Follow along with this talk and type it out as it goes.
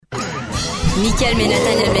Mickaël et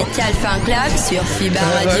Nathaniel Metcalf fan club sur FIBA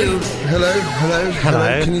Radio. Hello.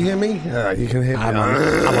 Can you hear me? You can hear me.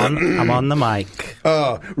 I'm on the mic.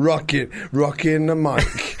 Oh, rocking the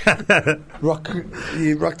mic.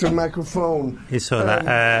 You rock the microphone. You saw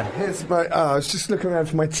that. Here's my. I was just looking around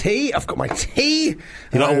for my tea. I've got my tea.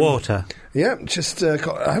 You got water? Yeah, just. I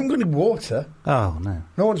haven't got any water. Oh no.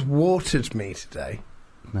 No one's watered me today.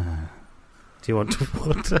 No. Do you want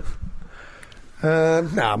water? No,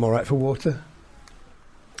 I'm all right for water.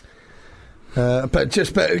 But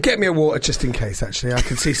get me a water just in case. Actually, I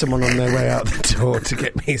can see someone on their way out the door to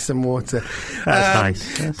get me some water.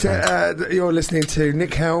 That's nice. You're listening to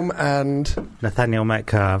Nick Helm and Nathaniel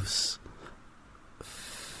Metcalf's.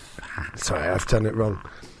 Sorry, I've done it wrong.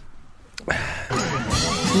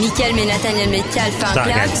 Mickaël et Nathaniel Metcalf fan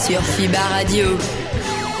club sur FIBA Radio.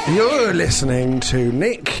 You're listening to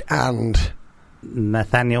Nick and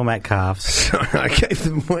Nathaniel Metcalf's. Sorry, I gave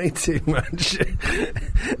them way too much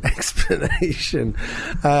explanation.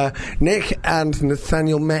 Nick and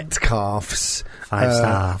Nathaniel Metcalf's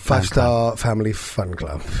five-star family fun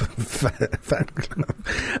club. Fan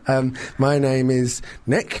club. My name is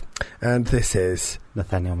Nick, and this is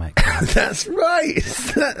Nathaniel Metcalf. That's right.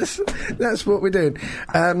 That's what we're doing.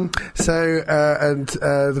 The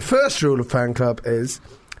first rule of fan club is.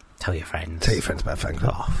 Tell your friends. Tell your friends about fan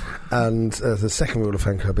club. Oh. And the second rule of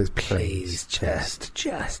fan club is please just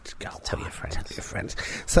go tell your friends. Tell your friends.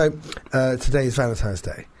 So today is Valentine's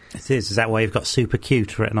Day. It is. Is that why you've got super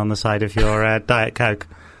cute written on the side of your Diet Coke?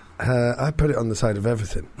 I put it on the side of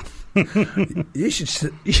everything. You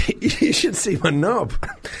should see my knob.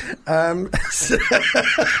 No,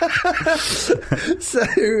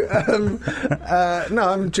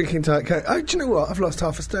 I'm drinking Diet Coke. Oh, do you know what? I've lost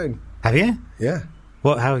half a stone. Have you? Yeah.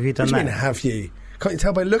 What? How have you done what do you that? mean, have you? Can't you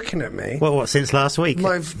tell by looking at me? What, since last week?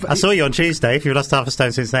 I saw you on Tuesday. If you've lost half a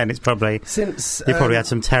stone since then, it's probably... Since... you probably had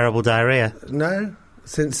some terrible diarrhea. No,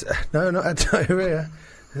 not had diarrhea.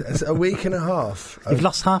 It's a week and a half. You've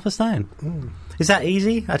lost half a stone? Mm. Is that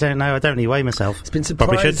easy? I don't know. I don't really weigh myself. It's been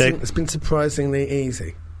It's been surprisingly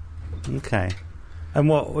easy. Okay. And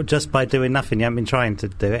what, just by doing nothing? You haven't been trying to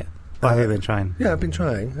do it? Why have you been trying? Yeah, I've been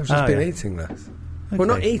trying. I've just been eating less. Okay. Well,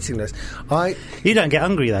 not eating less. You don't get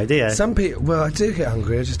hungry though, do you? Some people. Well, I do get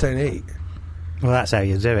hungry. I just don't eat. Well, that's how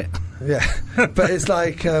you do it. Yeah, but it's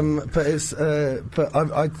like, I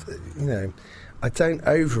don't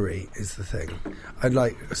overeat. Is the thing.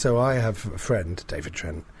 I have a friend, David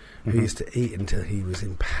Trent, who used to eat until he was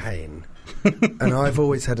in pain, and I've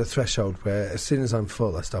always had a threshold where as soon as I'm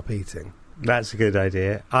full, I stop eating. That's a good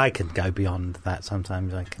idea. I can go beyond that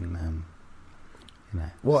sometimes. I can,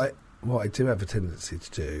 What I do have a tendency to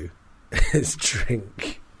do is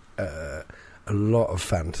drink a lot of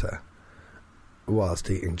Fanta whilst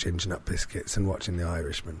eating ginger nut biscuits and watching The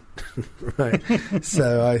Irishman. Right?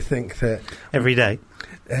 So I think that... Every day?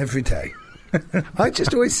 Every day. I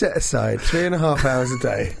just always set aside 3.5 hours a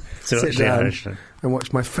day, sit down and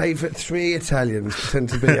watch my favourite 3 Italians pretend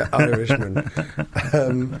to be Irishmen.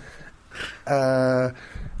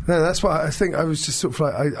 No, that's what I think. I was just sort of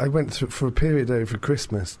like I went through for a period over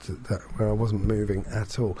Christmas where I wasn't moving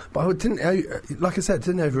at all. But I didn't, like I said,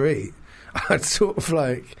 didn't overeat. I'd sort of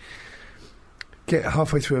like get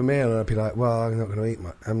halfway through a meal and I'd be like, "Well, I'm not going to eat.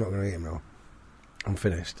 I'm not going to eat a meal. I'm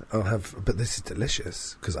finished. But this is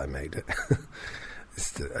delicious because I made it.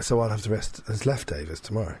 So I'll have the rest as leftovers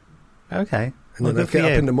tomorrow." Okay. And then I'd get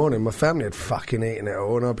up in the morning, my family had fucking eaten it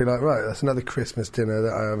all, and I'd be like, "Right, that's another Christmas dinner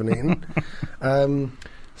that I haven't eaten."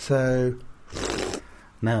 So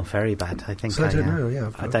no, very bad. I think. So I don't know. Yeah,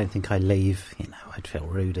 I don't think I leave. I'd feel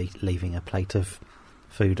rude leaving a plate of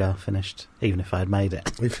food finished, even if I'd made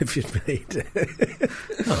it. If you'd made it.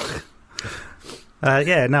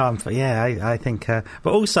 I think.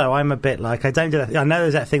 But also, I'm a bit like I don't do that. I know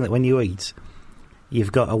there's that thing that when you eat,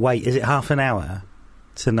 you've got to wait. Is it half an hour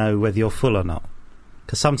to know whether you're full or not?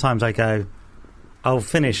 Because sometimes I'll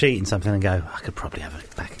finish eating something and go, I could probably have a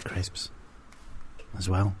bag of crisps as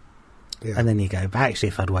well. Yeah. And then you go, but actually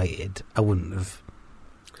if I'd waited, I wouldn't have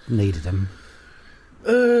needed them.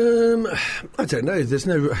 I don't know. There's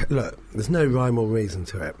no rhyme or reason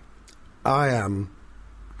to it. I am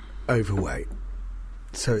overweight,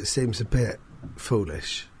 so it seems a bit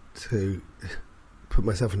foolish to put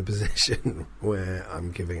myself in a position where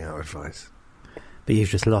I'm giving out advice. But you've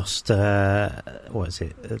just lost, what was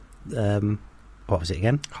it? What was it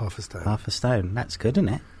again? Half a stone. Half a stone. That's good, isn't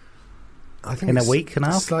it? I think in a week and a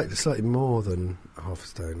half? Slightly more than half a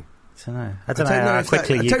stone. I don't know how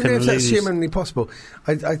quickly you can lose. I don't know if that's humanly possible.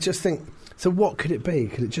 I just think... So what could it be?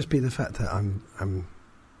 Could it just be the fact that I'm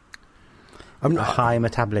not... High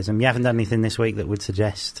metabolism. You haven't done anything this week that would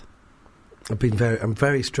suggest... I'm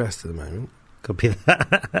very stressed at the moment. Could be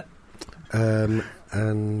that. But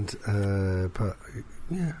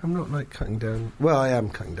yeah, I'm not like cutting down. Well, I am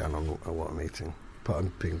cutting down on what I'm eating, but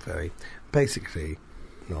I'm being very basically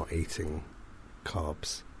not eating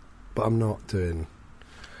carbs. But I'm not doing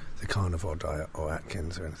the carnivore diet or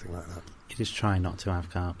Atkins or anything like that. You just try not to have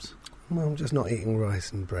carbs. Well, I'm just not eating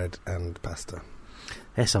rice and bread and pasta.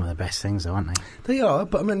 They're some of the best things, though, aren't they? They are,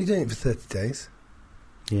 but I'm only doing it for 30 days.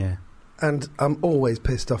 Yeah. And I'm always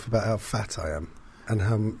pissed off about how fat I am and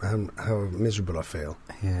how miserable I feel.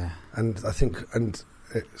 Yeah. And I think, and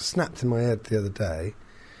it snapped in my head the other day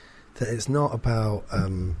that it's not about,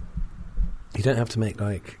 you don't have to make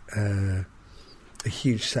like a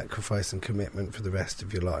huge sacrifice and commitment for the rest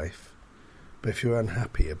of your life. But if you're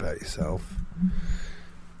unhappy about yourself,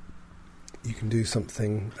 you can do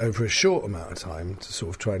something over a short amount of time to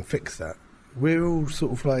sort of try and fix that. We're all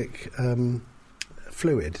sort of like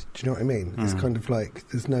fluid, do you know what I mean? It's kind of like,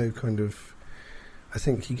 there's no kind of, I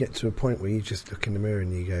think you get to a point where you just look in the mirror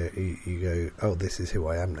and you go, oh, this is who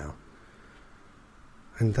I am now.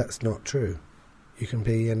 And that's not true. You can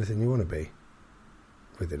be anything you want to be,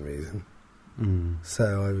 within reason.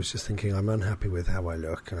 So I was just thinking, I'm unhappy with how I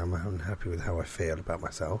look and I'm unhappy with how I feel about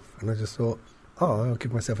myself. And I just thought, I'll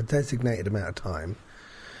give myself a designated amount of time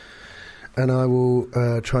and I will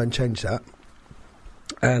try and change that.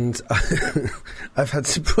 And I've had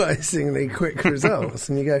surprisingly quick results.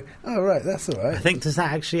 And you go, oh, right, that's all right. I think, does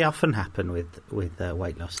that actually often happen with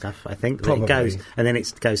weight loss stuff? I think that Probably. it goes, and then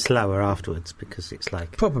it goes slower afterwards because it's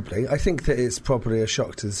like... Probably. I think that it's probably a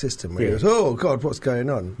shock to the system where you go, oh, God, what's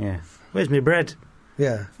going on? Yeah. Where's my bread?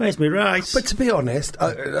 Yeah. Where's my rice? But to be honest,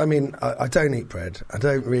 I mean, I don't eat bread. I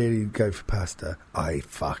don't really go for pasta. I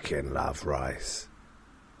fucking love rice.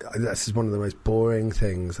 This is one of the most boring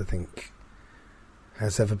things, I think,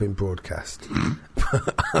 has ever been broadcast.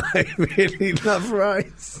 I really love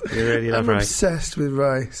rice. You really love rice? I'm obsessed with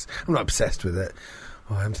rice. I'm not obsessed with it.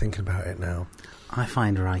 Oh, I'm thinking about it now. I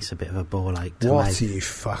find rice a bit of a bore, like, to What make. are you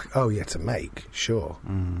Oh, yeah, to make, sure.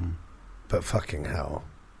 But fucking hell.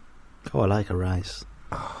 Oh, I like a rice.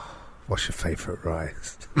 What's your favourite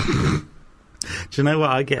rice? Do you know what?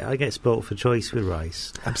 I get spoilt for choice with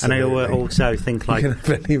rice. Absolutely. And I also think, like... You can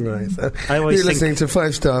have any rice. I always You're think listening to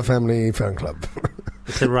 5 Star Family Fan Club.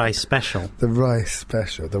 it's a rice special. The rice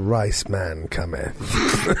special. The rice man cometh.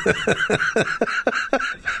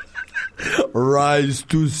 Rice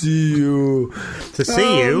to see you. To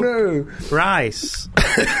see you? No. Rice.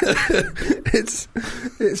 It's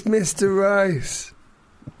Mr. Rice.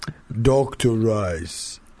 Dr.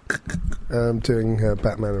 Rice. I'm doing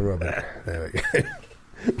Batman and Robin. There we go.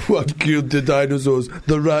 What killed the dinosaurs?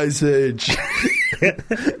 The Rice Age. I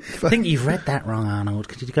think you've read that wrong, Arnold.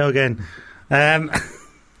 Could you go again? That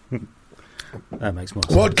makes more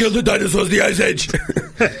sense. What killed the dinosaurs? The Ice Age.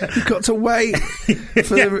 You've got to wait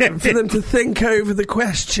for them to think over the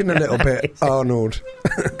question a little bit, Arnold.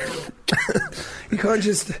 You can't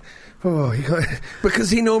just... Oh, because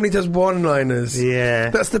he normally does one-liners. Yeah.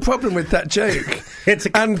 That's the problem with that joke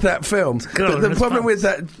and that film. The problem with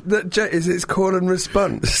that joke is it's call and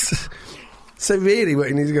response. So really what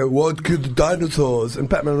you need to go, what killed the dinosaurs? And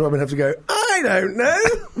Batman and Robin have to go, I don't know.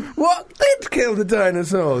 What did kill the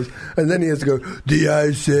dinosaurs? And then he has to go, the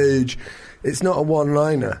Ice Age. It's not a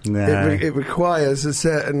one-liner. No. It requires a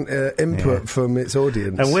certain input from its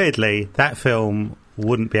audience. And weirdly, that film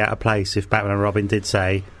wouldn't be out of place if Batman and Robin did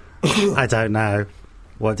say... I don't know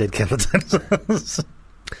what did kill the dinosaurs.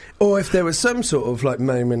 Or if there was some sort of like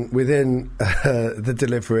moment within the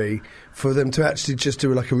delivery for them to actually just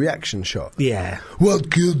do like a reaction shot. Yeah.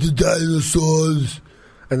 What killed the dinosaurs?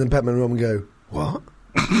 And then Batman and Robin go, what?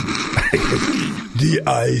 The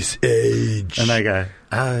Ice Age. And they go,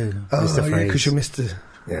 Mr. Freeze. Because you're Mr.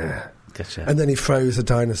 Yeah. Gotcha. And then he froze a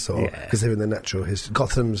dinosaur because they're in the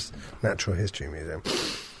Gotham's Natural History Museum.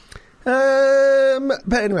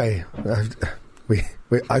 But anyway,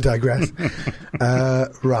 I digress.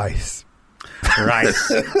 Rice. Yeah,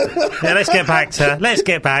 let's get back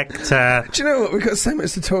to. Do you know what? We've got so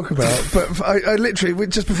much to talk about. But I literally,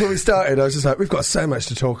 just before we started, I was just like, we've got so much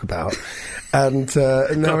to talk about, and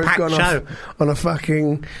now we've gone off on a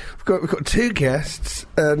fucking. We've got 2 guests,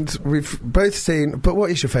 and we've both seen. But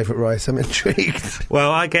what is your favourite rice? I'm intrigued.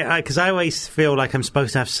 Well, because I always feel like I'm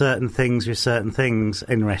supposed to have certain things with certain things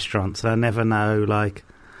in restaurants, and I never know, like.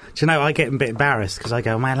 Do you know, I get a bit embarrassed because I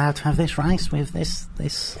go, am I allowed to have this rice with this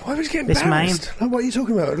Why would you get this embarrassed? main? Like, what are you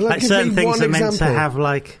talking about? Like certain things are meant to have,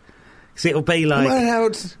 like... Because it'll be like...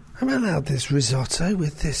 Am I allowed this risotto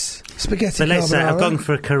with this spaghetti So let's say carbonara? I've gone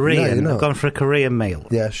for a Korean. No, I've gone for a Korean meal.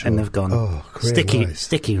 Yeah, sure. And they've gone, Korean rice.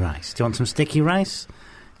 sticky rice. Do you want some sticky rice?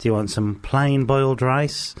 Do you want some plain boiled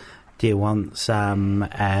rice? Do you want some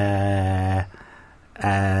Egg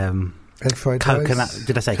fried coconut? rice?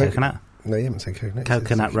 Did I say coconut? No, you haven't said coconut.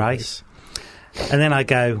 Coconut rice. And then I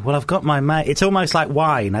go, well, I've got my mate. It's almost like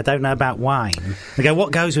wine. I don't know about wine. I go,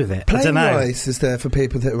 what goes with it? I Plain don't know. rice is there for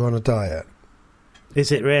people that are on a diet.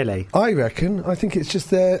 Is it really? I reckon. I think it's just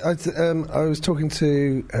there. I was talking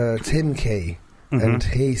to Tim Key, and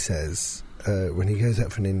he says when he goes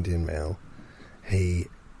out for an Indian meal, he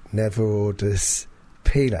never orders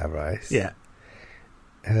pilau rice. Yeah.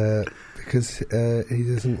 Because he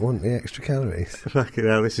doesn't want the extra calories. Fucking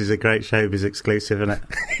hell, this is a great showbiz exclusive, isn't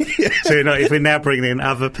it? So if we're now bringing in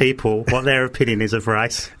other people, what their opinion is of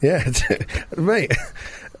rice. Yeah, mate,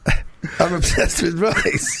 I'm obsessed with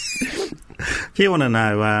rice. If you want to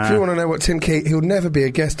know... what Tim Key... He'll never be a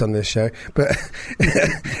guest on this show, but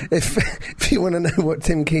if you want to know what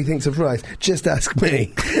Tim Key thinks of rice, just ask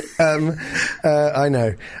me. I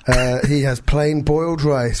know. He has plain boiled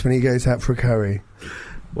rice when he goes out for a curry.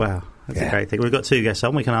 Wow, that's a great thing. We've got 2 guests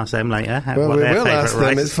on. We can ask them later. Well, what we their will ask them.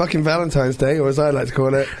 rice. It's fucking Valentine's Day, or as I like to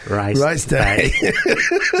call it, Rice Day.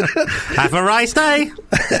 Have a rice day.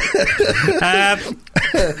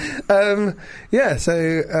 Yeah,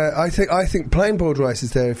 so I think plain boiled rice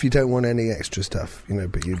is there if you don't want any extra stuff,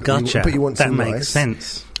 but you want that some rice. That makes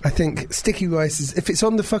sense. I think sticky rice is, if it's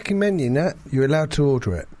on the fucking menu, Nat, you're allowed to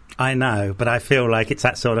order it. I know, but I feel like it's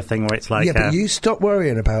that sort of thing where it's like... Yeah, but you stop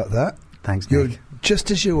worrying about that. Thanks, You're Nick.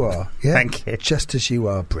 just as you are. Yeah? Thank you. Just as you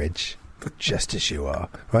are, Bridge. Just as you are,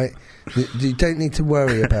 right? You don't need to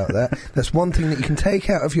worry about that. That's one thing that you can take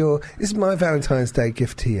out of your... This is my Valentine's Day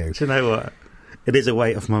gift to you. Do you know what? It is a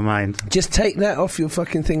weight off my mind. Just take that off your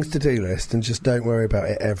fucking things-to-do list and just don't worry about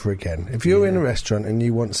it ever again. If you're in a restaurant and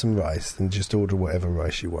you want some rice, then just order whatever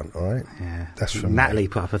rice you want, all right? Yeah. That's from Natalie me.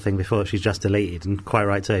 put up a thing before she's just deleted, and quite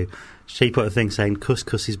right too. She put a thing saying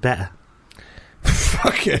couscous is better.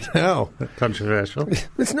 Fucking hell. Controversial.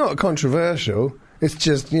 It's not controversial. It's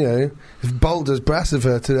just, it's bold as brass of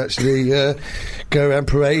her to actually go around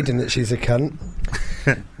parading that she's a cunt.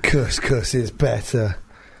 Couscous is better.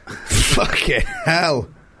 Fucking hell.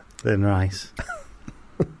 Than rice.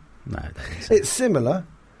 No, it doesn't. It's similar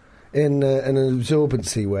in an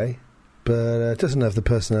absorbency way, but it doesn't have the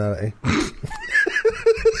personality.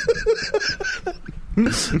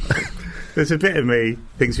 There's a bit of me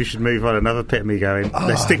thinks we should move on. Another bit of me going,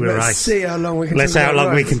 let's stick with let's rice. See how long we can. Let's talk how about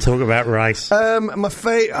long rice. we can talk about rice. My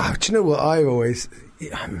favourite. Do you know what I always?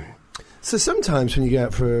 So sometimes when you go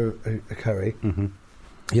out for a curry,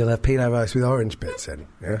 you'll have pilau rice with orange bits in.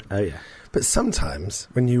 Yeah. Oh yeah. But sometimes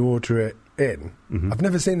when you order it in, I've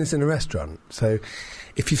never seen this in a restaurant. So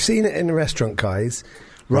if you've seen it in a restaurant, guys,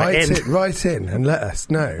 write in and let us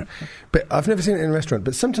know. But I've never seen it in a restaurant.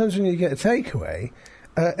 But sometimes when you get a takeaway,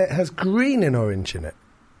 it has green and orange in it.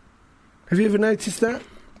 Have you ever noticed that?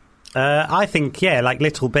 I think, like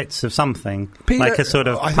little bits of something. Like a sort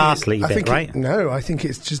of parsley bit, right? No, I think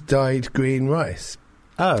it's just dyed green rice.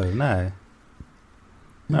 Oh, no.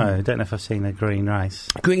 No, I don't know if I've seen the green rice.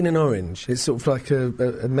 Green and orange. It's sort of like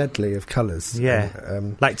a medley of colours. Yeah.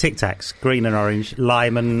 Like Tic Tacs. Green and orange.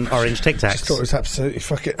 Lime and orange Tic Tacs. I just thought it was absolutely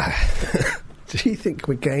fucking... Do you think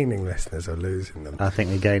we're gaining listeners or losing them? I think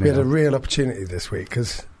we're gaining We had a them. real opportunity this week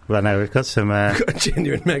because... Well, no, we've got some... We've got a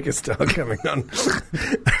genuine megastar coming on.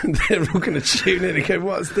 And they're all going to tune in and go,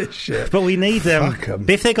 what's this shit? But we need them. Fuck 'em.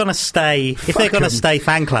 If they're going to stay... If they're going to stay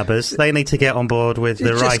fan clubbers, they need to get on board with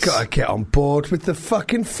the rice. You just got to get on board with the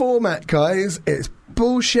fucking format, guys. It's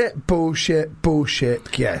bullshit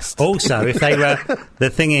guest. Also, if they were... The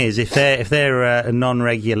thing is, if they're a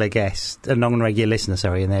non-regular guest, a non-regular listener,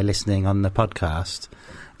 sorry, and they're listening on the podcast,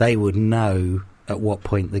 they would know at what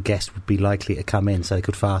point the guest would be likely to come in so they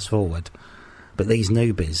could fast forward. But these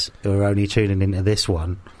newbies who are only tuning into this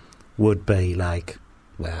one would be like,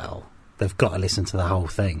 well, they've got to listen to the whole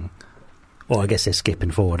thing. Or I guess they're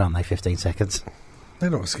skipping forward, aren't they, 15 seconds? They're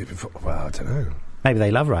not skipping forward. Well, I don't know. Maybe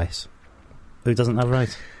they love rice. Who doesn't love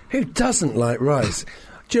rice? Who doesn't like rice?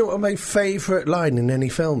 Do you know what my favourite line in any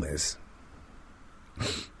film is?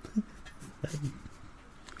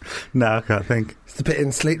 No, I can't think. It's the bit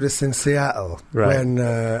in Sleepless in Seattle when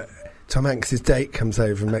Tom Hanks' date comes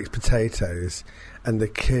over and makes potatoes and the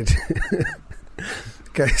kid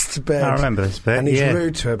goes to bed. I remember this bit. And he's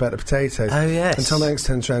rude to her about the potatoes. Oh, yes. And Tom Hanks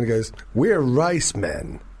turns around and goes, "We're rice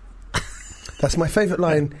men." That's my favourite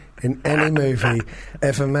line in any movie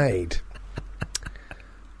ever made.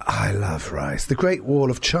 I love rice. The Great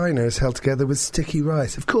Wall of China is held together with sticky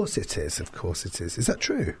rice. Of course it is. Of course it is. Is that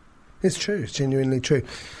true? It's true. It's genuinely true.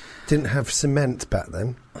 didn't have cement back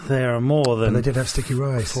then. There are more than... But they did have sticky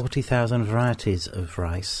rice. 40,000 varieties of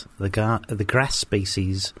rice. The grass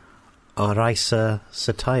species Oryza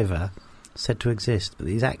sativa said to exist, but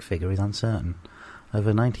the exact figure is uncertain.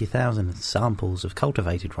 Over 90,000 samples of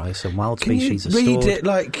cultivated rice and wild species are stored. Can you read it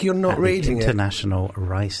like you're not reading it? International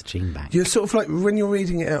Rice Gene Bank. You're sort of like, when you're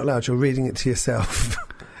reading it out loud, you're reading it to yourself.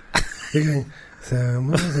 You're going, so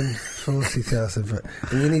more than 40,000...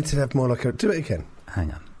 And you need to have more like a... Do it again.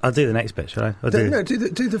 Hang on. I'll do the next bit, shall I? Do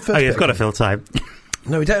the first bit. Oh, you've got to fill time.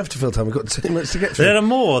 No, we don't have to fill time. We've got too much to get through. There are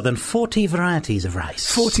more than 40 varieties of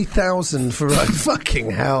rice. 40,000 varieties. Fucking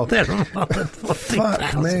hell. There are more than 40,000.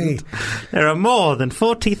 Fuck me. There are more than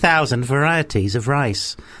 40,000 varieties of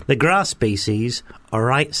rice. The grass species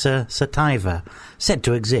Oryza sativa said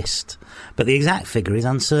to exist, but the exact figure is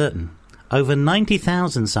uncertain. Over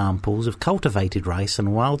 90,000 samples of cultivated rice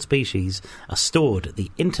and wild species are stored at the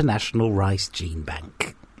International Rice Gene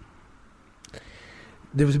Bank.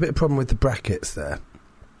 There was a bit of problem with the brackets there.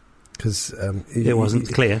 Because it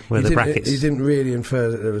wasn't clear where the brackets... You didn't really infer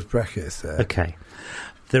that there was brackets there. Okay.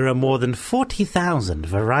 There are more than 40,000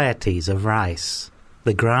 varieties of rice.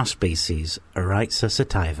 The grass species Oryza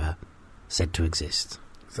sativa said to exist.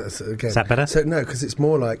 Again, is that better? So no, because it's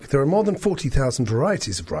more like there are more than 40,000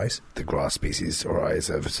 varieties of rice. The grass species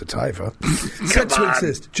Oryza sativa said to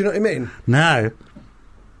exist. Do you know what I mean? No.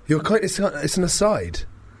 It's an aside.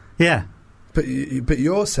 Yeah. But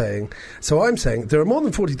you're saying... So I'm saying there are more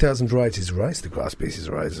than 40,000 varieties of rice, the grass species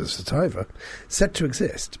Oryza sativa, said to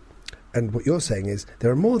exist. And what you're saying is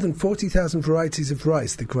there are more than 40,000 varieties of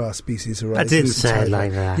rice, the grass species Oryza sativa. I didn't say it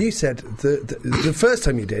like that. You said the first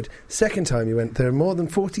time you did. Second time you went, there are more than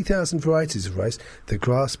 40,000 varieties of rice, the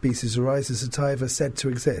grass species Oryza sativa said to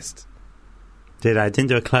exist. Did I? Didn't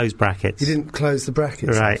do a closed brackets. You didn't close the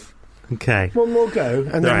brackets. Right. Off. Okay. One more go,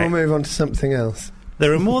 and then right. we'll move on to something else.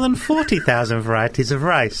 There are more than 40,000 varieties of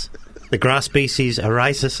rice. The grass species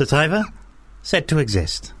Oryza sativa said to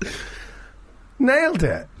exist. Nailed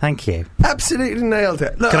it. Thank you. Absolutely nailed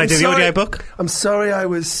it. Look, Can I do the audio book? I'm sorry I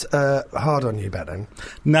was hard on you back then.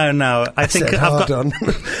 No. I think said I've hard got... on.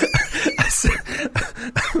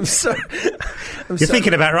 I'm sorry. You're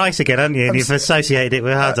thinking about rice again, aren't you? And you've associated it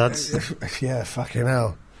with hard-ons. Yeah, fucking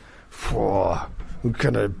hell. I'm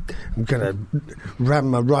gonna ram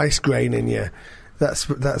my rice grain in you. That's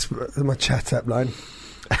my chat up line.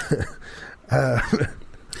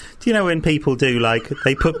 Do you know when people do, like,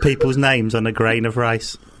 they put people's names on a grain of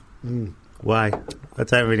rice? Mm. Why? I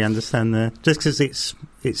don't really understand the... Just because it's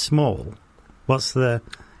small. Is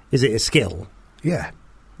it a skill? Yeah.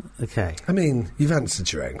 Okay. I mean, you've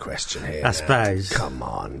answered your own question here. I suppose. Come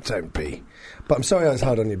on, don't be. But I'm sorry I was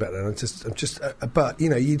hard on you back then. I'm just. But you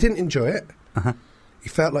know, you didn't enjoy it. Uh-huh.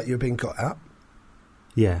 You felt like you were being got at.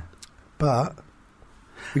 Yeah. But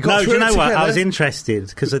we No, got do you know what? together. I was interested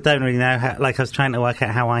because I don't really know how. Like, I was trying to work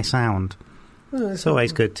out how I sound. It's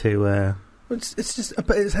always good to. It's just,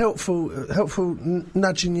 but it's helpful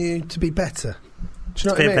nudging you to be better. Do you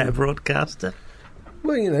know what I mean? Be a better broadcaster.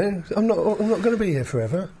 Well, you know, I'm not going to be here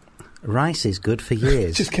forever. Rice is good for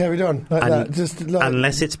years. Just carried on like that. Just like,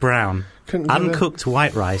 unless it's brown. Uncooked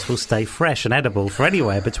white rice will stay fresh and edible for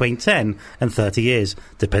anywhere between 10 and 30 years,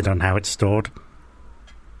 depending on how it's stored.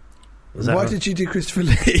 Why did you do Christopher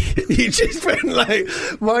Lee? You just went like,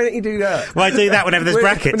 why don't you do that? Why do that whenever there's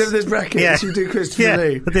brackets? Whenever there's brackets, you do Christopher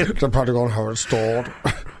Lee. Depending on how it's stored.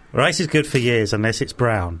 Rice is good for years unless it's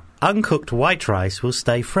brown. Uncooked white rice will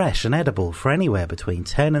stay fresh and edible for anywhere between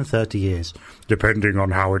 10 and 30 years, depending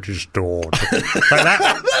on how it is stored. Like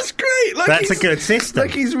that? That's great. Like that's a good system.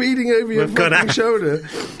 Like he's reading over your fucking shoulder.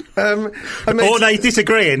 Or they're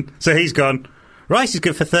disagreeing, so he's gone... Rice is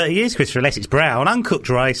good for 30 years, Christopher, unless it's brown. Uncooked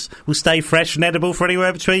rice will stay fresh and edible for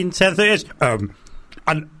anywhere between 10 and 30 years.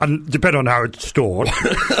 And depending on how it's stored.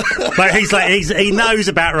 Like he knows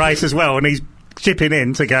about rice as well, and he's chipping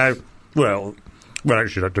in to go, well,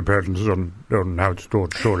 actually, that depends on how it's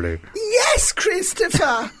stored, surely. Yes,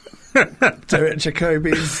 Christopher! Derek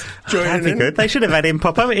Jacobi's joining That'd be in. good. They should have had him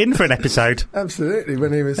pop in for an episode. Absolutely,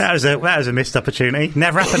 when he was... That was a missed opportunity.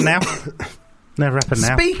 Never happened now. Never happened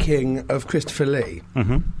now. Speaking of Christopher Lee,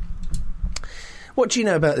 what do you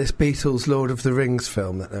know about this Beatles Lord of the Rings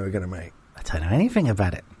film that they were going to make? I don't know anything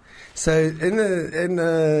about it. So in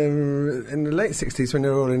the late 60s, when they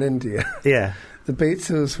were all in India, yeah, the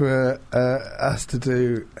Beatles were asked to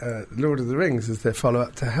do Lord of the Rings as their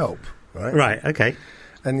follow-up to Help, right? Right, okay.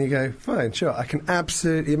 And you go, fine, sure, I can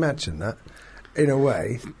absolutely imagine that. In a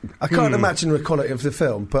way, I can't imagine the quality of the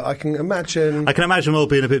film, but I can imagine. I can imagine them all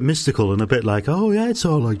being a bit mystical and a bit like, oh yeah, it's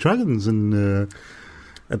all like dragons and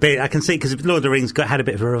A bit. I can see because Lord of the Rings had a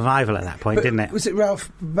bit of a revival at that point, But didn't it? was it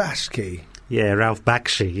Ralph Bakshi? Yeah, Ralph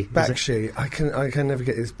Bakshi. Bakshi. I can never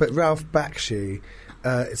get this. But Ralph Bakshi.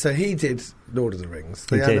 So he did Lord of the Rings,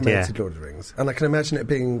 the animated Lord of the Rings, and I can imagine it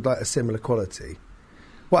being like a similar quality.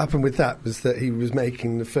 What happened with that was that he was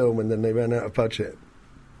making the film, and then they ran out of budget,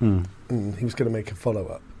 and he was going to make a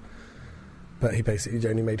follow-up. But he basically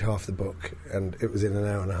only made half the book, and it was in an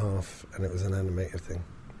hour and a half, and it was an animated thing.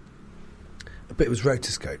 But it was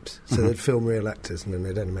rotoscoped, so they'd film real actors, and then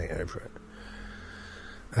they'd animate over it.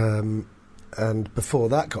 And before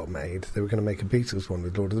that got made, they were going to make a Beatles one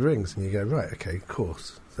with Lord of the Rings, and you go, right, okay, of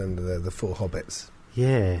course. Then the four hobbits.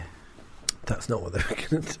 Yeah. That's not what they were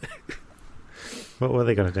going to do. What were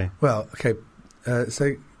they going to do? Well, okay,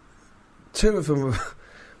 so two of them,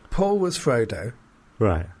 Paul was Frodo.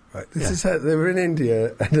 Right. Right. This is how they were in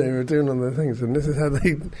India and they were doing all the things, and this is how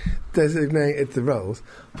they designated the roles.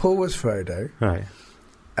 Paul was Frodo.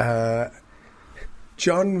 Right.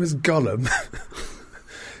 John was Gollum.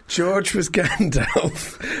 George was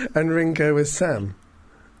Gandalf, and Ringo was Sam.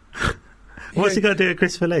 What's he got to do with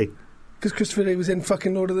Christopher Lee? Because Christopher Lee was in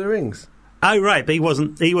fucking Lord of the Rings. Oh, right, but he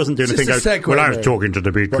wasn't doing It's anything. just a segue, Well, I was mate. talking to the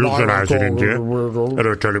Beatles when I was in India, and Well, they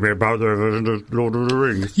were telling me about the Lord of the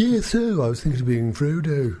Rings. yeah, so I was thinking of being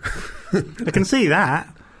Frodo. I can see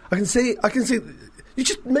that. I can see. You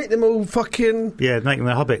just make them all fucking. Yeah, make them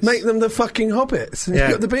the hobbits. Make them the fucking hobbits. And Yeah.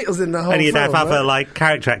 you've got the Beatles in the whole and you'd have film, other, right? like,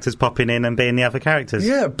 character actors popping in and being the other characters.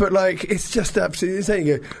 Yeah, but, like, it's just absolutely insane.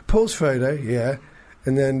 You go, Paul's Frodo, yeah.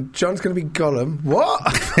 And then John's going to be Gollum. What?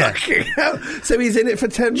 Fucking hell. So he's in it for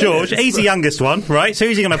 10 minutes. George, he's the youngest one, right? So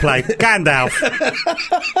who's he going to play? Gandalf.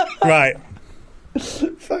 Right.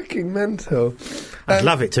 Fucking mental. I'd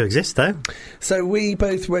love it to exist, though. So we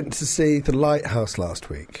both went to see The Lighthouse last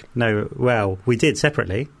week. No, well, we did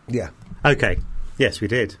separately. Yeah. Okay. Yes, we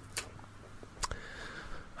did.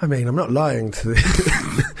 I mean, I'm not lying to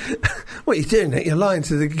the... What are you doing, Nick? You're lying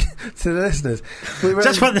to the listeners. We went,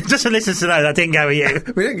 Just for the listeners to know that I didn't go with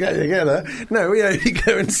you. we didn't get together. No, we only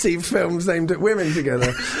go and see films aimed at women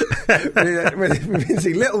together. we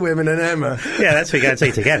see Little Women and Emma. Yeah, that's what we go and see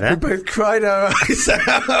We together. both cried our eyes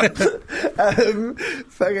out.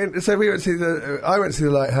 So we went to see I went to see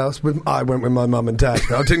The Lighthouse. I went with my mum and dad.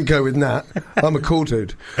 I didn't go with Nat. I'm a cool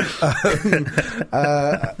dude. Went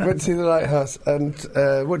to see The Lighthouse, and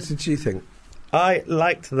what did you think? I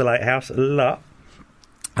liked The Lighthouse a lot.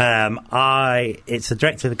 It's the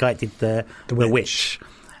director, the guy who did The Witch.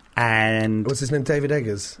 And What's his name? David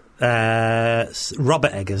Eggers.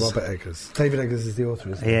 Robert Eggers. Robert Eggers. David Eggers is the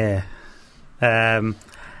author, isn't he? Yeah.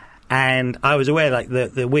 And I was aware, like,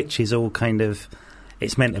 the Witch is all kind of...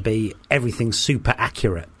 It's meant to be everything super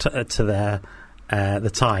accurate to the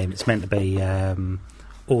time. It's meant to be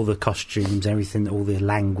all the costumes, everything, all the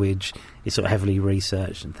language is sort of heavily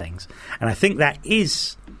researched and things. And I think that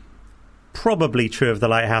is probably true of The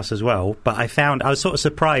Lighthouse as well. But I was sort of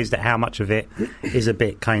surprised at how much of it is a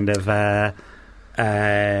bit kind of...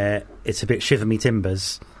 it's a bit Shiver Me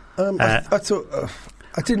Timbers. I thought...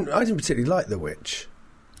 I didn't particularly like The Witch.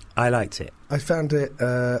 I liked it. I found it,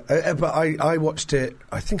 but I watched it.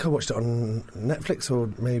 I think I watched it on Netflix, or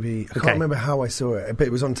maybe I can't remember how I saw it. But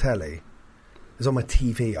it was on telly. It was on my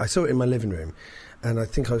TV. I saw it in my living room, and I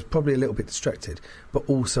think I was probably a little bit distracted. But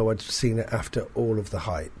also, I'd seen it after all of the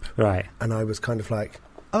hype, Right. and I was kind of like,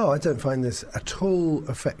 "Oh, I don't find this at all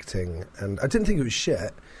affecting." And I didn't think it was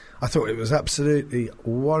shit. I thought it was absolutely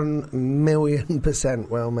 1,000,000%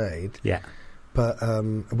 well made. Yeah. But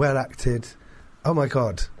well acted. Oh my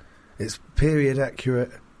god, it's period accurate,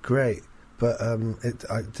 great. But it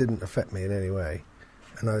didn't affect me in any way,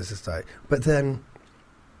 and I was just like. But then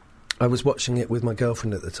I was watching it with my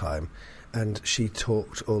girlfriend at the time, and she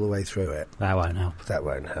talked all the way through it. That won't help. That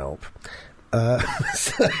won't help.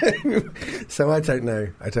 So I don't know.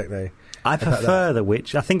 I prefer The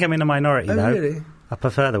Witch. I think I'm in a minority, Oh though. really? I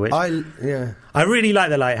prefer The Witch. Yeah. I really like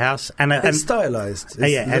The Lighthouse. And It's stylised.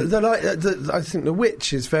 yeah, I think The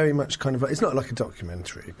Witch is very much kind of like, it's not like a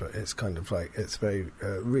documentary, but it's kind of like, it's very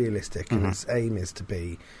realistic, and its aim is to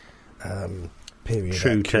be period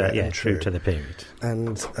true accurate to and true to the period.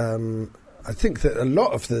 And I think that a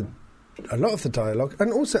lot of the dialogue,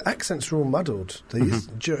 and also accents are all muddled. They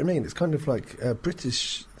used, do you know what I mean? It's kind of like the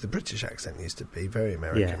British accent used to be very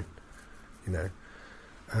American, you know.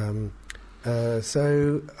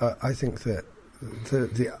 So I think that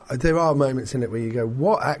there are moments in it where you go,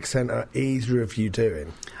 what accent are either of you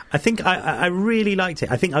doing? I think I really liked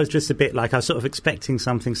it. I think I was just a bit like, I was sort of expecting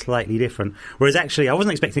something slightly different. Whereas actually, I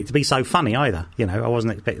wasn't expecting it to be so funny either. You know, I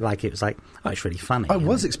wasn't expecting, like, it was like, oh, it's really funny. I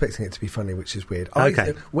was expecting it to be funny, which is weird.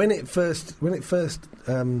 Okay. When it first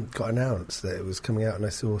got announced that it was coming out, and I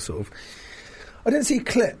saw sort of, I didn't see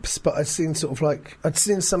clips, but I'd seen sort of like, I'd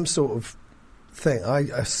seen some sort of thing. I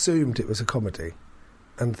assumed it was a comedy.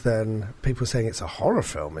 And then people saying it's a horror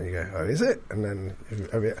film, and you go, oh, is it? And then,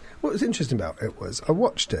 what was interesting about it was, I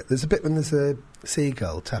watched it. There's a bit when there's a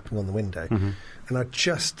seagull tapping on the window, and I'd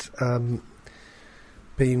just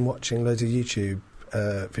been watching loads of YouTube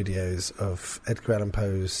videos of Edgar Allan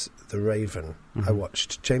Poe's The Raven. I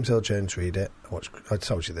watched James L. Jones read it. I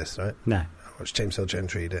told you this, right? No. I watched James L.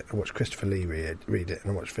 Jones read it. I watched Christopher Lee read it,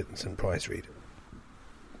 and I watched Vincent Price read it.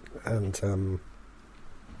 And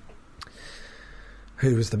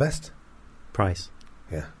who was the best? Price.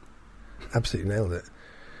 Yeah. Absolutely nailed it.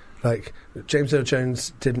 Like, James Earl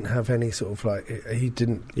Jones didn't have any sort of, like, he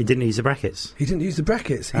didn't use the brackets. He didn't use the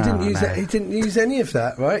brackets. He didn't use that. He didn't use any of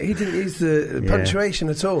that, right? He didn't use the punctuation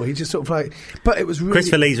at all. He just sort of like, but it was really...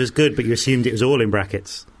 Christopher Lee's was good, but you assumed it was all in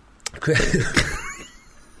brackets.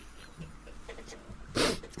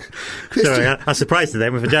 Sorry, I was surprised to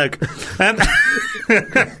them with a joke.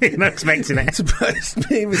 You're not expecting it. Surprised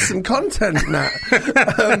me with some content, Nat.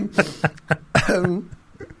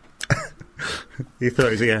 You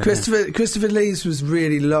thought it was, Christopher Lee's was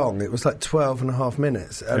really long. It was like 12 and a half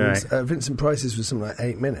minutes. And right. Vincent Price's was something like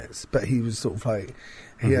 8 minutes. But he was sort of like,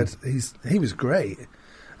 he was great.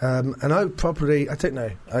 And I don't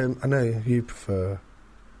know. I know you prefer.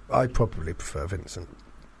 I probably prefer Vincent.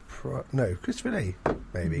 No, Christopher Lee,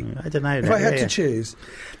 maybe. I don't know. If I had to choose.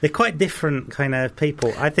 They're quite different kind of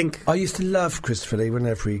people. I think... I used to love Christopher Lee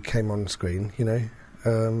whenever he came on screen, you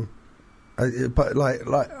know. But,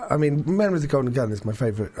 I mean, Man with the Golden Gun is my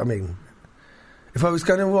favourite. I mean, if I was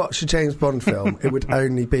going to watch a James Bond film, it would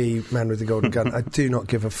only be Man with the Golden Gun. I do not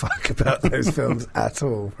give a fuck about those films at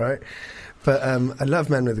all, right? But I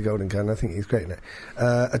love Man with the Golden Gun. I think he's great in it.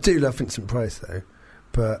 I do love Vincent Price, though.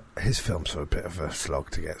 But his films are a bit of a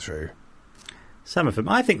slog to get through. Some of them.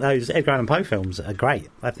 I think those Edgar Allan Poe films are great.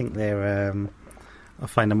 I think they're... I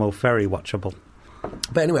find them all very watchable.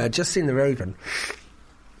 But anyway, I'd just seen The Raven.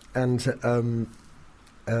 And so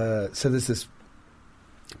there's this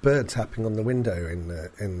bird tapping on the window in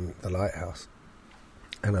the lighthouse.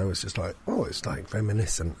 And I was just like, oh, it's like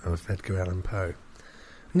reminiscent of Edgar Allan Poe.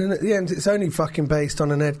 And then at the end, it's only fucking based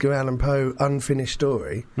on an Edgar Allan Poe unfinished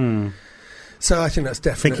story. So I think that's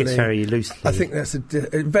definitely... I think it's very loosely... I think that's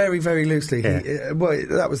very, very loosely. Yeah.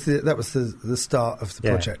 That was the start of the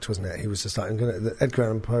project, wasn't it? He was just like, Edgar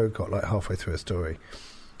Allan Poe got like halfway through a story.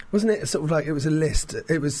 Wasn't it sort of like, it was a list?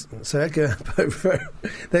 It was... So Edgar Allan Poe...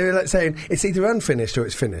 They were like saying, it's either unfinished or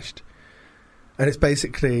it's finished. And it's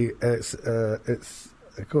basically... It's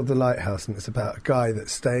called The Lighthouse, and it's about a guy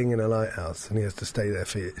that's staying in a lighthouse, and he has to stay there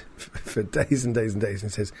for days and days and days,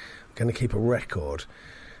 and he says, I'm going to keep a record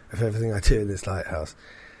of everything I do in this lighthouse.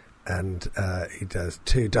 And he does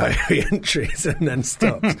 2 diary entries and then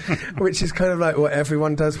stops, which is kind of like what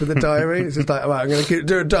everyone does with a diary. It's just like, right, I'm going to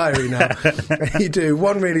do a diary now. And you do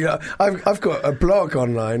one really... I've got a blog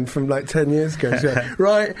online from like 10 years ago. So,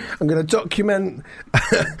 right, I'm going to document...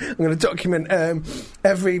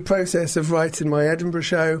 every process of writing my Edinburgh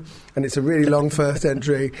show, and it's a really long first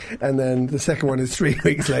entry, and then the second one is 3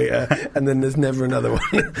 weeks later, and then there's never another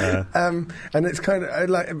one. And it's kind of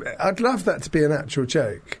like, I'd love that to be an actual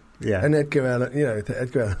joke. Yeah. And Edgar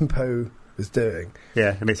Allan Poe was doing.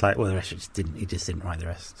 Yeah, and it's like, well, the rest he just didn't write the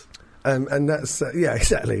rest. And that's, yeah,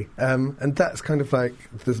 exactly. And that's kind of like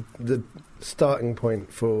the starting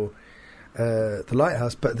point for The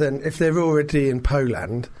Lighthouse. But then if they're already in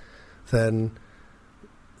Poland, then...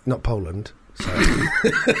 Not Poland, sorry.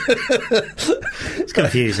 It's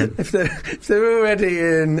confusing. If they're already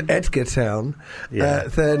in Edgartown,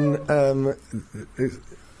 then...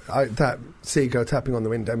 that seagull tapping on the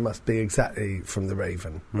window must be exactly from The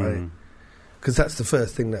Raven, right? Because that's the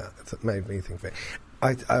first thing that made me think of it.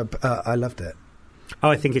 I loved it. Oh,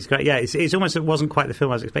 I think it's great. Yeah, it's almost, it wasn't quite the film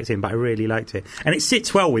I was expecting, but I really liked it, and it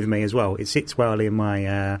sits well with me as well. It sits well in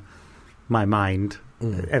my my mind.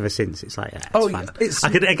 Ever since, it's like, it's fun.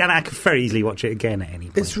 I could very easily watch it again at any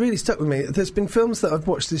point. It's really stuck with me. There's been films that I've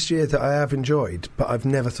watched this year that I have enjoyed, but I've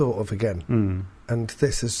never thought of again. And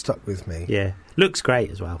this has stuck with me. Yeah, looks great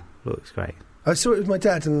as well. Looks great. I saw it with my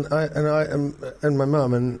dad and my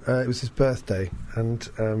mum, and it was his birthday. And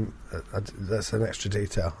that's an extra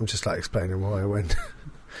detail. I'm just like explaining why I went.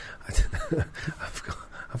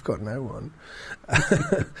 I've got no one.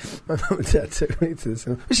 My mum and dad took me to the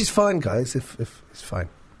cinema, which is fine, guys. If it's fine,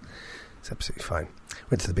 it's absolutely fine.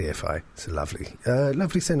 Went to the BFI. It's a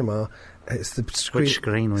lovely cinema. It's the screen. Which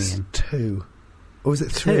screen were you in? 2, or was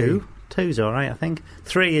it 3? 2's all right, I think.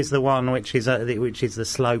 3 is the one which is the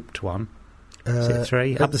sloped one. Is it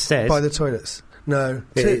 3 up the stairs by the toilets? No,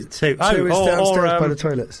 2. 2 2 is downstairs by the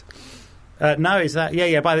toilets. No, is that it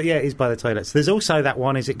is by the toilets. There's also that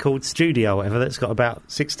one. Is it called Studio or whatever? That's got about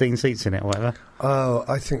 16 seats in it or whatever. Oh,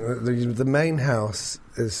 I think that the main house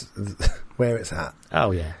is where it's at. Oh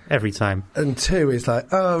yeah, every time. And 2 is like,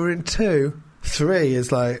 oh, we're in 2. 3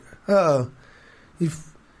 is like, oh,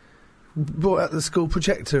 you've brought out the school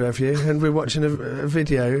projector, have you? And we're watching a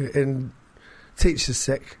video in Teacher's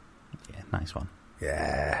Sick. Yeah, nice one.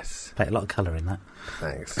 Yes. Put a lot of colour in that.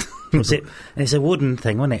 Thanks. Was it? And it's a wooden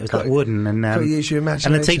thing, wasn't it? It was like wooden, and got to use your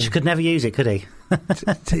imagination. And the teacher could never use it, could he?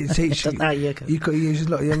 Teacher, you've got to use a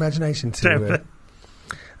lot of your imagination to.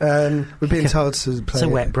 We're being told to play. It's a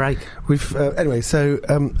wet break. We've anyway. So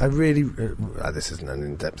I really. This isn't an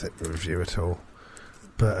in-depth review at all,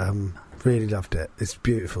 but really loved it. It's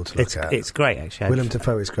beautiful to look at. It's great, actually. Willem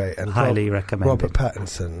Dafoe is great, and highly recommended. Robert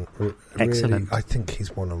Pattinson, excellent. Really, I think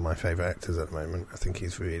he's one of my favourite actors at the moment. I think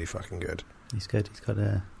he's really fucking good. He's good. He's got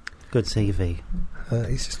a good CV.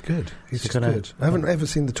 He's just good. He's just good. I haven't ever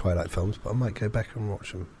seen the Twilight films, but I might go back and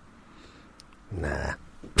watch them. Nah.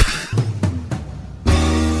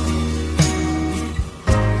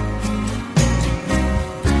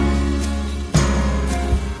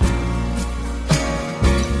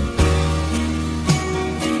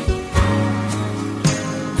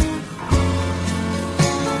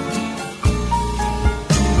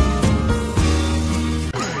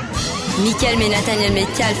 Mickaël et Nathaniel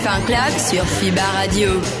Metcalf Fan Club sur FIBA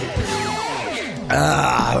Radio.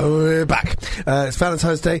 We're back. It's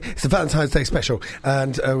Valentine's Day. It's the Valentine's Day special.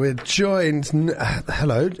 And we're joined...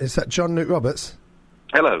 hello, is that John Newt Roberts?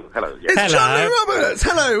 Hello. Yes. It's John Newt Roberts!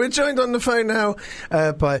 Hello, we're joined on the phone now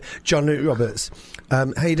by John Newt Roberts. How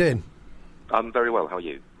you doing? I'm very well, how are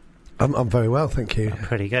you? I'm very well, thank you. I'm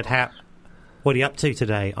pretty good. What are you up to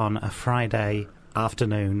today on a Friday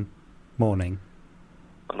afternoon morning?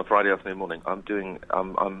 On a Friday afternoon morning, I'm doing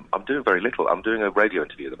very little. I'm doing a radio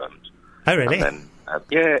interview at the moment. Oh, really? And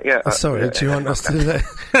then, yeah. Sorry, do you want us to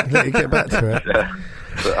let you get back to it?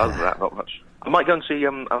 But other than that, not much. I might go and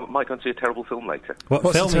see a terrible film later.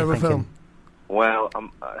 What's film a terrible film? Well,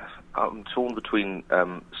 I'm torn between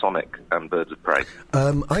Sonic and Birds of Prey.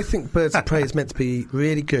 I think Birds of Prey is meant to be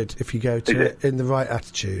really good if you go to it in the right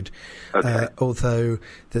attitude. Okay. Although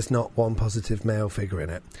there's not one positive male figure in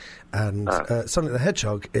it. And Sonic the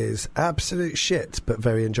Hedgehog is absolute shit, but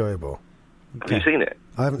very enjoyable. Have you seen it?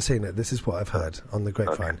 I haven't seen it. This is what I've heard on the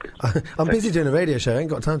grapevine. Okay. I'm busy doing a radio show. I ain't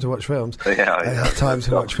got time to watch films. Yeah, I have time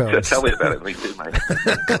to watch films. Tell me about it. Me too, mate.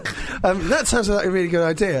 That sounds like a really good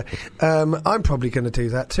idea. I'm probably going to do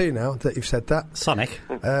that too now that you've said that. Sonic?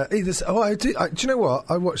 I do you know what?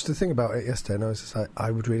 I watched the thing about it yesterday and I was just like,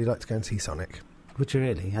 I would really like to go and see Sonic. Would you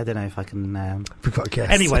really? I don't know if I can... We've got a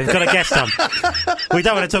guest. Anyway, we've got a guest on. We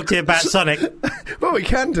don't want to talk to you about Sonic. Well, we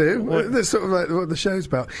can do. That's sort of like what the show's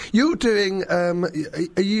about. You're doing...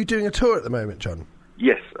 are you doing a tour at the moment, John?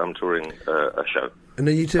 Yes, I'm touring a show. And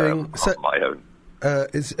are you doing... on my own.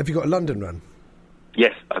 Have you got a London run?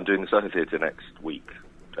 Yes, I'm doing the Soho Theatre next week,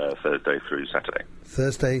 Thursday through Saturday.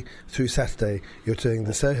 Thursday through Saturday, you're doing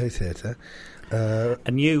the Soho Theatre.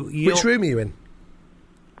 And which room are you in?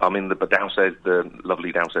 I'm in the downstairs, the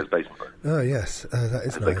lovely downstairs basement room. Oh, yes. That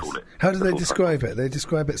is As nice. they call it. How do they describe it? They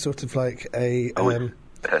describe it sort of like a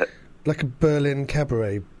like a Berlin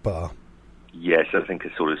cabaret bar. Yes, I think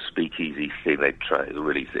a sort of speakeasy thing they try.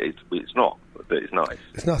 It's not, but it's nice.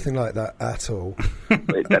 It's nothing like that at all.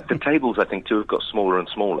 The tables, I think, too, have got smaller and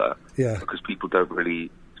smaller. Yeah. Because people don't really...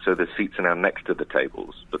 So the seats are now next to the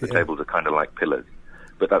tables, but the tables are kind of like pillars.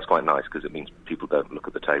 But that's quite nice because it means people don't look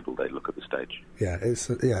at the table; they look at the stage. Yeah,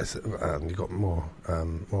 you've got more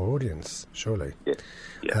audience, surely.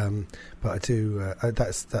 Yeah. But I do.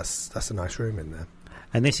 That's a nice room in there.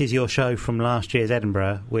 And this is your show from last year's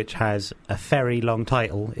Edinburgh, which has a very long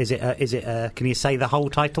title. Is it? Can you say the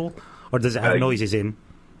whole title, or does it have noises in?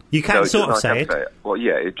 You can sort of say it. Well,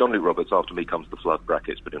 yeah. John Luke Roberts. After me comes the flood.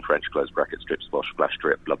 Brackets, but in French, close brackets, strip, splash, splash,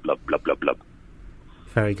 strip, blub, blub, blub, blub, blub.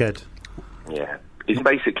 Very good. Yeah. It's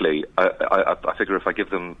basically, I figure if I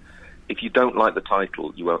give them, if you don't like the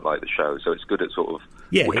title, you won't like the show. So it's good at sort of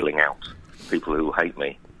whittling out people who hate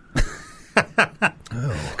me.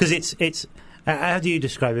 Because it's how do you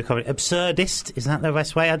describe your comedy? Absurdist? Is that the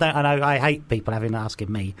best way? I know I hate people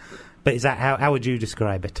asking me, but is that how would you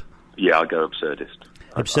describe it? Yeah, I go absurdist.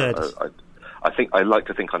 Absurdist. I like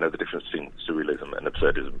to think I know the difference between surrealism and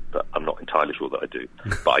absurdism, but I'm not entirely sure that I do.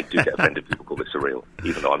 But I do get offended people call it surreal,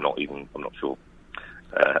 even though I'm not sure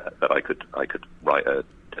that I could write a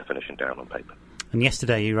definition down on paper. And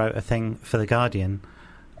yesterday you wrote a thing for The Guardian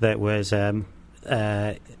that was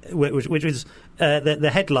which was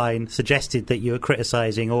the headline suggested that you were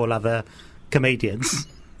criticising all other comedians.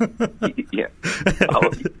 Yeah.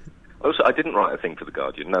 Also, I didn't write a thing for The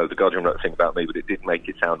Guardian. No, The Guardian wrote a thing about me, but it did make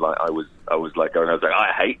it sound like I was like going,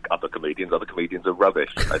 I hate other comedians. Other comedians are rubbish.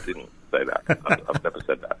 I didn't say that. I've never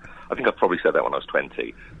said that. I think I probably said that when I was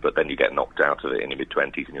 20, but then you get knocked out of it in your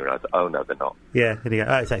mid-20s and you realise, oh, no, they're not. Yeah, and you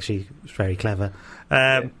go, it's actually very clever.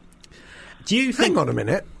 Do you think... Hang on a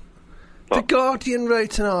minute. What? The Guardian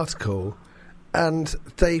wrote an article and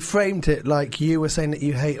they framed it like you were saying that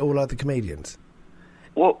you hate all other comedians.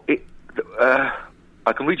 Well,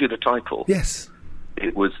 I can read you the title. Yes.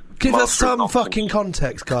 It was... Give us some fucking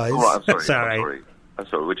context, guys. All right, I'm sorry. I'm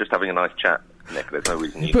sorry. We're just having a nice chat, Nick. There's no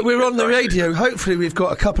reason you... But we're on the radio. Hopefully we've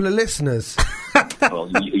got a couple of listeners. Well,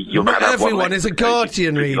 not everyone is a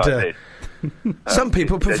Guardian reader. Some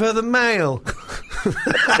people prefer the Mail.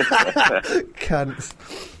 Cunts.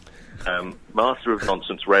 Master of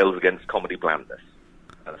Nonsense rails against comedy blandness.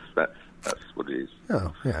 That's what it is.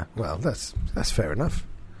 Oh, yeah. Well, that's fair enough.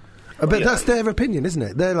 But that's their opinion, isn't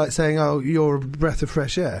it? They're like saying, oh, you're a breath of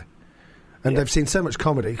fresh air. And they've seen so much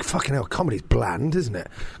comedy. Fucking hell, comedy's bland, isn't it?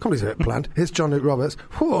 Comedy's a bit bland. Here's John Luke Roberts.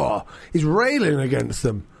 Whoa, he's railing against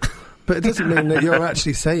them. But it doesn't mean that you're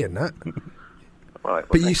actually saying that. Right,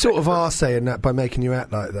 but you sort of are saying that by making you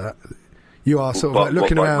act like that. You are sort of like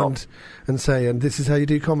looking around and saying, this is how you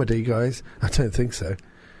do comedy, guys. I don't think so.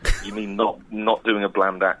 You mean not doing a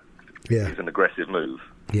bland act is an aggressive move?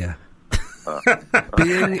 Yeah.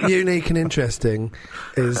 Being unique and interesting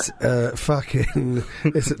is it's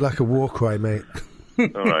like a war cry, mate.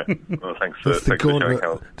 All right. Well, thanks for showing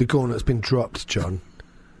how... The gauntlet's been dropped, John.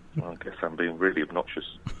 Well, I guess I'm being really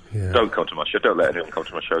obnoxious. Yeah. Don't come to my show. Don't let anyone come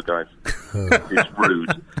to my show, guys. It's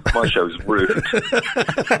rude. My show's rude.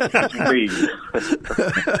 It's mean.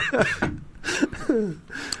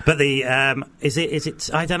 But is it?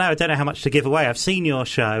 I don't know. I don't know how much to give away. I've seen your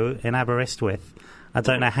show in Aberystwyth. I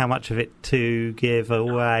don't know how much of it to give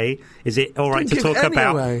away. Is it all right to talk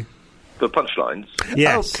about away. The punchlines?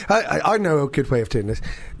 Yes. Oh, I know a good way of doing this.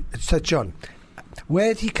 So, John,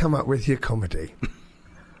 where do you come up with your comedy?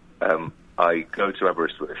 I go to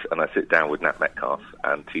Aberystwyth and I sit down with Nat Metcalfe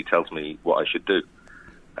and he tells me what I should do.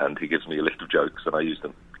 And he gives me a list of jokes and I use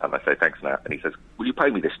them. And I say, thanks, Nat. And he says, will you pay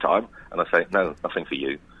me this time? And I say, no, nothing for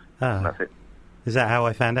you. Oh. And that's it. Is that how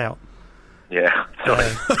I found out? Yeah.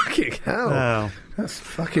 Fucking hell. Oh. That's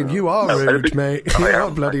fucking... You are rude, mate. You are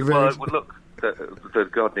bloody rude. Well, look, the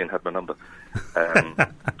Guardian had my number.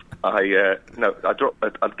 I'd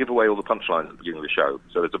give away all the punchlines at the beginning of the show.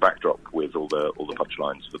 So there's a backdrop with all the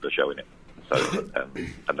punchlines for the show in it. So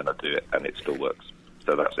and then I do it, and it still works.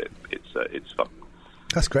 So that's it. It's fun.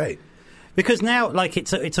 That's great. Because now, like,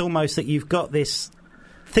 it's almost that you've got this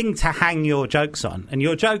thing to hang your jokes on, and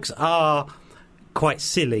your jokes are quite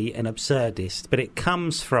silly and absurdist, but it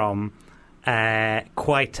comes from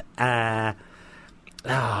quite. I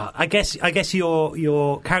guess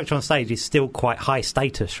your character on stage is still quite high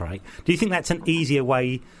status, right? Do you think that's an easier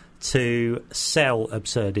way to sell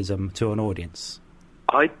absurdism to an audience?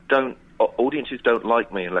 Audiences don't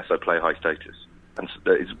like me unless I play high status, and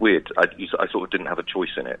it's weird. I sort of didn't have a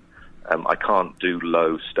choice in it. I can't do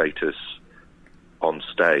low status on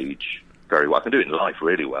stage very well. I can do it in life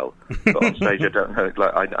really well, but on stage I don't know.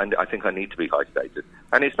 Like I think I need to be high status,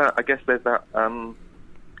 and it's that. I guess there's that.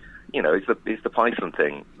 It's the Python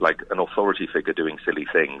thing. Like an authority figure doing silly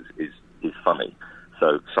things is funny.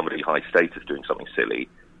 So somebody high status doing something silly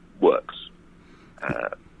works.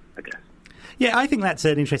 I guess. Yeah, I think that's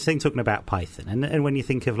an interesting thing, talking about Python. And when you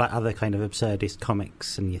think of like other kind of absurdist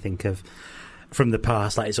comics, and you think of from the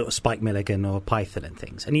past, like sort of Spike Milligan or Python and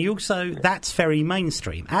things, and you also, that's very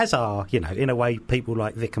mainstream, as are, in a way, people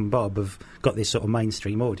like Vic and Bob have got this sort of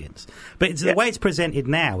mainstream audience. But the way it's presented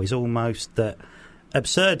now is almost that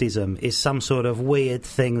absurdism is some sort of weird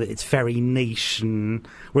thing that it's very niche,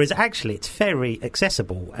 whereas actually it's very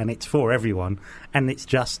accessible and it's for everyone, and it's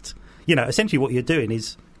just, essentially what you're doing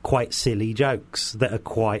is quite silly jokes that are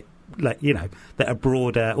quite, that a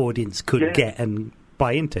broader audience could get and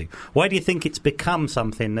buy into. Why do you think it's become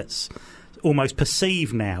something that's almost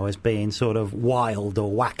perceived now as being sort of wild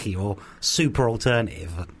or wacky or super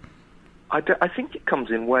alternative? I think it comes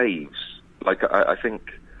in waves. Like, I think...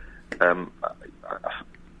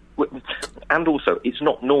 and also, it's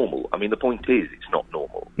not normal. I mean, the point is, it's not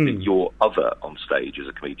normal. You're other on stage as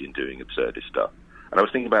a comedian doing absurdist stuff. And I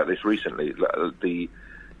was thinking about this recently.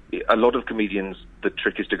 A lot of comedians, the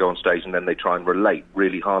trick is to go on stage and then they try and relate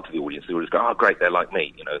really hard to the audience. They always go, "Oh, great, they're like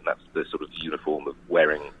me," and that's the sort of uniform of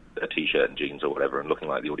wearing a t-shirt and jeans or whatever and looking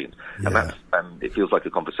like the audience. Yeah. And it feels like a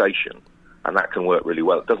conversation, and that can work really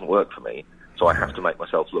well. It doesn't work for me, so I have to make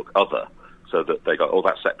myself look other, so that they go, "Oh,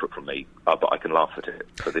 that's separate from me," but I can laugh at it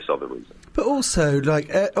for this other reason. But also, like,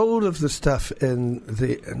 all of the stuff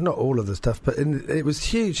not all of the stuff, but it was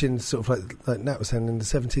huge in sort of like Nat was saying, in the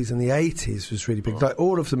 70s and the 80s was really big. Like,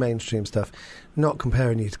 all of the mainstream stuff, not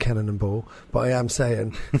comparing you to Cannonball, but I am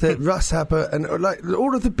saying that Russ Abbott and, like,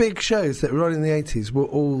 all of the big shows that were on in the 80s were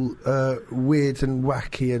all weird and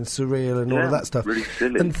wacky and surreal and all of that stuff. Really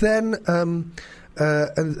silly. And then...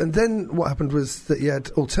 and then what happened was that you had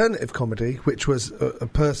alternative comedy, which was a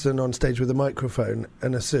person on stage with a microphone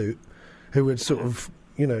and a suit who would sort of,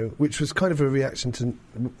 which was kind of a reaction to,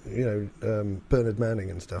 Bernard Manning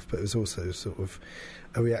and stuff, but it was also sort of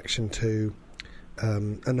a reaction to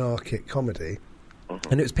anarchic comedy.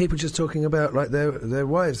 And it was people just talking about, like, their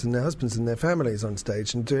wives and their husbands and their families on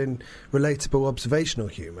stage and doing relatable observational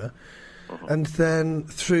humour. And then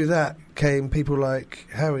through that came people like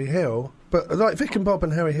Harry Hill. But, like, Vic and Bob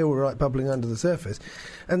and Harry Hill were, like, bubbling under the surface.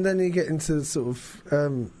 And then you get into sort of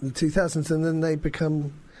the 2000s, and then they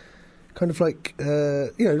become kind of like,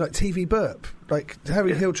 like TV Burp. Like,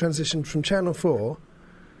 Harry Hill transitioned from Channel 4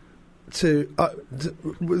 to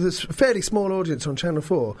with a fairly small audience on Channel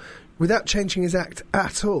 4 without changing his act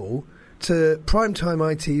at all to primetime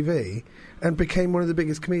ITV and became one of the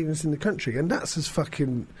biggest comedians in the country. And that's as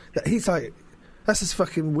fucking... That's as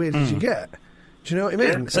fucking weird as you get. Do you know what I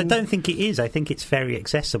mean? So I don't think it is. I think it's very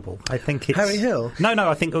accessible. I think it's... Harry Hill? No,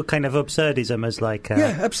 I think kind of absurdism as like...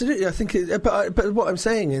 Yeah, absolutely. I think but what I'm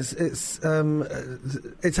saying is it's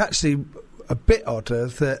actually a bit odder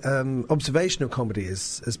that observational comedy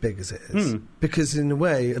is as big as it is. Because in a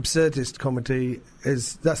way, absurdist comedy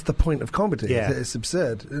that's the point of comedy, that it's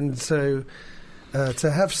absurd. And so to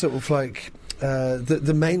have sort of like...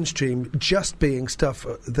 the mainstream just being stuff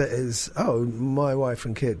that is, my wife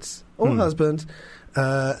and kids or husband,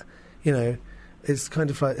 it's kind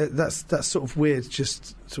of like that's sort of weird.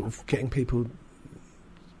 Just sort of getting people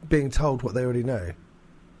being told what they already know.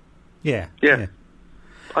 Yeah.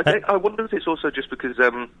 I wonder if it's also just because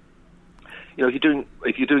if you're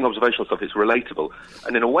doing observational stuff, it's relatable,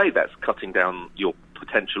 and in a way that's cutting down your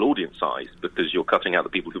potential audience size because you're cutting out the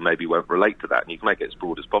people who maybe won't relate to that, and you can make it as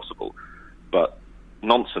broad as possible. But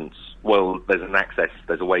nonsense, well, there's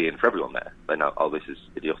a way in for everyone there. They know, this is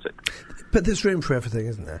idiotic. But there's room for everything,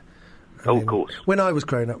 isn't there? I mean, of course. When I was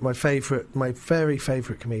growing up, my very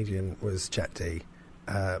favourite comedian was Jack Dee.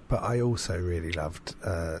 But I also really loved...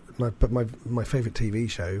 my favourite TV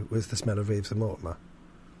show was The Smell of Reeves and Mortimer.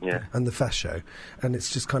 Yeah. And The Fast Show. And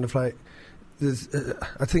it's just kind of like...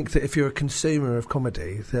 I think that if you're a consumer of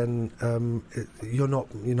comedy, then you're not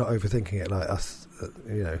overthinking it like us,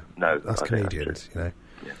 us comedians,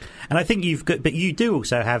 Yeah. And I think but you do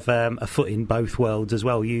also have a foot in both worlds as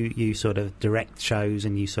well. You sort of direct shows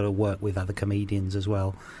and you sort of work with other comedians as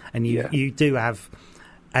well, and you do have,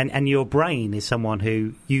 and your brain is someone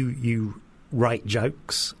who you write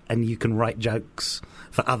jokes and you can write jokes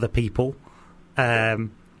for other people.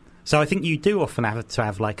 So I think you do often have to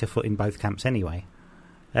have like a foot in both camps anyway.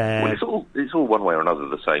 Well, it's all one way or another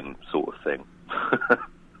the same sort of thing.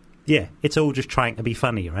 Yeah, it's all just trying to be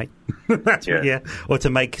funny, right? Or to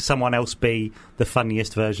make someone else be the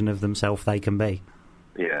funniest version of themselves they can be.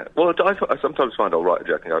 Yeah, well, I sometimes find I'll write a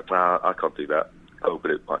joke and go, nah, I can't do that. Oh,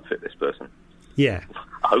 but it might fit this person. Yeah.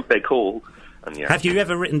 I hope they call. And Have you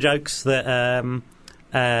ever written jokes that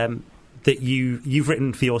that you've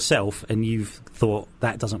written for yourself and you've thought,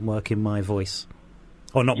 that doesn't work in my voice?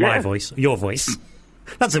 Or not my voice, your voice.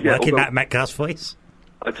 Doesn't work in that Metcalf's voice.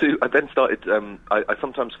 I do. I then started. I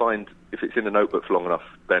sometimes find if it's in the notebook for long enough,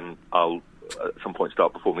 then I'll at some point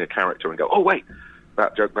start performing a character and go, "Oh wait,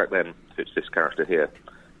 that joke back then fits this character here,"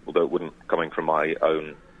 although it wouldn't coming from my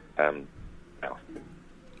own mouth,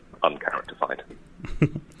 uncharacterified.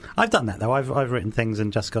 I've done that though. I've written things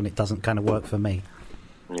and just gone, it doesn't kind of work for me.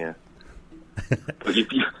 Yeah. But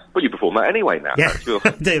you perform that anyway now. Yeah,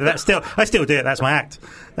 I still do it. That's my act.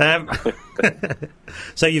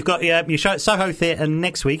 So you've got your show at Soho Theatre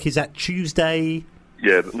next week. Is that Tuesday?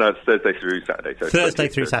 Yeah, no, it's Thursday through Saturday. So Thursday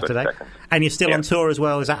through Saturday. And you're still on tour as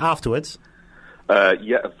well. Is that afterwards?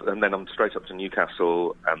 Yeah, and then I'm straight up to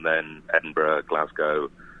Newcastle, and then Edinburgh, Glasgow,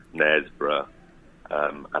 Knaresborough,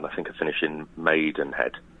 and I think I finish in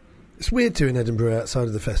Maidenhead. It's weird doing Edinburgh outside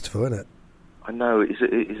of the festival, isn't it? I know, it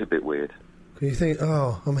is a bit weird. You think,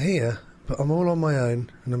 I'm here, but I'm all on my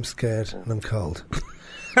own, and I'm scared, and I'm cold.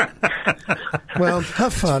 Well,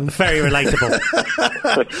 have fun. Very relatable.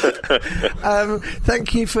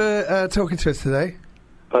 Thank you for talking to us today.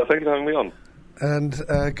 Thank you for having me on. And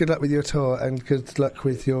good luck with your tour, and good luck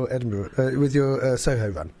with your Edinburgh, with your Soho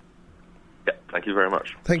run. Yeah, thank you very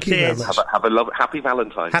much. Thank you Cheers. very much. Have a happy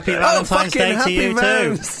Valentine's Happy Day. Valentine's Day to you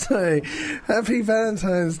Valentine's too. Day. Happy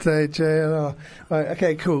Valentine's Day, JLR. Right,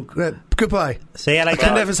 okay, cool. Goodbye. See you later. I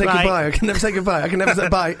can never say Bye. goodbye. I can never say goodbye. I can never say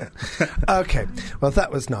bye. Okay, well,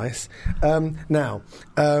 that was nice. Now,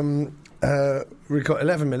 we've got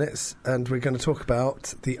 11 minutes, and we're going to talk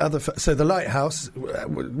about the other... so, The Lighthouse,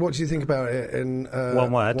 what do you think about it in...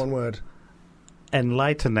 One word. One word.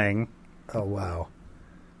 Enlightening. Oh, wow.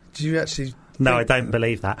 Do you actually... No, I don't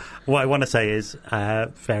believe that. What I want to say is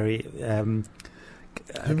very...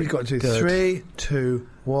 We've got to do good. 3, 2,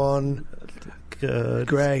 1... Good.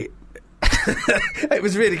 Great. It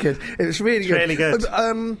was really good. It was really good. Really good.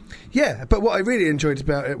 Yeah, but what I really enjoyed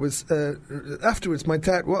about it was afterwards. My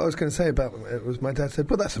dad. What I was going to say about it was my dad said,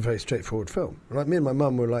 "Well, that's a very straightforward film." And like me and my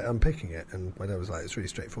mum were like unpicking it, and my dad was like, "It's really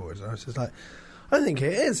straightforward." And I was just like, I think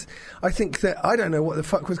it is. I think that I don't know what the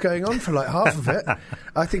fuck was going on for like half of it.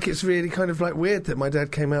 I think it's really kind of like weird that my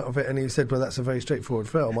dad came out of it and he said, "Well, that's a very straightforward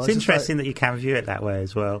film." It's interesting that you can view it that way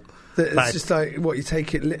as well. It's just like what you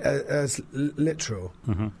take it as literal.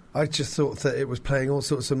 Mm-hmm. I just thought that it was playing all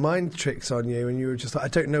sorts of mind tricks on you, and you were just like, I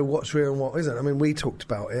don't know what's real and what isn't. I mean, we talked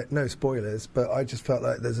about it, no spoilers, but I just felt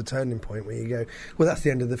like there's a turning point where you go, well, that's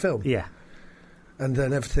the end of the film. Yeah. And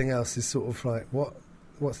then everything else is sort of like,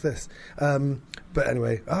 what's this? But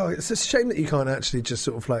anyway, it's a shame that you can't actually just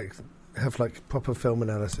sort of like have like proper film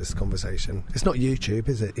analysis conversation. It's not YouTube,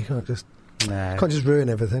 is it? You can't just ruin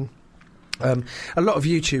everything. A lot of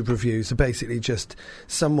YouTube reviews are basically just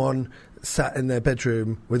someone sat in their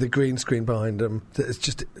bedroom with a green screen behind them that is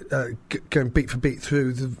just going beat for beat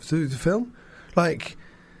through the film. Like,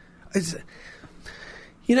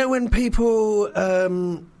 when people...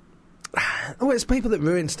 it's people that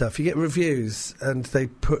ruin stuff. You get reviews and they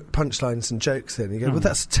put punchlines and jokes in. You go, well,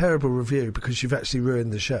 that's a terrible review because you've actually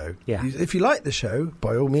ruined the show. Yeah. If you like the show,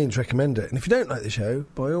 by all means, recommend it. And if you don't like the show,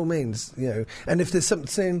 by all means, And if there's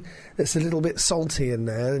something that's a little bit salty in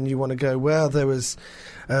there and you want to go, well, there was...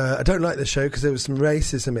 I don't like the show because there was some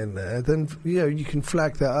racism in there, then, you can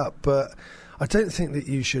flag that up. But I don't think that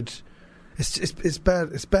you should... It's bad.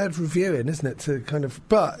 It's bad reviewing, isn't it? To kind of...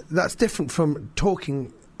 But that's different from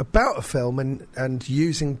talking... about a film and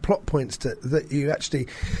using plot points that you actually,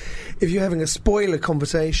 if you're having a spoiler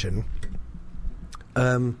conversation,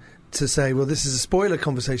 to say, well, this is a spoiler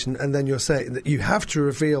conversation, and then you're saying that you have to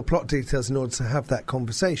reveal plot details in order to have that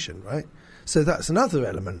conversation, right? So that's another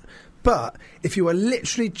element. But if you are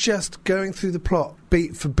literally just going through the plot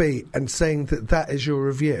beat for beat and saying that is your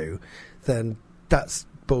review, then that's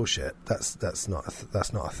bullshit. That's not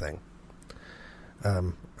a thing.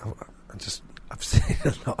 I've seen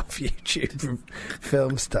a lot of YouTube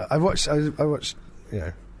film stuff. I watched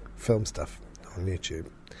film stuff on YouTube,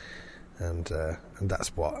 and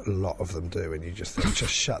that's what a lot of them do. And you just think,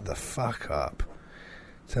 just shut the fuck up.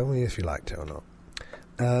 Tell me if you liked it or not.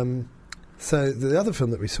 So the other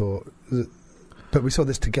film that we saw, but we saw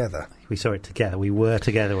this together. We saw it together. We were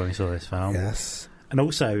together when we saw this film. Yes, and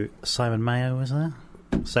also Simon Mayo was there.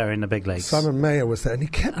 Sarah in the Big Leagues. Simon Mayo was there, and he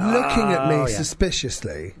kept looking at me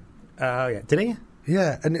suspiciously. Oh, yeah. Did he?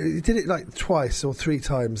 Yeah, and he did it like twice or 3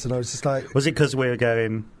 times, and I was just like... Was it because we were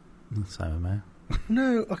going... Simon Mayo?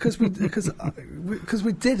 No, because we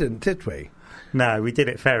didn't, did we? No, we did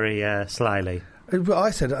it very slyly. But I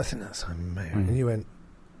said, I think that's Simon Mayo. And you went,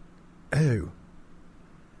 who?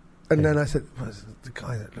 And then I said, well, it's the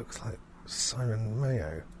guy that looks like Simon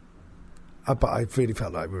Mayo. But I really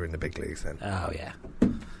felt like we were in the big leagues then. Oh, yeah.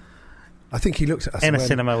 I think he looked at us in a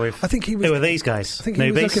cinema with... I think he was, who are these guys? I think he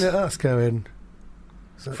Newbies? was looking at us going...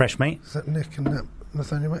 Fresh meat? Is that Nick and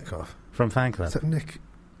Nathaniel Metcalf? From Fan Club? Is that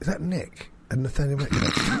Nick and Nathaniel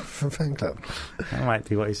Metcalf from Fan Club? That might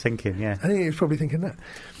be what he's thinking, yeah. I think he was probably thinking that.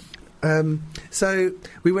 So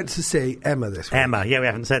we went to see Emma this week. Emma, yeah, we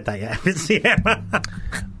haven't said that yet. I haven't seen Emma.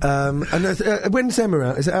 And when's Emma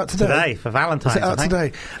out? Is it out today? Today, for Valentine's, Is it out I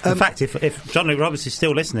think. today? In fact, if John Luke Roberts is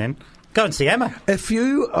still listening, go and see Emma. If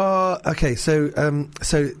you are... Okay, so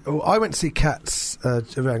I went to see Cats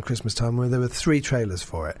around Christmas time where there were 3 trailers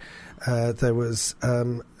for it. There was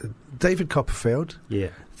David Copperfield. Yeah.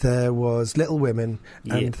 There was Little Women.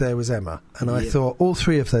 And there was Emma. And I thought all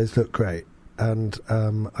 3 of those looked great. And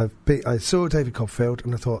I saw David Copperfield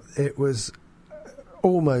and I thought it was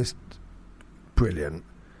almost brilliant,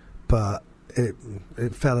 but it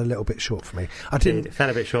fell a little bit short for me. It fell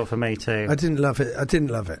a bit short for me too. I didn't love it.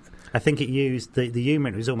 I think it used the humour.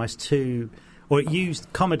 It was almost too or it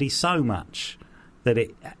used comedy so much that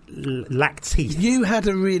it lacked teeth. You had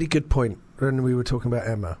a really good point when we were talking about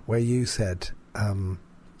Emma, where you said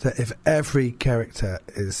that if every character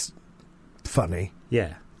is funny,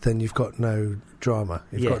 Yeah. then you've got no drama.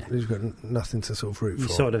 Yeah. You've got nothing to sort of root You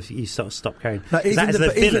for. sort of stop caring. Like, Is that as the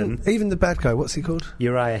villain, even the bad guy, what's he called?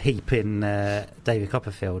 Uriah Heep in David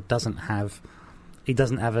Copperfield doesn't have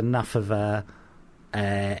enough of a.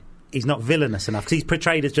 He's not villainous enough because he's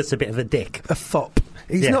portrayed as just a bit of a dick. A fop.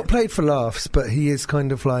 He's not played for laughs, but he is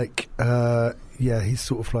kind of like, he's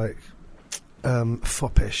sort of like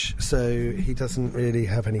foppish. So he doesn't really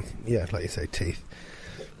have any, like you say, teeth.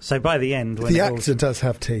 So by the end, when the actor does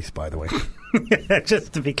have teeth, by the way.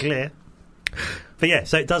 Just to be clear. But yeah,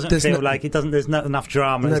 so it doesn't feel like it doesn't. There's not enough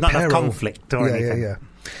drama. There's not enough conflict or anything. Yeah.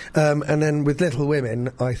 And then with Little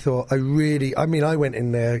Women, I thought I went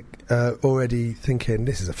in there already thinking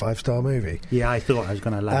this is a 5-star movie. Yeah, I thought I was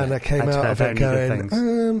going to love it. And I came out of it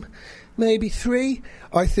going, maybe 3.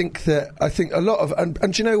 I think a lot of, and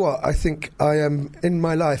do you know what? I think I am, in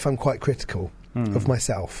my life, I'm quite critical of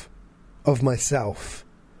myself,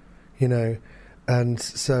 you know. And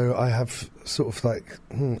so I have sort of like,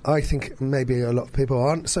 I think maybe a lot of people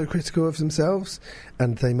aren't so critical of themselves,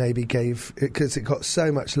 and they maybe gave it, because it got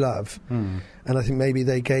so much love, and I think maybe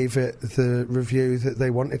they gave it the review that they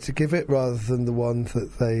wanted to give it rather than the one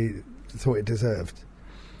that they thought it deserved.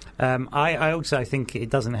 I also think it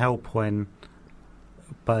doesn't help when,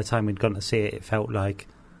 by the time we'd gone to see it, it felt like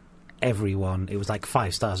it was like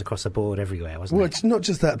 5 stars across the board everywhere, wasn't it? Well, it's not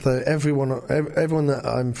just that, though. Everyone that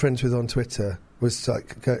I'm friends with on Twitter was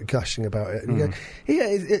like gushing about it. And you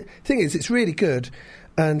go, thing is, it's really good,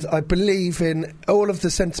 and I believe in all of the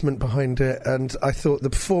sentiment behind it, and I thought the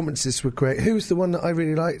performances were great. Who's the one that I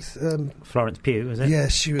really liked? Florence Pugh, was it? Yeah,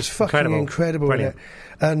 she was fucking incredible in it.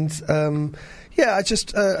 And I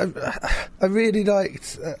just I really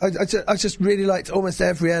liked. I just really liked almost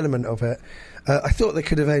every element of it. I thought they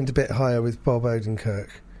could have aimed a bit higher with Bob Odenkirk,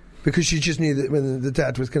 because you just knew that when the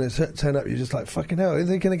dad was going to turn up, you're just like, fucking hell, are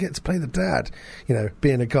they going to get to play the dad? You know,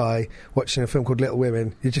 being a guy watching a film called Little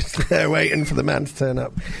Women, you're just there waiting for the man to turn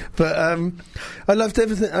up. But I loved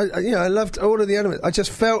everything. I loved all of the elements. I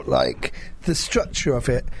just felt like the structure of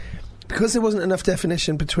it, because there wasn't enough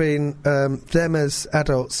definition between them as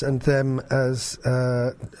adults and them as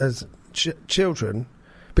children.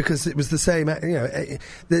 Because it was the same, there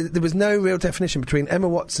was no real definition between Emma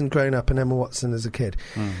Watson growing up and Emma Watson as a kid.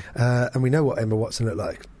 And we know what Emma Watson looked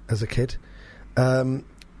like as a kid. So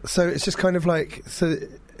it's just kind of like, so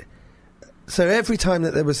every time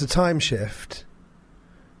that there was a time shift,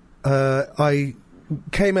 I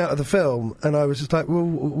came out of the film and I was just like, well,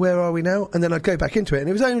 where are we now? And then I'd go back into it, and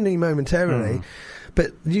it was only momentarily.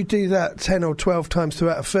 But you do that 10 or 12 times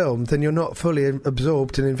throughout a film, then you're not fully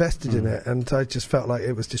absorbed and invested in it, and I just felt like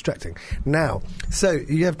it was distracting. Now, so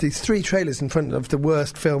you have these 3 trailers in front of the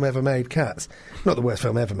worst film ever made, Cats. Not the worst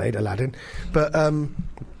film ever made, Aladdin, but...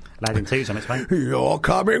 Aladdin 2's on its way. You're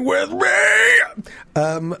coming with me!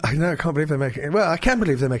 I can't believe they're making it. Well, I can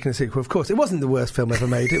believe they're making a sequel, of course. It wasn't the worst film ever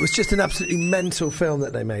made. It was just an absolutely mental film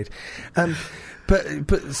that they made.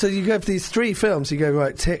 But so you have these 3 films. You go,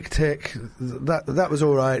 right, tick, tick. That was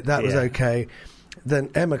all right. That was okay.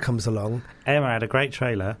 Then Emma comes along. Emma had a great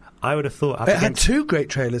trailer. I would have thought... It had 2 great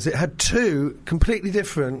trailers. It had 2 completely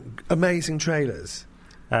different, amazing trailers.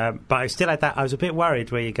 But I still had that. I was a bit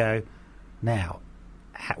worried where you go, now...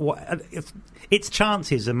 its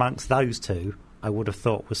chances amongst those 2, I would have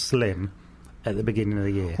thought, was slim at the beginning of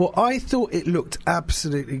the year. Well, I thought it looked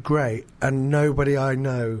absolutely great, and nobody I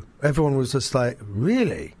know, everyone was just like,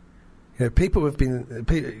 really? You know, people have been...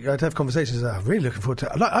 I'd have conversations, I'm really looking forward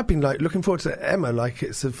to it. I've been like looking forward to Emma like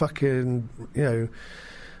it's a fucking,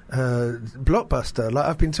 blockbuster. Like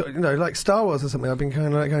I've been, like Star Wars or something. I've been kind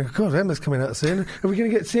of like going, God, Emma's coming out soon. Are we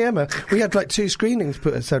going to get to see Emma? We had like 2 screenings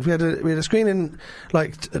put aside. We had a screening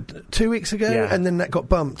like 2 weeks ago, and then that got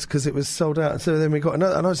bumped because it was sold out. So then we got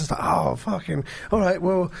another, and I was just like, oh, fucking, all right,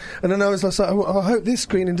 well. And then I was like, I hope this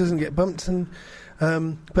screening doesn't get bumped. And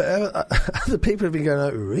but other people have been going,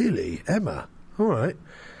 oh, really, Emma? All right.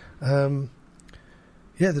 The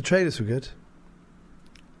trailers were good,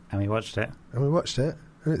 and we watched it.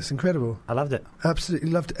 And it's incredible. I loved it.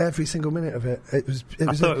 Absolutely loved every single minute of it.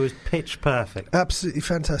 I thought it was pitch perfect. Absolutely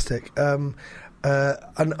fantastic. And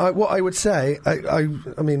what I would say,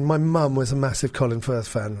 I mean, my mum was a massive Colin Firth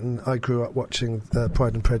fan, and I grew up watching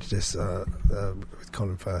Pride and Prejudice with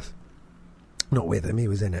Colin Firth. Not with him, he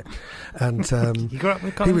was in it. And you grew up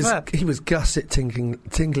with Colin Firth? He was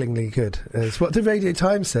gusset-tinglingly good. It's what the Radio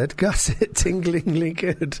Times said, gusset-tinglingly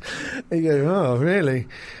good. You go, oh, really?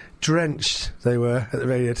 Drenched they were at the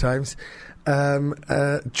Radio Times.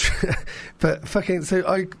 But fucking, so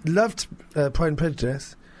I loved Pride and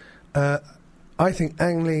Prejudice. I think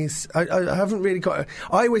Ang Lee's... I haven't really got...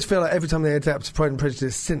 I always feel like every time they adapt Pride and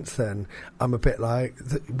Prejudice since then, I'm a bit like,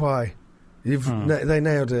 why? They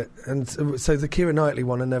nailed it. And so the Keira Knightley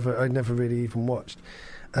one I never really even watched.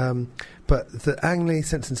 But the Ang Lee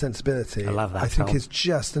Sense and Sensibility, I love that I think film. is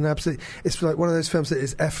just an absolute... It's like one of those films that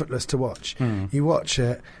is effortless to watch. You watch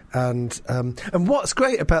it, and what's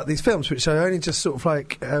great about these films, which I only just sort of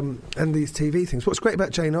like, and these TV things, what's great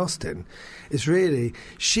about Jane Austen is really,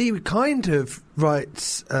 she kind of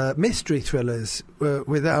writes mystery thrillers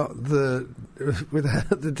without the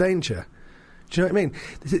danger. Do you know what I mean?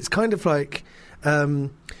 It's kind of like...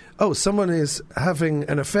 someone is having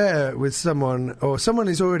an affair with someone, or someone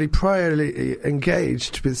is already priorly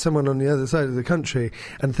engaged with someone on the other side of the country,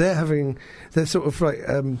 and they're sort of like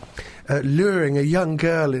luring a young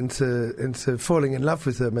girl into falling in love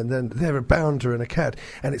with them, and then they're a bounder and a cad,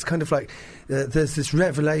 and it's kind of like there's this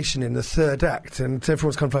revelation in the third act, and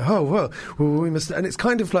everyone's kind of like, well, we must, and it's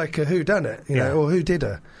kind of like a whodunit, you know, or who did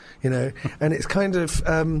her. You know, and it's kind of,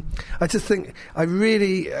 I just think,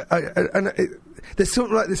 there's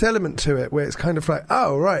sort of like this element to it where it's kind of like,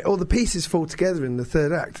 oh, right, all the pieces fall together in the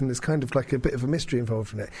third act, and there's kind of like a bit of a mystery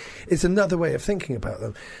involved in it. It's another way of thinking about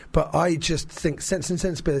them. But I just think Sense and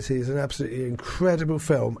Sensibility is an absolutely incredible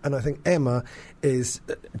film, and I think Emma is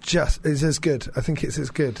as good. I think it's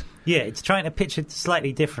as good. Yeah, it's trying to pitch it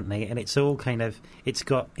slightly differently, and it's all kind of, it's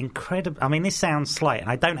got incredible... I mean, this sounds slight,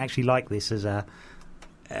 and I don't actually like this as a...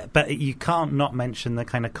 but you can't not mention the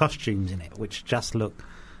kind of costumes in it, which just look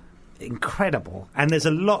incredible. And there's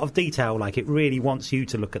a lot of detail, like it really wants you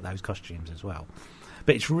to look at those costumes as well.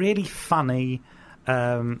 But it's really funny.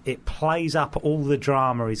 It plays up, all the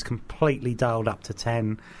drama is completely dialed up to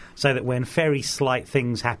 10, so that when very slight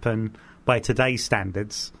things happen by today's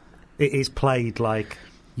standards, it is played like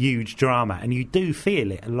huge drama, and you do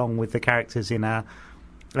feel it along with the characters in a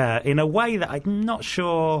way that I'm not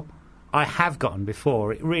sure I have gotten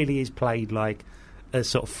before. It really is played like a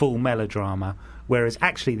sort of full melodrama, whereas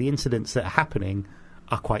actually the incidents that are happening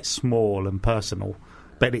are quite small and personal,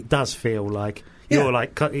 but it does feel like you're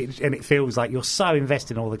like, and it feels like you're so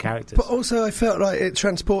invested in all the characters. But also I felt like it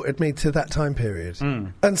transported me to that time period.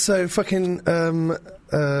 And so fucking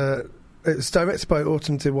it's directed by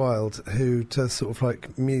Autumn de Wilde, who does sort of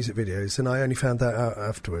like music videos, and I only found that out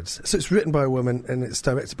afterwards. So it's written by a woman and it's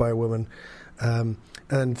directed by a woman.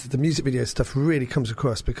 And the music video stuff really comes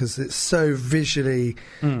across because it's so visually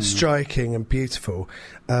striking and beautiful.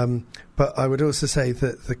 But I would also say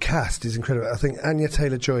that the cast is incredible. I think Anya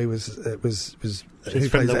Taylor-Joy was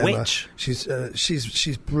She's from The Emma. Witch. She's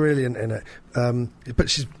brilliant in it. But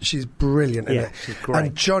she's brilliant in it. She's great.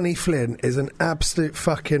 And Johnny Flynn is an absolute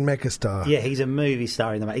fucking megastar. Yeah, he's a movie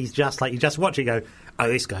star in the. He's just like, you just watch it and go, oh,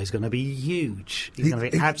 this guy's going to be huge. He's going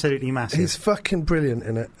to be absolutely massive. He's fucking brilliant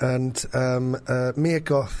in it. And Mia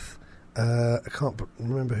Goth, I can't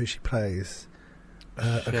remember who she plays.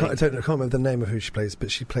 I can't remember the name of who she plays, but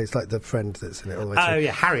she plays like the friend that's in it all the way through. Oh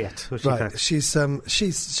yeah, Harriet. Right, she's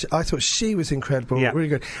I thought she was incredible, Yeah. really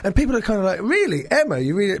good. And people are kind of like, really, Emma?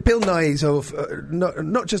 You really? Bill Nighy's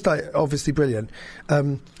not just like obviously brilliant.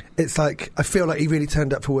 It's like I feel like he really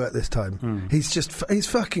turned up for work this time. He's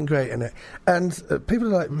fucking great in it. And people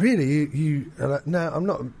are like, really? You are like, no, I'm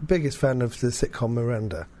not the biggest fan of the sitcom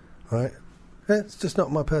Miranda, right? It's just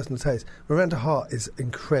not my personal taste. Miranda Hart is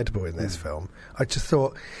incredible in this film. I just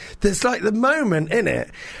thought there's like the moment in it,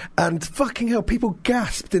 and fucking hell, people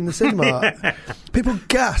gasped in the cinema. People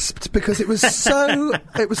gasped because it was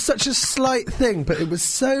such a slight thing, but it was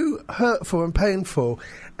so hurtful and painful.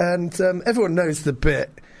 And everyone knows the bit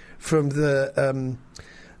from the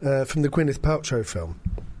Gwyneth Paltrow film.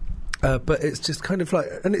 But it's just kind of like,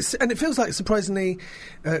 and it feels like surprisingly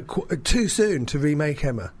too soon to remake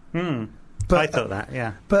Emma. But, I thought that,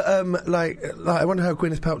 yeah. But like I wonder how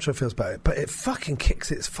Gwyneth Paltrow feels about it. But it fucking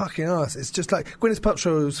kicks its fucking ass. It's just like Gwyneth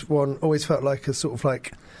Paltrow's one always felt like a sort of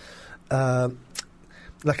like a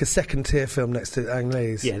second tier film next to Ang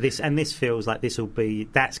Lee's. Yeah, this feels like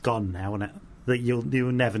that's gone now, isn't it? That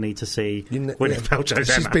you'll never need to see Gwyneth Paltrow's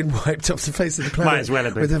Emma. She's been wiped off the face of the planet. Might as well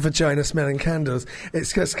have been. With her vagina smelling candles.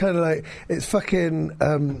 It's just kind of like, it's fucking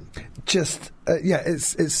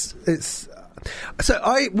it's. So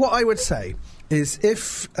what I would say is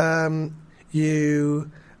if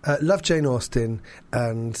you love Jane Austen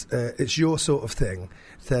and it's your sort of thing,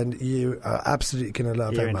 then you are absolutely going to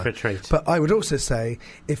love You're Emma. in for a treat. But I would also say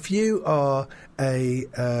if you are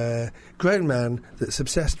a grown man that's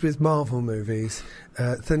obsessed with Marvel movies,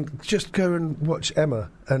 then just go and watch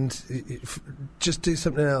Emma and just do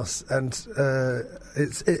something else. And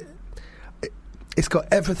It's got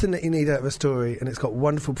everything that you need out of a story, and it's got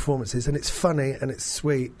wonderful performances, and it's funny, and it's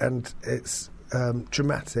sweet, and it's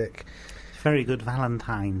dramatic. Very good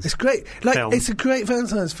Valentine's. It's great. Like, film. it's a great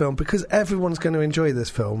Valentine's film because everyone's going to enjoy this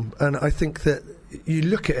film, and I think that you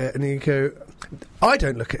look at it and you go, I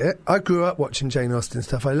don't look at it. I grew up watching Jane Austen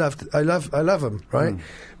stuff. I love them, right?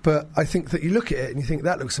 But I think that you look at it and you think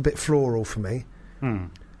that looks a bit floral for me.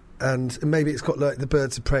 And maybe it's got like the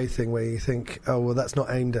Birds of Prey thing where you think, oh well, that's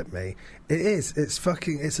not aimed at me. It is.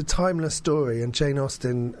 It's a timeless story, and Jane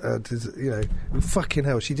Austen, fucking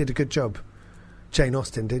hell, she did a good job. Jane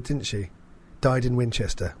Austen did, didn't she? Died in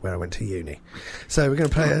Winchester, where I went to uni. So we're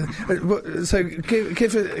going to play. So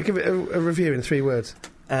give it a review in 3 words.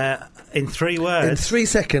 In 3 words. In 3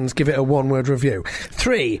 seconds, give it a 1-word review.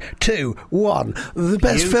 3, 2, 1. The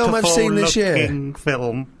best film I've seen this year.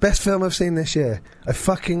 Film. Best film I've seen this year.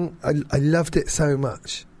 I loved it so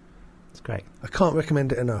much. It's great. I can't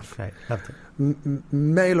recommend it enough. Great, loved it.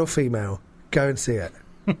 Male or female, go and see it.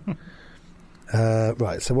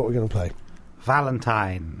 Right, so what we're going to play?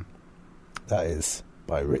 Valentine. That is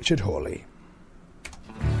by Richard Hawley.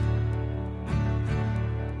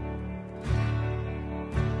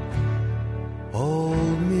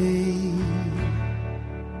 Hold me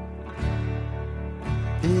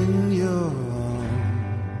in your arms.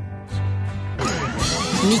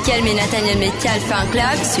 Mickaël et Nathaniel Metcalf fait un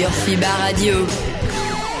clap sur FIBA Radio.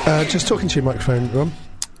 Just talking to your microphone, Ron.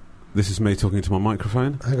 This is me talking to my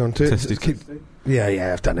microphone. Hang on,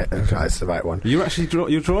 Yeah, I've done it. Okay, it's the right one. You're actually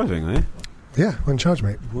you're driving, are you? Yeah, on charge,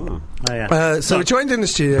 mate. Wow. Oh, yeah. So we're joined in the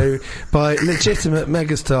studio by legitimate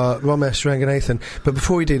megastar Ramesh Ranganathan. But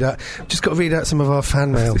before we do that, I've just got to read out some of our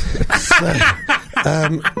fan mail. So,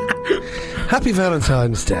 happy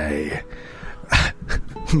Valentine's Day,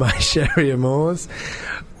 my Sherry Amours.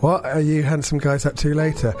 What are you handsome guys up to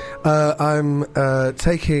later? I'm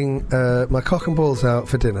taking my cock and balls out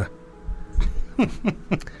for dinner.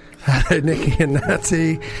 Hello, Nikki and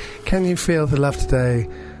Natty. Can you feel the love today?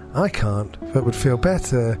 I can't, but would feel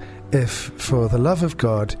better if, for the love of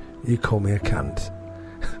God, you call me a cunt.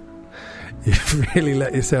 You've really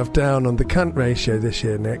let yourself down on the cunt ratio this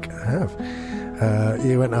year, Nick. I have.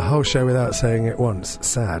 You went a whole show without saying it once.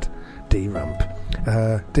 Sad. D-Rump.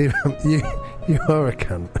 D-Rump, you are a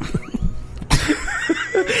cunt.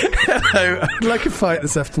 Hello, I'd like a fight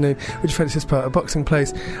this afternoon. Would you fancy this part? A boxing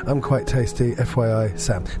place. I'm quite tasty. FYI,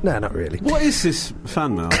 Sam. No, not really. What is this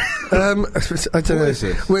fan mail? I don't know. What is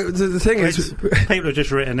this? The thing is, people have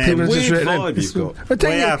just written in. People have Weird just written vibe in. you've got.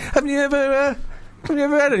 Haven't you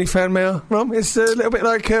ever had any fan mail, Rom? It's a little bit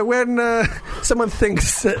like when someone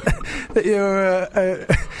thinks that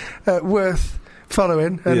you're worth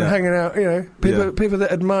following and hanging out, people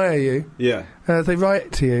that admire you. Yeah. They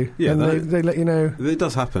write to you and they let you know. It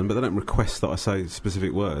does happen, but they don't request that I say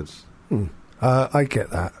specific words. I get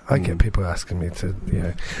that. I get people asking me to,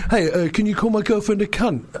 hey, can you call my girlfriend a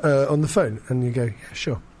cunt on the phone? And you go, yeah,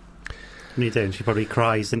 sure. What are you doing? She probably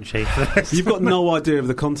cries, didn't she? You've got no idea of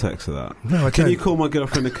the context of that. No, I don't. Can you call my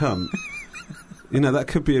girlfriend a cunt? That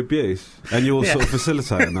could be abuse, and you're sort of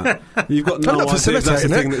facilitating that. You've got no idea if that's the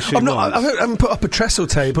thing that she wants. I haven't put up a trestle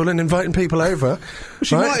table and inviting people over.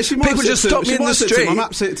 She might people just stop me in the street. I'm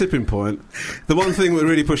absolute tipping point. The one thing that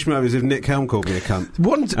really pushed me over is if Nick Helm called me a cunt.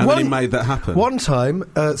 Then he made that happen. One time,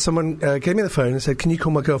 someone gave me the phone and said, "Can you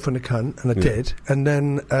call my girlfriend a cunt?" And I did. And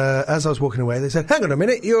then, as I was walking away, they said, "Hang on a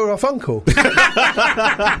minute, you're off uncle."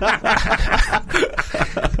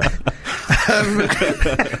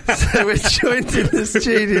 So we're joined in the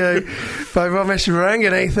studio by Ramesh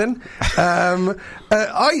Ranganathan.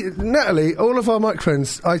 Natalie, all of our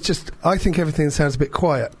microphones, I think everything sounds a bit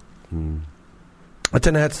quiet. I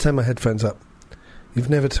don't know how to turn my headphones up. You've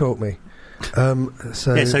never taught me.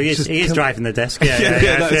 So he is driving the desk. In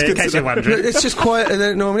case you're wondering, it's just quieter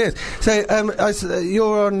than it normally is. So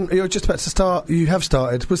you're just about to start. You have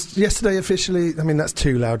started. Was yesterday officially? I mean, that's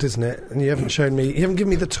too loud, isn't it? And you haven't shown me. You haven't given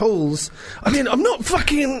me the tools. I mean, I'm not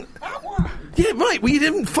fucking. Yeah, right. Well, you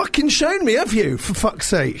haven't fucking shown me, have you? For fuck's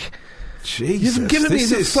sake. Jesus, you haven't given me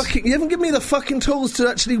the fucking. You haven't given me the fucking tools to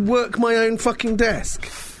actually work my own fucking desk.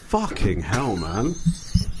 Fucking hell, man.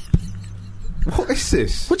 What is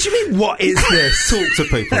this? What do you mean, what is this? Talk to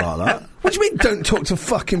people like that. What do you mean, don't talk to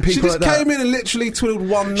fucking people like that? She just came in and literally twiddled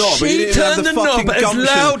one knob. She turned the knob as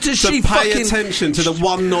loud as she fucking... pay attention to the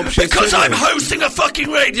one knob she's because I'm hosting a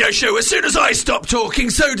fucking radio show. As soon as I stop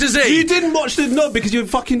talking, so does he. You didn't watch the knob because you were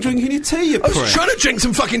fucking drinking your tea, you prick. I was trying to drink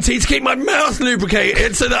some fucking tea to keep my mouth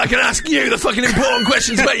lubricated so that I can ask you the fucking important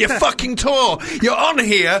questions about your fucking tour. You're on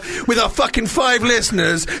here with our fucking 5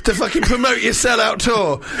 listeners to fucking promote your sellout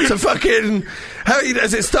tour. So fucking...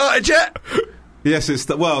 Has it started yet? Yes, it's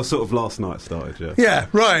sort of last night started. Yeah. Yeah,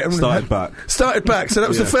 right. Started back. Started back. So that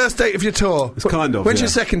was the first date of your tour. It's kind of. When's yeah. your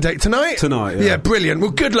second date? Tonight? Tonight. Yeah. Yeah, brilliant.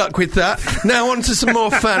 Well, good luck with that. Now on to some more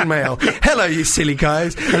fan mail. Hello, you silly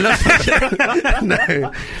guys. I love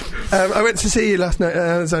No. I went to see you last night at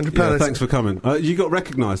Alexandra Palace. Yeah, thanks for coming. You got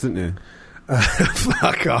recognised, didn't you?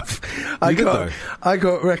 Fuck off! I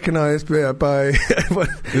got recognised by.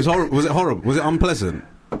 It was horrible. Was it horrible? Was it unpleasant?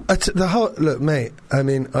 Look, mate. I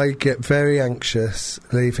mean, I get very anxious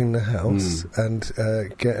leaving the house and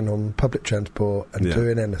getting on public transport and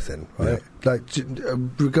doing anything. Right, like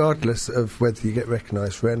regardless of whether you get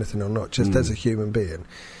recognised for anything or not, just as a human being.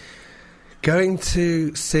 Going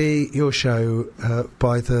to see your show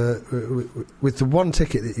with the one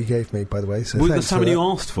ticket that you gave me, by the way. So that's how many you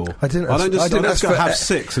asked for. I didn't ask for have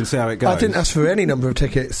 6 and see how it goes. I didn't ask for any number of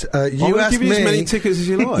tickets. You asked give you as many tickets as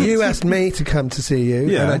you like. You asked me to come to see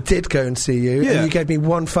you, and I did go and see you. And you gave me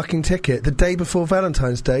one fucking ticket the day before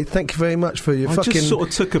Valentine's Day. Thank you very much for your fucking. I just sort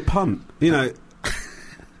of took a punt, you know.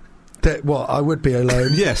 What, I would be alone?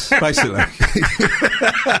 Yes, basically.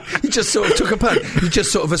 You just sort of took a punt. You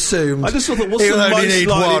just sort of assumed. I just thought, what's the most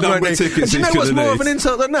likely number of tickets? Do you know what's more of an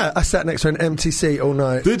insult than that? I sat next to an empty seat all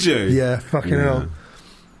night. Did you? Yeah, fucking hell.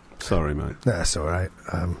 Sorry, mate. That's all right.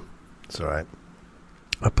 It's all right.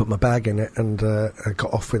 I put my bag in it and I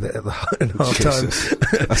got off with it at half time.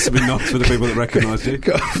 That's been nice for the people that recognised you.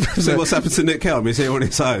 So what's happened to Nick Helm? Is he on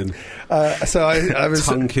his own? So I was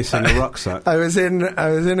tongue kissing a rucksack. I was in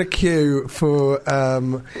a queue for a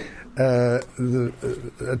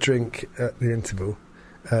drink at the interval.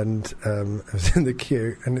 And I was in the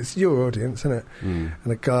queue, and it's your audience, isn't it? And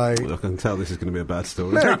a guy... Well, I can tell this is going to be a bad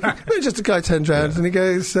story. No, just a guy turns around and he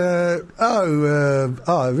goes, I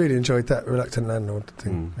really enjoyed that Reluctant Landlord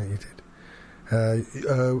thing that you did.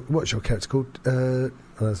 What's your character called? And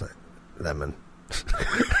I was like, Lemon.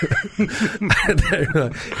 And they were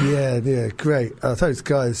like, yeah, great. Those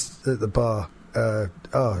guys at the bar,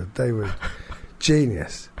 they were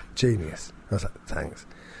genius. I was like, thanks.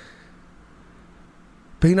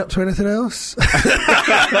 Been up to anything else? And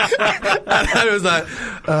I was like,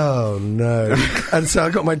 oh no. And so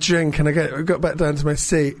I got my drink and I got back down to my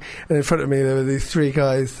seat, and in front of me there were these 3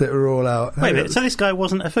 guys that were all out. Wait a minute, so this guy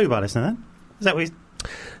wasn't a football listener then? Is that what he's...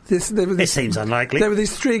 It seems unlikely. There were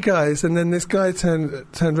these 3 guys, and then this guy turned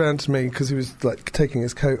around to me because he was like taking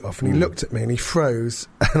his coat off, and he looked at me and he froze,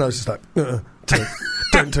 and I was just like,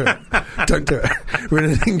 don't do it. We're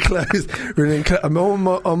in an enclosed. I'm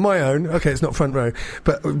on my own. Okay, it's not front row,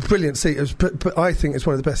 but brilliant seat. But I think it's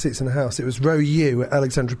one of the best seats in the house. It was row U at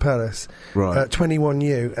Alexandra Palace, right?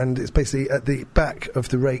 21U, and it's basically at the back of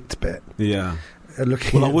the raked bit. Yeah.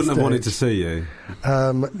 Well, I wouldn't have wanted to see you.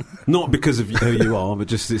 Not because of who you are, but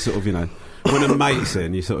just sort of, you know, when a mate's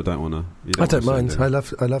in, you sort of don't want to. I don't mind. I love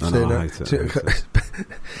seeing it.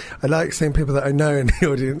 I like seeing people that I know in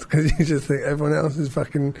the audience because you just think everyone else is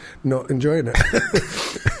fucking not enjoying it.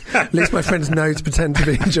 At least my friends know to pretend to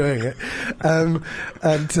be enjoying it. And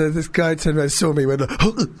this guy turned around, saw me, went,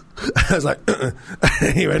 I was like, and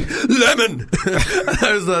he went, Lemon! And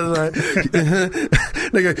I was like, and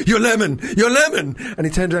they go, you're Lemon! And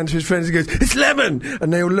he turned around to his friends and goes, it's Lemon!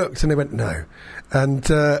 And they all looked and they went, no. And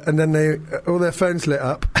then all their phones lit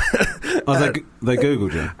up. They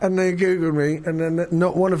Googled you? And they Googled me, and then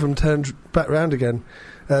not one of them turned back round again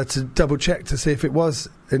to double check to see if it was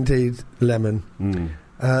indeed Lemon.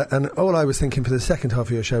 And all I was thinking for the second half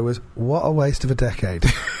of your show was, what a waste of a decade.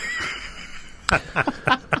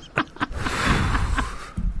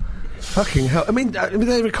 Fucking hell. I mean,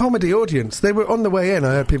 they were a comedy audience. They were on the way in. I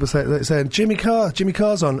heard people saying, Jimmy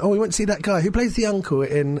Carr's on. Oh, we went to see that guy who plays the uncle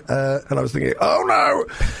in... and I was thinking, oh no!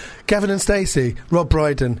 Gavin and Stacey. Rob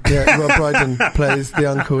Brydon. Yeah, Rob Brydon plays the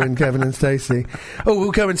uncle in Gavin and Stacey. Oh,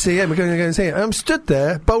 we'll go and see him. We're going to go and see him. I'm stood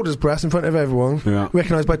there, bold as brass, in front of everyone,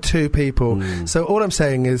 recognised by 2 people. So all I'm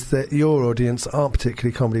saying is that your audience aren't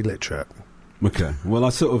particularly comedy literate. Okay. Well,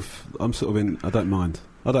 I'm sort of in... I don't mind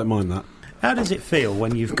that. How does it feel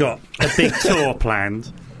when you've got a big tour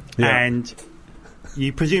planned and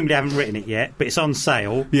you presumably haven't written it yet, but it's on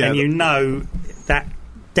sale and you know that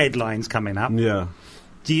deadline's coming up? Yeah.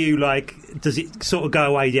 Do you does it sort of go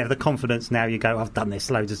away? Do you have the confidence now you go, I've done this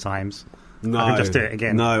loads of times, no, I can just do it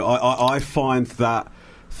again? No, I find that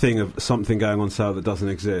thing of something going on sale that doesn't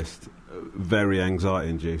exist very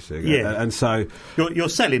anxiety-inducing. Yeah. And so... You're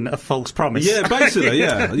selling a false promise. Yeah, basically,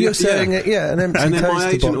 yeah. You're selling it, an empty and then my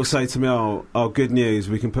agent box. will say to me, oh, good news,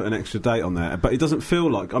 we can put an extra date on there. But it doesn't feel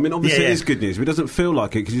like... I mean, obviously it is good news, but it doesn't feel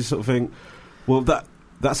like it because you sort of think, well,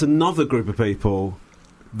 that's another group of people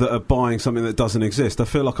that are buying something that doesn't exist. I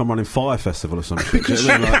feel like I'm running Fire Festival or something. Because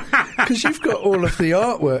because you've got all of the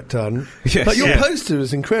artwork done. Yes. Like your Yeah. poster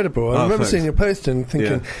was incredible. I remember thanks. seeing your poster and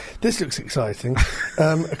thinking, Yeah. this looks exciting.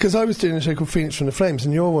 Because I was doing a show called Phoenix from the Flames,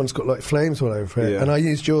 and your one's got like flames all over it. Yeah. And I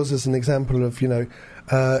used yours as an example of,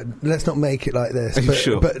 let's not make it like this, but,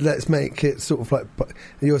 Sure. but let's make it sort of like. But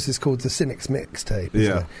yours is called the Cynics Mixtape, isn't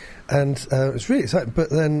Yeah. it? And it was really exciting. But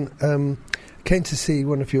then came to see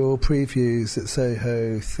one of your previews at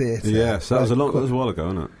Soho Theatre. Yes, that was a while ago,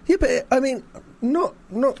 wasn't it? Yeah, but I mean, not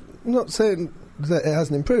saying that it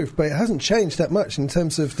hasn't improved, but it hasn't changed that much in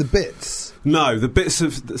terms of the bits. No, the bits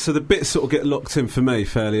sort of get locked in for me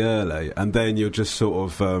fairly early, and then you're just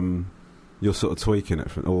sort of you're sort of tweaking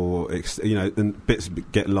it, and bits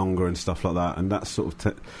get longer and stuff like that, and that sort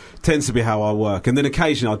of tends to be how I work. And then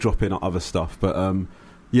occasionally I'll drop in other stuff, but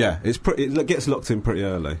it gets locked in pretty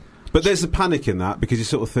early. But there's a panic in that because you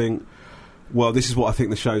sort of think, well, this is what I think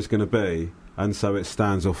the show's going to be. And so it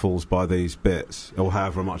stands or falls by these bits, or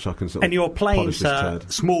however much I can sort of. And you're playing polish this turd.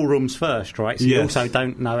 small rooms first, right? So you Yes. also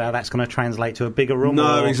don't know how that's going to translate to a bigger room.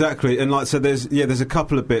 No, or... exactly. And like so, there's a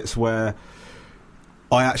couple of bits where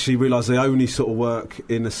I actually realised they only sort of work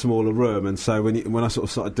in a smaller room, and so when I sort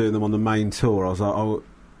of started doing them on the main tour, I was like, oh,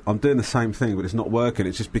 I'm doing the same thing, but it's not working.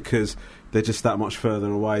 It's just because they're just that much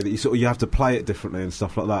further away that you have to play it differently and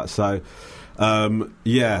stuff like that. So.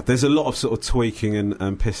 There's a lot of sort of tweaking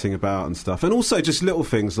and pissing about and stuff, and also just little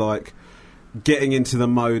things like getting into the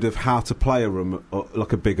mode of how to play a room, or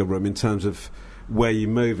like a bigger room, in terms of where you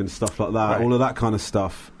move and stuff like that. Right. All of that kind of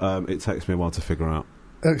stuff. It takes me a while to figure out.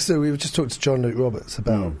 So we were just talking to John Luke Roberts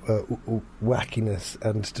about wackiness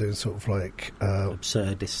and doing sort of like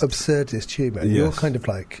absurdist humour. Yes. You're kind of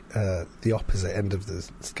like the opposite end of the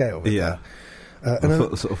scale. With Yeah. that. I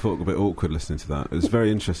thought it a bit awkward listening to that. It was very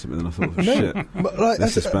interesting, but then I thought, shit, but like,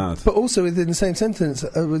 this is bad. But also within the same sentence,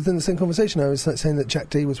 within the same conversation, I was like saying that Jack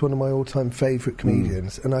Dee was one of my all-time favourite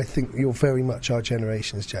comedians, and I think you're very much our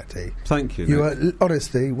generation's Jack Dee. Thank you. You Nick. are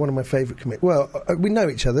honestly one of my favourite comedians. Well, we know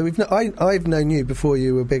each other. I've known you before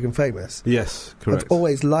you were big and famous. Yes, correct. I've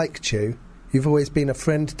always liked you. You've always been a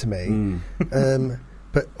friend to me.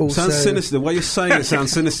 But also, sounds sinister. The way you're saying it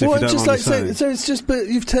sounds sinister. well, if you don't just mind like me saying. so it's just. But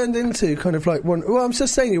you've turned into kind of like one. Well, I'm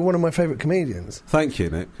just saying you're one of my favourite comedians. Thank you,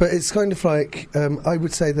 Nick. But it's kind of like I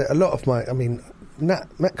would say that a lot of my. I mean, Nat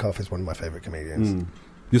Metcalfe is one of my favourite comedians.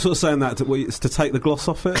 You're sort of saying that to take the gloss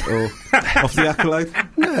off it, or off the accolade?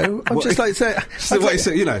 No, I'm just like saying.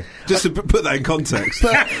 Just to put that in context.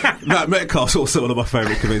 Matt Metcalfe's also one of my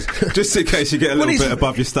favourite comedians. Just in case you get a little bit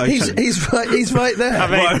above your station. He's right there.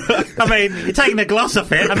 I mean, you're taking the gloss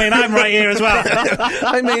off it. I mean, I'm right here as well.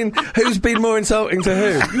 I mean, who's been more insulting to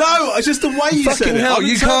who? No, it's just the way you said Fucking it. hell, I'm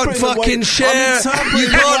you can't interpreting the way- fucking share. I'm You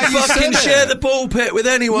interpreting the can't way you fucking said share it. the pulpit with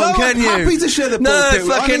anyone, No, can I'm you? happy to share the No, pulpit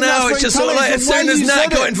with- I fucking think hell. that's It's just very sort of like funny. as The way soon as you Nat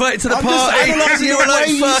said got it. invited to the I'm just party, analysing you the were like,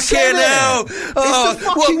 way you fucking said it. hell. Oh, It's the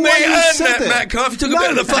what fucking me way you and said Nat it. Metcalfe took a No,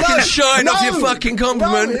 bit of the fucking no, shine off your no. fucking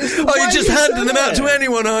compliment. No, it's the Oh, way you're just you handing said them out it. to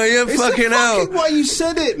anyone, are you? It's Fucking the hell. fucking way you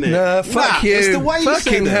said it, Nick. No, fuck Nah, you. It's the way you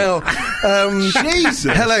fucking said hell. Jesus.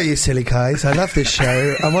 Hello, you silly guys. I love this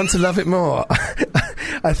show. I want to love it more.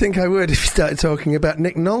 I think I would if you started talking about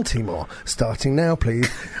Nick Nolte more. Starting now, please.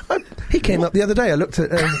 He came up the other day. I looked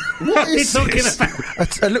at. What is talking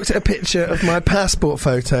about? I looked at a picture of my passport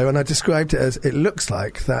photo, and I described it as it looks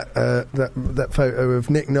like that photo of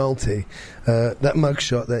Nick Nolte, that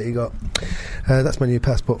mugshot that he got. That's my new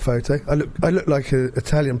passport photo. I look like an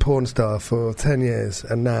Italian porn star for 10 years,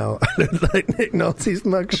 and now I look like Nick Nolte's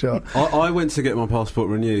mugshot. I went to get my passport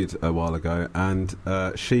renewed a while ago, and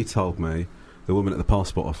she told me, the woman at the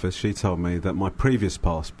passport office, she told me that my previous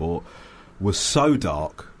passport was so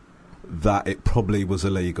dark that it probably was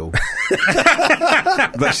illegal.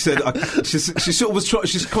 But she said she sort of was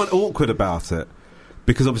she's kind of awkward about it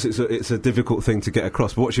because obviously it's a difficult thing to get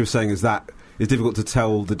across. But what she was saying is that it's difficult to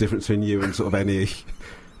tell the difference between you and sort of any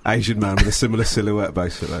Asian man with a similar silhouette,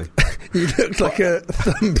 basically. You looked like a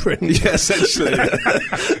thumbprint. Yeah, essentially.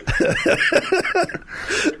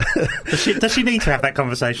 Does she need to have that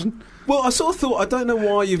conversation? Well, I sort of thought, I don't know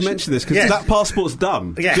why you've mentioned this, because Yeah. that passport's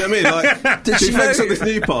done. Yeah. Do you know what I mean? Like, Did she she thinks know- on this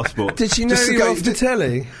new passport. Did she know Just to you go- off the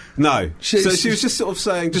telly? No. She- So she was just sort of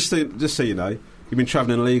saying, just so you know, you've been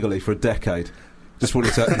travelling illegally for a decade. Just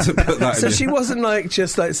wanted to put that So in she you. wasn't like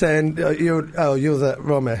just like saying you're that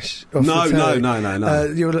Ramesh. Off No, the telly.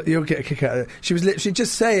 no. You'll get a kick out of it. She was literally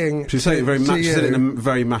just saying. She was saying it very to she said it in you- a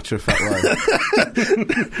very matter-of-fact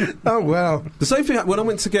way. Oh wow! The same thing when I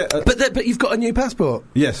went to get... But you've got a new passport.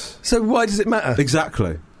 yes, So why does it matter?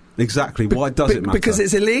 exactly. Exactly. Why does it matter? Because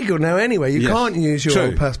it's illegal now anyway. You Yes. can't use your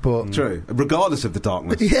True. passport. True. Regardless of the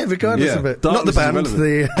darkness. Yeah, regardless of it. Not the Darkness band, is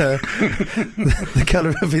the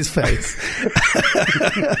colour of his face.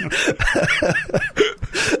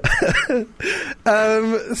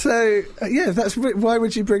 Why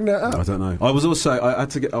would you bring that I up? don't know. I was also I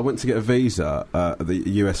went to get a visa at the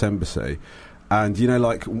US Embassy, and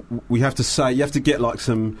we have to say you have to get like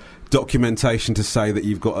some documentation to say that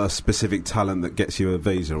you've got a specific talent that gets you a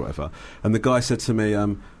visa or whatever. And the guy said to me,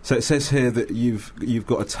 so it says here that you've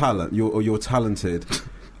got a talent, you're talented.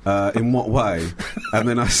 In what way? And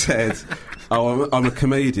then I said, "Oh, I'm a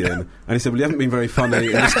comedian." And he said, "Well, you haven't been very funny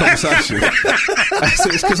in this conversation." I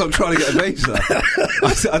said, "It's because I'm trying to get a visa."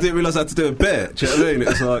 I didn't realise I had to do a bit. Do you know what I mean? It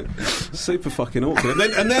was like super fucking awkward.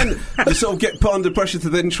 And then you sort of get put under pressure to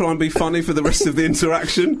then try and be funny for the rest of the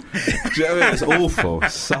interaction. Do you know what I mean? It's awful.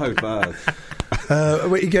 So bad.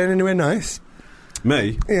 Were you going anywhere nice?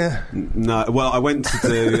 Me? Yeah. No. Well, I went to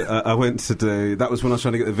do. That was when I was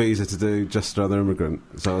trying to get the visa to do Just Another Immigrant.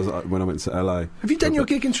 So I was when I went to LA. Have you done your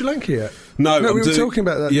gig in Sri Lanka yet? No, we were talking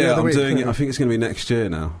about that. the Yeah, other I'm week, doing it. weren't I think it's going to be next year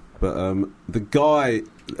now. But the guy,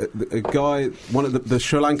 one of the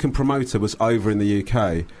Sri Lankan promoter was over in the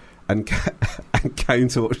UK and came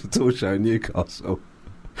to watch the tour show in Newcastle.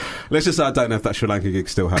 Let's just say I don't know if that Sri Lanka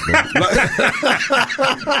gig's still happening.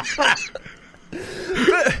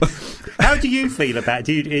 How do you feel about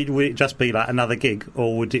it? Would it just be like another gig,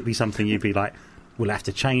 or would it be something you'd be like, we'll have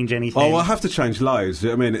to change anything? Oh, I have to change loads.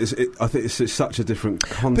 I mean, I think it's such a different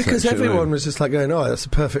concept. Because everyone was just like going, "Oh, that's a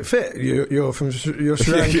perfect fit. You're Sri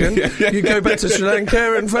Lankan. You go back to Sri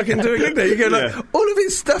Lanka and fucking do a gig there." You go like, all of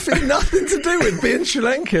his stuff is nothing to do with being Sri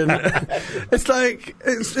Lankan. It's like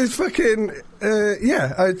it's fucking I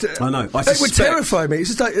know. It would terrify me.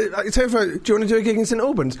 It's just like terrify. Do you want to do a gig in St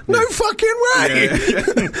Albans? Yeah. No fucking way.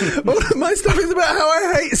 Yeah. All of my stuff is about how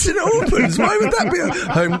I hate St Albans. Why would that be a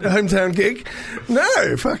hometown gig?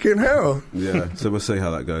 No, fucking hell. Yeah, so we'll see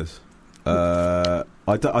how that goes.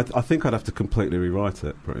 I think I'd have to completely rewrite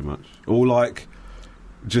it, pretty much. Or, like,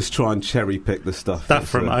 just try and cherry pick the stuff.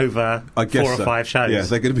 From over 4 or 5 shows. Yeah,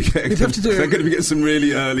 they're going to be getting some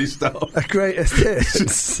really early stuff. A greatest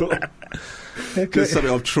hits. There's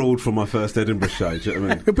something I've trawled from my first Edinburgh show. Do you know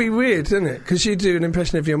what I mean? It'd be weird, isn't it? Because you do an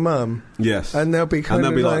impression of your mum. Yes. And they'll be kind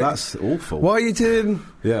of like, that's awful. Why are you doing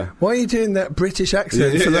that British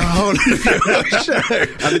accent for the whole of your show?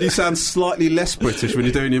 And then you sound slightly less British when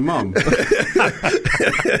you're doing your mum.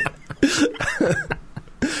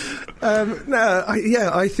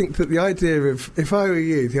 I think that the idea of, if I were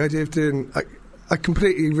you, the idea of doing, I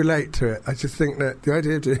completely relate to it. I just think that the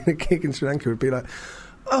idea of doing a gig in Sri Lanka would be like,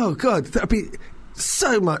 oh God, that would be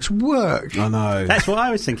so much work. I know. That's what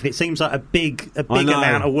I was thinking. It seems like a big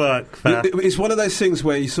amount of work. It's one of those things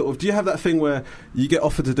where you sort of, do you have that thing where you get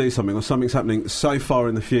offered to do something or something's happening so far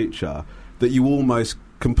in the future that you almost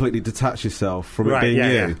completely detach yourself from it being you?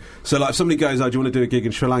 Yeah. So like if somebody goes, "Oh, do you want to do a gig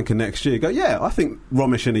in Sri Lanka next year?" You go, "Yeah, I think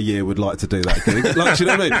Romesh in a year would like to do that gig." Like, do you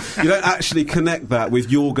know what I mean? You don't actually connect that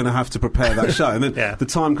with you're going to have to prepare that show, and then the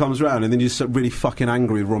time comes round, and then you're just really fucking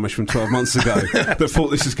angry with Romesh from 12 months ago that thought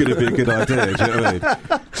this is going to be a good idea. Do you know what I mean?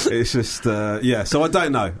 It's just So I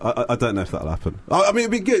don't know. I don't know if that'll happen. I mean,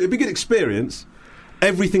 it'd be good. It'd be a good experience.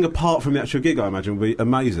 Everything apart from the actual gig, I imagine, would be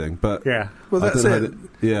amazing. But well, that's it.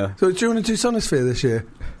 Yeah. So, do you want to do Sonosphere this year?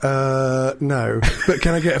 No, but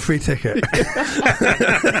can I get a free ticket?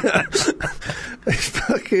 It's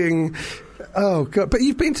fucking. Oh God! But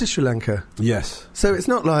you've been to Sri Lanka. Yes. So it's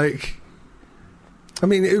not like. I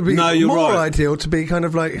mean, it would be more ideal to be kind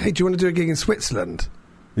of like, "Hey, do you want to do a gig in Switzerland?"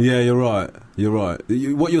 Yeah, you're right. You're right.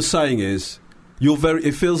 What you're saying is.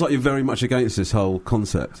 It feels like you're very much against this whole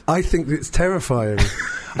concept. I think it's terrifying.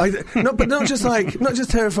 Not just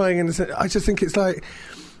terrifying in the sense. I just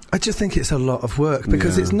think it's a lot of work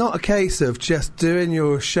because it's not a case of just doing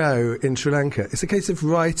your show in Sri Lanka. It's a case of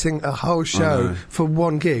writing a whole show for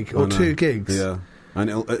one gig or 2 gigs. Yeah, and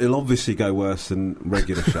it'll obviously go worse than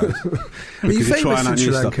regular shows. Are you famous in Sri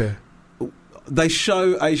Lanka? They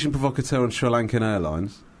show Asian Provocateur on Sri Lankan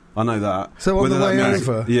Airlines. I know that. So on the way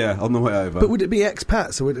over? Yeah, on the way over. But would it be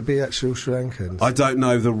expats or would it be actual Sri Lankans? I don't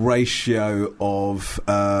know the ratio of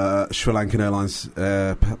Sri Lankan Airlines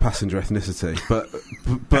passenger ethnicity,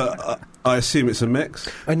 but I assume it's a mix.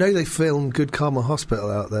 I know they filmed Good Karma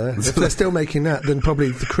Hospital out there. If they're still making that, then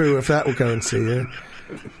probably the crew of that will go and see you.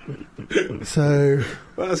 So...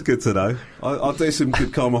 Well, that's good to know. I'll do some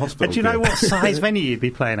Good Karma Hospital. But do you know what size venue you'd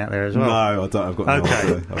be playing out there as well? No, I don't. I've got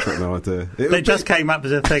no idea. It just came up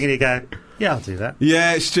as a thing and you go, Yeah, I'll do that.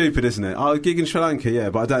 Yeah, it's stupid, isn't it? I'll gig in Sri Lanka, yeah,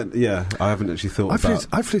 but I don't. Yeah, I haven't actually thought about.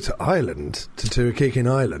 I flew to Ireland to do a gig in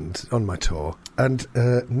Ireland on my tour, and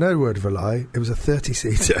no word of a lie, it was a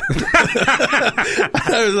 30-seater.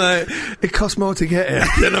 I was like, it cost more to get here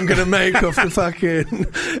than I'm going to make off the fucking.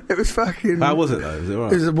 It was fucking. How was it though? Was it all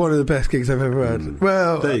right? It was one of the best gigs I've ever had.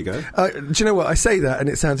 Well, there you go. Do you know what? I say that and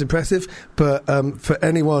it sounds impressive, but for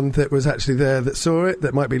anyone that was actually there that saw it,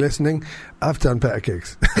 that might be listening, I've done better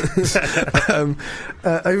gigs.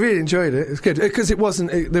 I really enjoyed it. It was good because it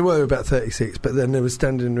wasn't. There were about 30 seats, but then there was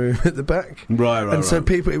standing room at the back. Right. And so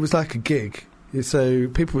people, it was like a gig. So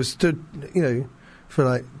people were stood, for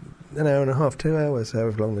like an hour and a half, 2 hours,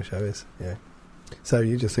 however long the show is. Yeah. So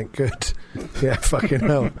you just think, good, yeah, fucking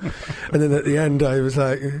hell. And then at the end, I was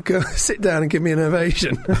like, go sit down and give me an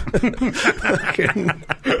ovation.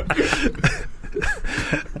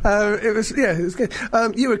 It was good.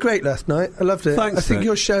 You were great last night. I loved it. Thanks, I think mate.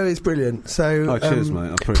 your show is brilliant. So, cheers, mate. I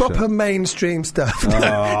appreciate proper it. mainstream stuff. Oh. No,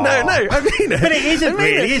 I mean it. But it isn't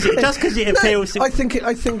really, is it? Just because it appeals to... I think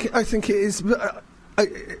it is.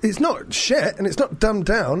 It's not shit, and it's not dumbed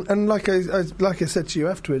down. And like I said to you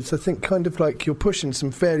afterwards, I think kind of like you're pushing some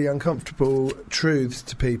fairly uncomfortable truths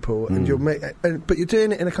to people, and but you're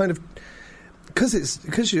doing it in a kind of because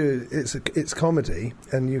it's comedy,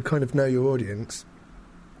 and you kind of know your audience.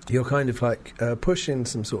 You're kind of like pushing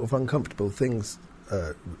some sort of uncomfortable things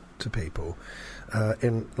to people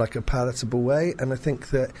in like a palatable way, and I think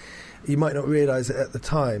that you might not realise it at the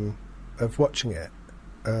time of watching it,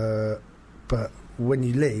 but when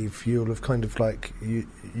you leave, you'll have kind of like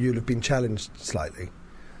you'll have been challenged slightly,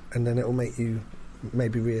 and then it will make you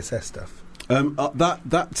maybe reassess stuff.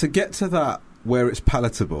 That to get to that where it's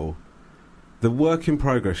palatable, the work in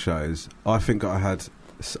progress shows. I think I've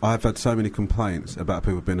had so many complaints about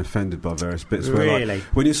people being offended by various bits. Where, really, like,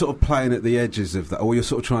 when you're sort of playing at the edges of that, or you're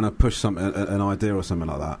sort of trying to push something, an idea or something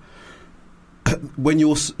like that. When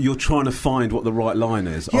you're trying to find what the right line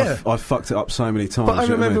is, yeah. I've fucked it up so many times. But I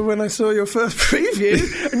remember when I saw your first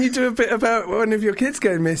preview, and you do a bit about one of your kids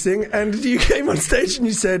going missing, and you came on stage and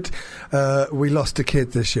you said, "We lost a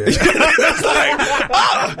kid this year." It's like,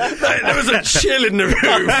 there was a chill in the room.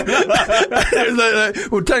 It was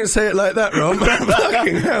like, well, don't say it like that, Ron.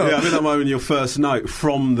 Fucking hell. Yeah, I mean that moment, your first note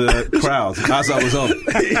from the crowd as I was on.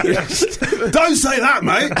 Don't say that,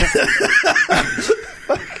 mate.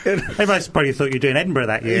 They most probably thought you were doing Edinburgh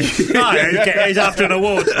that year. He's after an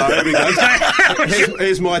award. Oh, there we go.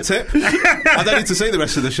 Here's my tip. I don't need to see the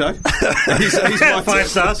rest of the show. He's my 5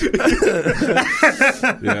 stars.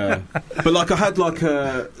 Yeah, but like I had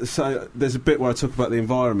so there's a bit where I talk about the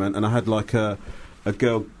environment, and I had like a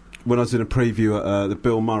girl when I was doing a preview at the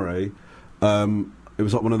Bill Murray. It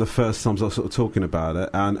was like one of the first times I was sort of talking about it,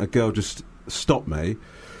 and a girl just stopped me,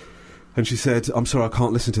 and she said, "I'm sorry, I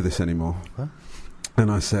can't listen to this anymore." Huh? And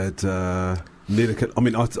I said, neither can... I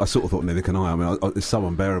mean, I sort of thought neither can I. I mean, it's so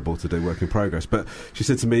unbearable to do work in progress. But she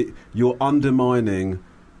said to me, you're undermining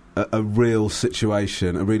a real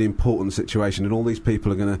situation, a really important situation, and all these people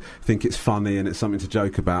are going to think it's funny and it's something to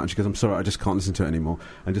joke about. And she goes, I'm sorry, I just can't listen to it anymore.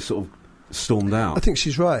 And just sort of stormed out. I think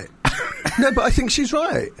she's right. No, but I think she's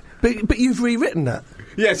right. But you've rewritten that.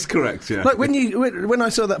 Yes, correct, yeah. Like when I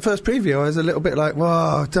saw that first preview, I was a little bit like, well,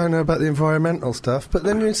 I don't know about the environmental stuff. But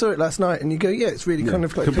then you saw it last night and you go, yeah, it's really kind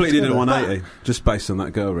of like... Completely did a 180, just based on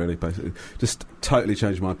that girl, really, basically. Just totally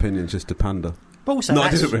changed my opinion just to pander. But also, no,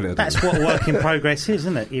 that's what work in progress is,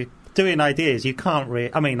 isn't it? You're doing ideas, you can't...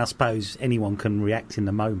 I mean, I suppose anyone can react in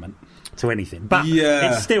the moment to anything, but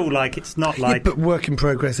it's still like, it's not like... Yeah, but work in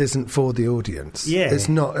progress isn't for the audience. Yeah. It's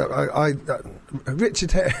not...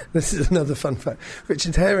 Richard this is another fun fact.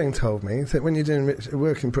 Richard Herring told me that when you're doing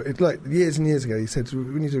work in progress, like years and years ago, he said,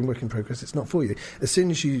 when you're doing work in progress, it's not for you. As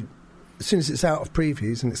soon as it's out of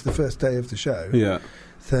previews and it's the first day of the show,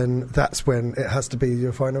 then that's when it has to be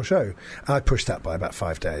your final show. I pushed that by about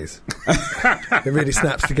 5 days. It really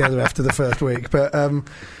snaps together after the first week, but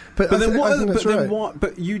then what?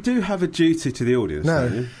 But you do have a duty to the audience. No,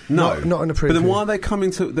 don't you? not in a preview. But then why are they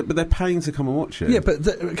coming to? But they're paying to come and watch it. Yeah, but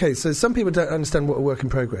okay. So some people don't understand what a work in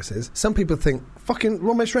progress is. Some people think, "Fucking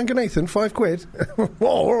Ramesh Ranganathan, £5."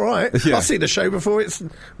 Well, all right. Yeah. I'll see the show before it's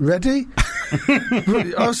ready.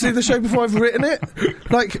 I'll see the show before I've written it.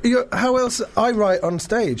 Like, how else? I write on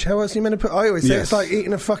stage. How else are you meant to put? I always say it's like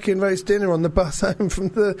eating a fucking roast dinner on the bus home from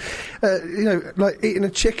the, like eating a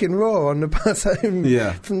chicken raw on the bus home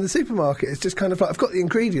from the supermarket, it's just kind of like, I've got the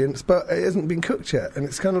ingredients, but it hasn't been cooked yet. And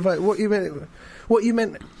it's kind of like, what you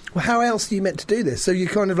meant, well, how else are you meant to do this? So you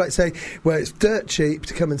kind of like say, well, it's dirt cheap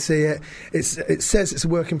to come and see it. It says it's a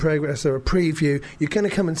work in progress or a preview. You're going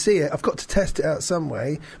to come and see it. I've got to test it out some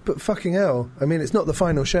way. But fucking hell, I mean, it's not the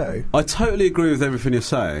final show. I totally agree with everything you're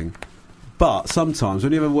saying, but sometimes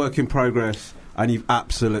when you have a work in progress and you've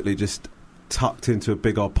absolutely just tucked into a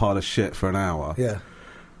big old pile of shit for an hour, Yeah.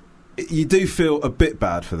 you do feel a bit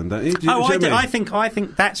bad for them, don't you? I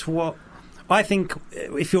think that's what. I think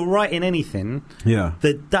if you're writing anything, Yeah.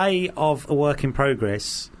 the day of a work in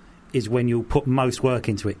progress is when you'll put most work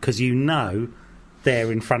into it because you know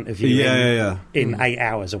they're in front of you in 8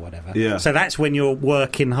 hours or whatever. Yeah. So that's when you're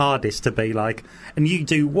working hardest to be like, and you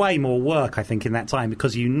do way more work, I think, in that time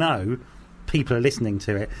because you know people are listening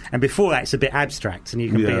to it. And before that, it's a bit abstract and you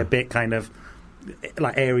can be a bit kind of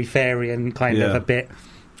like airy-fairy and kind of a bit...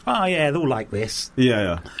 Oh, yeah, they're all like this.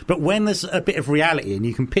 Yeah. But when there's a bit of reality and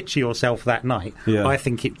you can picture yourself that night, I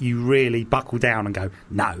think you really buckle down and go,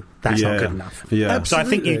 no, that's not good enough. Yeah. So I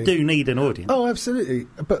think you do need an audience. Oh, absolutely.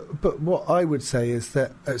 But what I would say is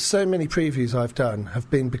that so many previews I've done have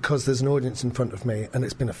been because there's an audience in front of me and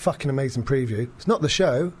it's been a fucking amazing preview. It's not the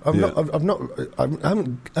show. I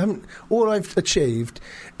haven't. All I've achieved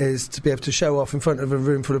is to be able to show off in front of a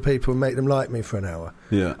room full of people and make them like me for an hour.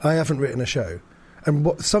 Yeah. I haven't written a show. And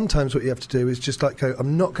sometimes what you have to do is just like go,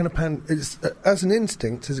 I'm not going to pan... It's, as an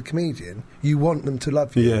instinct, as a comedian, you want them to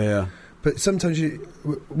love you. Yeah. But sometimes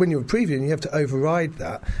when you're previewing, you have to override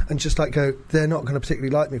that and just like go, they're not going to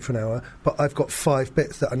particularly like me for an hour, but I've got 5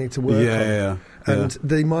 bits that I need to work on. And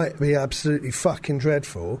they might be absolutely fucking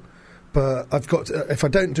dreadful, but I've got to, if I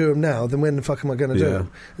don't do them now, then when the fuck am I going to do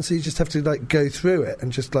them? And so you just have to like go through it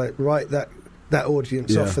and just like write that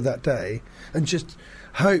audience off for that day and just...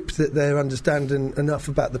 hope that they're understanding enough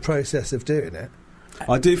about the process of doing it.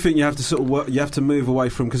 I do think you have to sort of work, you have to move away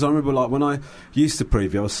from, because I remember like when I used to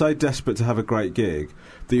preview, I was so desperate to have a great gig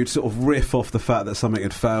that you'd sort of riff off the fact that something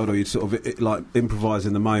had failed, or you'd sort of like improvise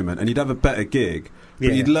in the moment, and you'd have a better gig,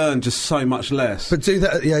 but you'd learn just so much less. But do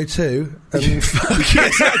that at the O2.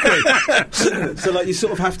 Exactly. So like you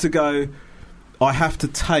sort of have to go, I have to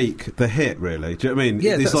take the hit, really. Do you know what I mean?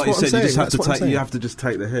 Yeah, it's that's like you what I'm said, you just saying. have to That's what I'm take. saying. You have to just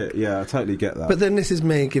take the hit. Yeah, I totally get that. But then this is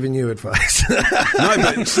me giving you advice.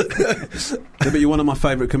 But you're one of my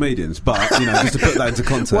favourite comedians. But you know, just to put that into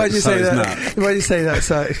context, Why do you so say is that? Nat. Why do you say that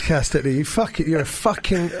sarcastically? You're a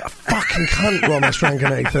fucking cunt, Romer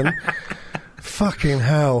Stranganathan. Fucking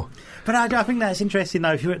hell. But I think that's interesting,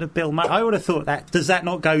 though. If you're at the Bill Murray, I would have thought that. Does that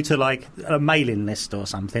not go to, like, a mailing list or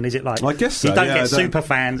something? Is it like... I guess so, you don't yeah, get super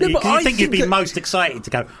fans. No, you but I think you'd think be most excited to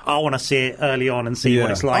go, I want to see it early on and see what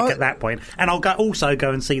it's like at that point. And I'll also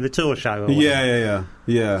go and see the tour show. Or Yeah.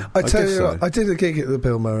 I tell you guess what, I did a gig at the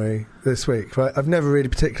Bill Murray this week, right? I've never really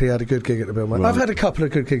particularly had a good gig at the Bill Murray. Right. I've had a couple of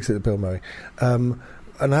good gigs at the Bill Murray. And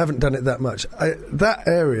I haven't done it that much. That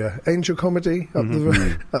area, Angel Comedy up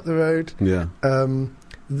the road. Yeah.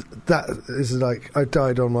 That is like, I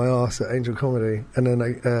died on my arse at Angel Comedy, and then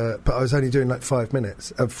but I was only doing like 5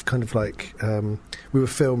 minutes of kind of like we were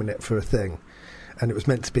filming it for a thing, and it was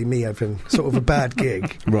meant to be me having sort of a bad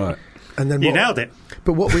gig, Right. and then nailed it.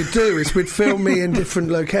 But what we'd do is we'd film me in different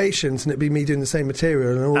locations, and it'd be me doing the same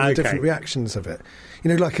material and all the different reactions of it.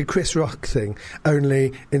 You know, like a Chris Rock thing,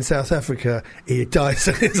 only in South Africa he dies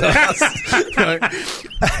on his ass, right?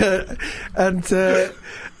 And so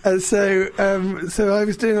I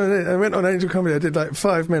was doing it. I went on Angel Comedy. I did like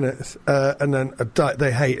 5 minutes, and then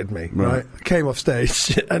they hated me. Right, I came off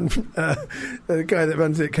stage, and the guy that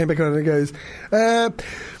runs it came back on and goes, "Well,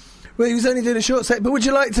 he was only doing a short set, but would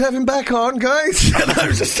you like to have him back on, guys?" And I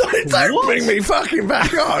was just like, "Don't bring me fucking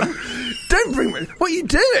back on." Don't bring me... What are you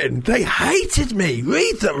doing? They hated me.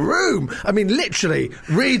 Read the room. I mean, literally,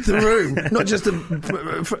 read the room, not just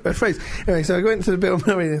a phrase. Anyway, so I went to the Bill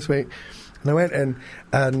Murray this week, and I went in,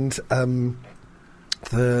 and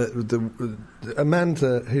the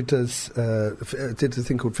Amanda, who did a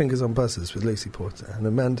thing called Fingers on Buzzers with Lucy Porter, and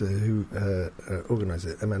Amanda, who organised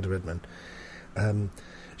it, Amanda Redman,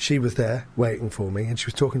 she was there waiting for me, and she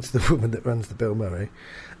was talking to the woman that runs the Bill Murray,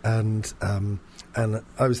 and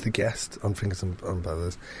I was the guest on Fingers on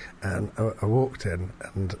Buzzers, and I walked in,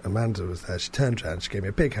 and Amanda was there. She turned around, she gave me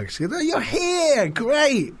a big hug. She goes, "Oh, you're here,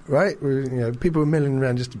 great!" Right? People were milling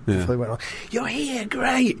around just before they went on. "You're here,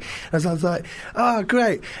 great!" And so I was like, "Oh,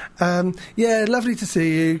 great! Yeah, lovely to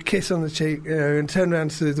see you." Kiss on the cheek, and turned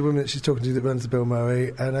around to the woman that she's talking to that runs the Bill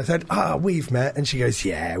Murray, and I said, "We've met," and she goes,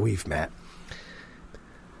 "Yeah, we've met."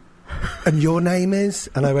 "And your name is?"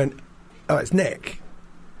 And I went, "Oh, it's Nick."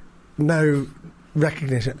 No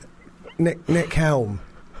recognition. Nick Helm.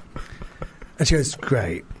 And she goes,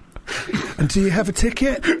 "Great." And do you have a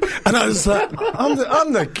ticket? And I was like, I'm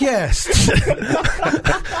the guest.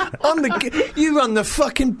 You run the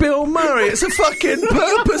fucking Bill Murray. It's a fucking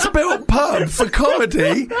purpose-built pub for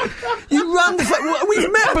comedy. You run the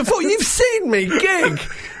we've met before. You've seen me gig.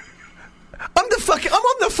 I'm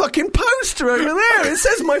on the fucking poster over there. It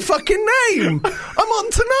says my fucking name. I'm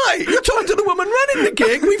on tonight. You're talking to the woman running the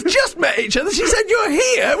gig. We've just met each other. She said you're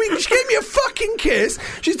here. She gave me a fucking kiss.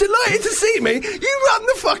 She's delighted to see me. You run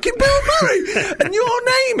the fucking Bill Murray. And your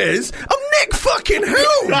name is... I'm Nick fucking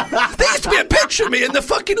who? There used to be a picture of me in the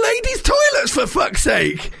fucking ladies' toilets, for fuck's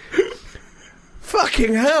sake.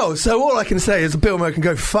 Fucking hell. So all I can say is Bill Murray can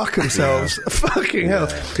go fuck themselves. Yeah. Fucking hell.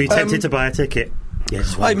 Are you tempted to buy a ticket?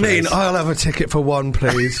 Yes, I mean, I'll have a ticket for one,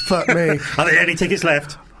 please. Fuck me. Are there any tickets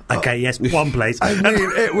left? Okay, yes, one, please. I mean,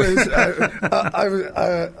 it was.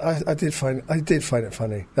 I did find it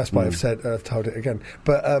funny. That's why I've told it again.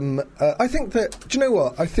 But I think that. Do you know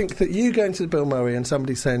what? I think that you going to the Bill Murray and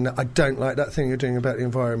somebody saying that I don't like that thing you're doing about the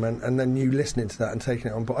environment, and then you listening to that and taking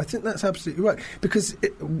it on board. I think that's absolutely right, because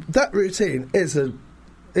that routine is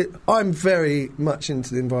I'm very much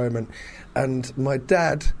into the environment, and my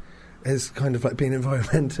dad has kind of like been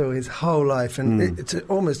environmental his whole life, and it's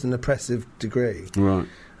almost an oppressive degree. Right.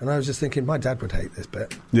 And I was just thinking, my dad would hate this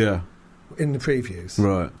bit. Yeah. In the previews.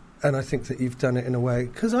 Right. And I think that you've done it in a way,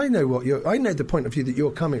 because I know I know the point of view that you're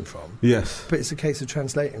coming from. Yes. But it's a case of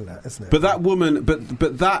translating that, isn't it? But that woman,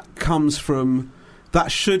 but that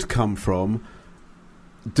should come from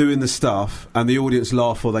doing the stuff and the audience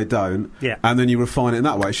laugh or they don't, and then you refine it in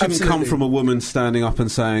that way. It shouldn't come from a woman standing up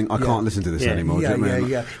and saying, I can't listen to this anymore. Yeah, do you know what I mean?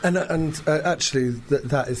 yeah. And actually,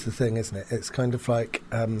 that is the thing, isn't it? It's kind of like,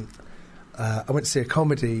 I went to see a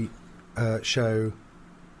comedy show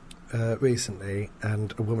recently,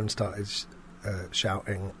 and a woman started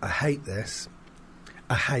shouting, I hate this.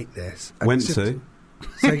 And Went to?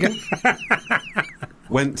 Say again?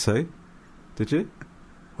 Went to? Did you?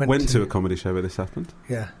 Went to a comedy show where this happened?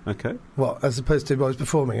 Yeah. Okay. What, as opposed to I was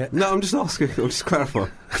performing it? No, I'm just asking. I'm just clarifying.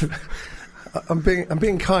 I'm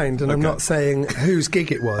being kind, and I'm not saying whose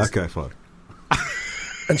gig it was. Okay, fine.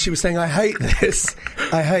 And she was saying, I hate this,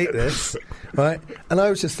 right? And I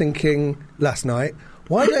was just thinking last night,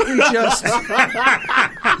 why don't you just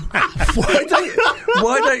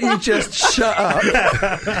why don't you just shut up?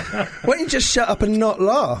 Why don't you just shut up and not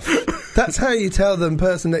laugh? That's how you tell the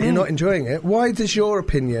person that you're not enjoying it. Why does your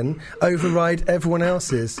opinion override everyone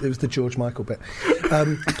else's? It was the George Michael bit.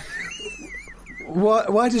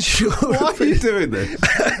 Why does your... Why are you doing this?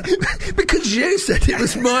 Because you said it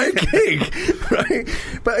was my gig, right?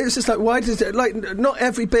 But it was just like, why does it... Like, not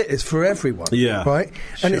every bit is for everyone, right?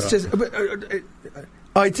 And it's just...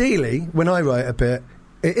 ideally, when I write a bit,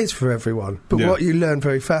 it is for everyone. But what you learn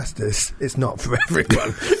very fast is it's not for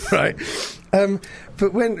everyone, right?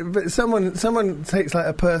 But someone takes like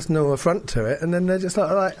a personal affront to it, and then they're just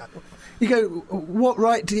like you go, what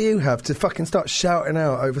right do you have to fucking start shouting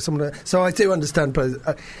out over someone? So I do understand.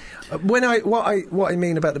 What I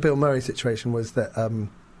mean about the Bill Murray situation was that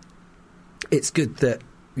it's good that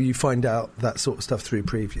you find out that sort of stuff through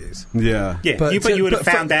previews. Yeah. But you would have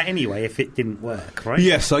found out anyway if it didn't work, right?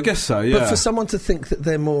 Yes, I guess so, yeah. But for someone to think that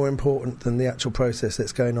they're more important than the actual process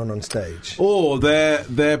that's going on stage. Or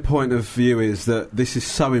their point of view is that this is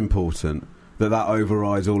so important that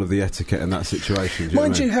overrides all of the etiquette in that situation.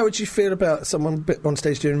 Mind you, how would you feel about someone on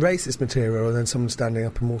stage doing racist material and then someone standing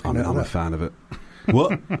up and walking out? I'm a fan of it.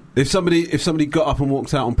 What? If somebody got up and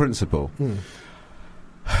walked out on principle?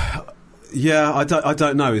 Yeah, I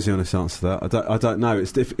don't know is the honest answer to that. I don't know.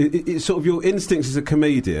 It's sort of your instincts as a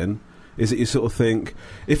comedian is that you sort of think,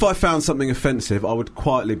 if I found something offensive, I would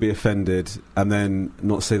quietly be offended and then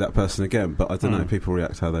not see that person again. But I don't know, people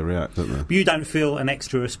react how they react, don't they? But you don't feel an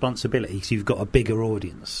extra responsibility because you've got a bigger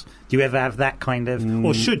audience. Do you ever have that kind of...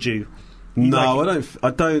 Or should you? No,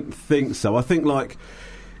 I don't think so. I think, like...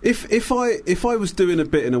 If I was doing a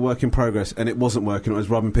bit in a work in progress and it wasn't working, or I was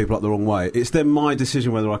rubbing people up the wrong way, it's then my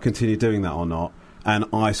decision whether I continue doing that or not, and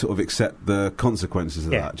I sort of accept the consequences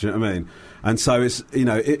of that. Do you know what I mean? And so it's,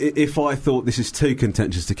 if I thought this is too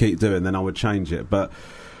contentious to keep doing, then I would change it. But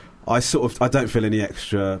I don't feel any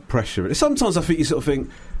extra pressure. Sometimes I think you sort of think,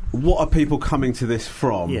 what are people coming to this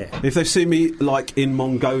from? Yeah. If they've seen me like in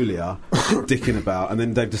Mongolia dicking about, and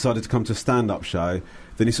then they've decided to come to a stand-up show,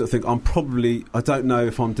 then you sort of think, I don't know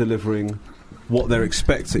if I'm delivering what they're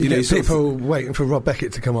expecting. You know, people waiting for Rob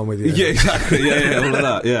Beckett to come on with you. Yeah, exactly. Yeah, all of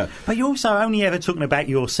that. Yeah. But you're also only ever talking about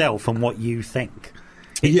yourself and what you think.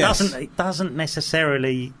 It doesn't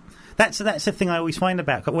necessarily. That's the thing I always find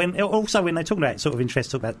about when they talk about it, sort of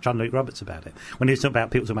interest, talk about John Luke Roberts about it when he was talking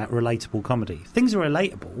about people talking about relatable comedy. Things are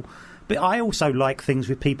relatable, But I also like things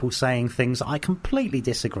with people saying things that I completely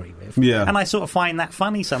disagree with. Yeah. And I sort of find that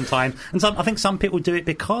funny sometimes. And I think some people do it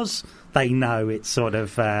because they know it's sort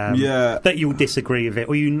of that you'll disagree with it,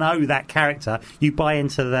 or you know that character. You buy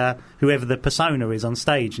into whoever the persona is on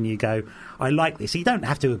stage, and you go, I like this. You don't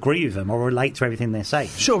have to agree with them or relate to everything they're saying.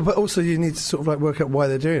 Sure, but also you need to sort of like work out why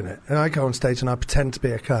they're doing it. And I go on stage and I pretend to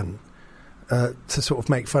be a cunt to sort of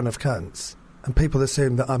make fun of cunts. And people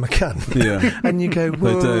assume that I'm a cunt. Yeah. And you go,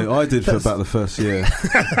 well... They do. I did for about the first year.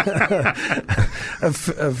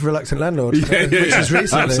 of Reluctant Landlord, which was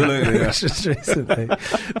recently. Absolutely, yeah. Which was recently.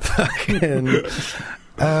 Fucking...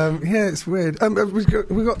 yeah, it's weird.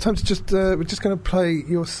 We've got time to just... we're just going to play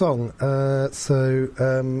your song. So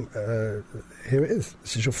here it is.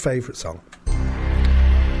 This is your favourite song.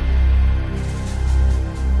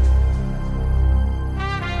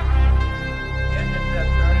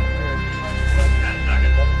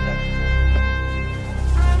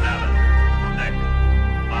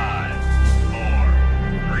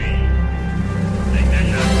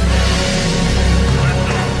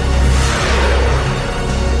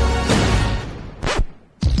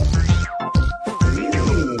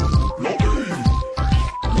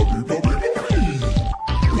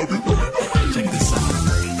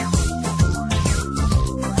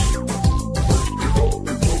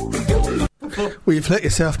 Well, you've let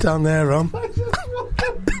yourself down there, Ron.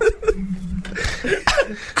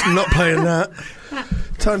 I'm not playing that.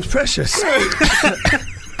 Time's precious. It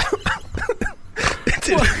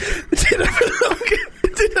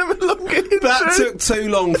did have a longer intro. That took too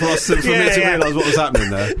long for me to realise what was happening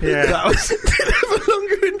there. Yeah. It did have a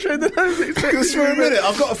longer intro than I was expecting. Because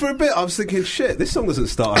for a bit, I was thinking, shit, this song doesn't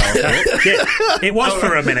start out. It was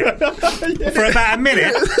for a minute. For about a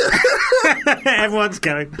minute. Everyone's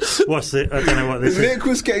going, what's it? I don't know what this is. Nick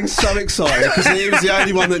was getting so excited because he was the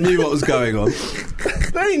only one that knew what was going on.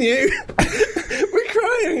 They knew. We're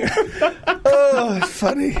crying. Oh,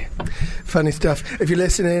 funny. Funny stuff. If you're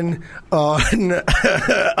listening on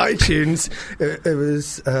iTunes, it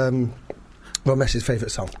was Ron Mesh's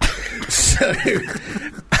favourite song. So,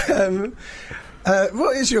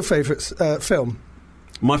 what is your favourite film?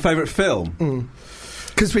 My favourite film?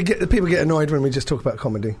 Because people get annoyed when we just talk about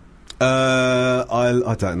comedy.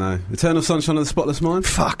 I don't know. Eternal Sunshine of the Spotless Mind?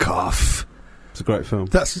 Fuck off. It's a great film.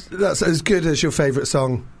 That's as good as your favourite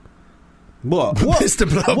song. What? Mr.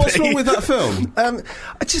 Blobby. What's wrong with that film?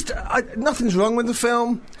 Nothing's wrong with the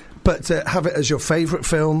film, but to have it as your favourite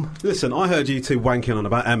film. Listen, I heard you two wanking on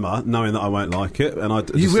about Emma, knowing that I won't like it, and I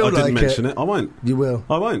didn't like mention it. I won't. You will.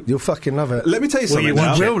 I won't. You'll fucking love it. Let me tell you something.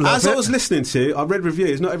 Well, you now. will As I was listening to you, I read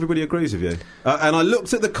reviews. Not everybody agrees with you, and I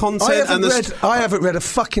looked at the content. I haven't read a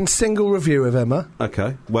fucking single review of Emma.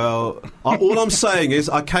 Okay. Well, all I'm saying is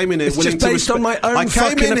I came in here It's willing just to based on my own I came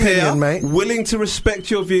fucking in opinion, here mate. willing to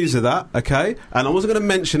respect your views of that. Okay. And I wasn't going to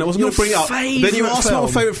mention. I wasn't going to bring it up. Then you asked me what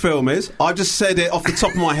my favourite film is. I just said it off the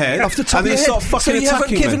top of my head. Off the top and of your then head. start fucking So you haven't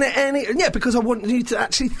attacking given me. it any... Yeah, because I want you to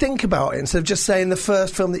actually think about it instead of just saying the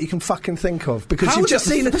first film that you can fucking think of. Because How you've is just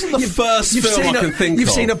that seen... the first you've film seen I can think You've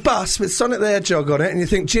of? seen a bus with Sonic the Hedgehog on it, and you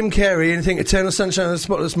think Jim Carrey, and you think Eternal Sunshine of the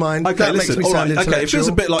Spotless Mind. Okay, that listen, makes me all sound right, okay, it feels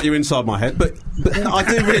a intellectual. bit like you're inside my head, but I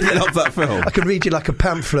do really love that film. I could read you like a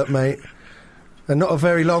pamphlet, mate. And not a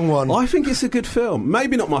very long one. I think it's a good film.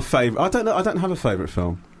 Maybe not my favourite. I don't know. I don't have a favourite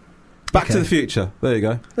film. Back to the Future. There you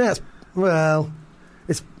go.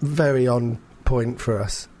 It's very on point for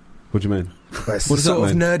us. What do you mean? Well, it's What the does that sort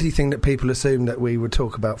of mean? nerdy thing that people assume that we would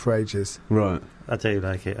talk about for ages. Right. I do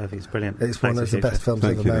like it. I think it's brilliant. It's one of the best films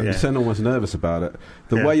Thank ever you. made. You sound almost nervous about it.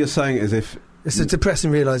 The Yeah. way you're saying it is if... It's a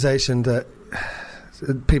depressing realisation that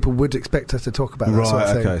people would expect us to talk about that Right, sort of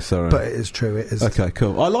thing. okay, sorry. But it is true, it is. Okay,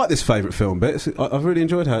 cool. I like this favourite film bit. I've really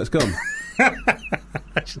enjoyed how it's gone.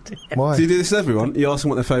 Why? Do you do this to everyone? You ask them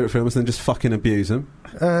what their favourite film is and then just fucking abuse them?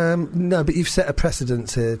 No, but you've set a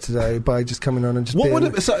precedence here today by just coming on and just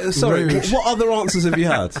being Sorry, rude. what other answers have you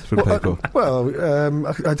had from people?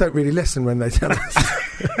 I don't really listen when they tell us.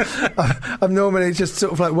 I'm normally just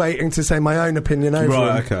sort of like waiting to say my own opinion over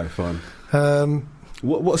Right, them. okay, fine.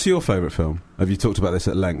 What's your favourite film? Have you talked about this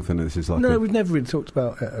at length? And this is like No, we've never really talked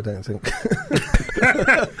about it, I don't think.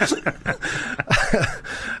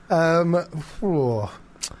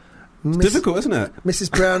 difficult, isn't it? Mrs.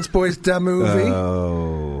 Brown's Boys Da Movie.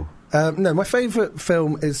 Oh. No, my favourite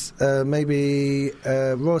film is maybe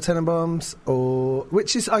Royal Tenenbaums, or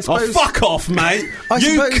which is, I suppose. Oh, fuck off, mate!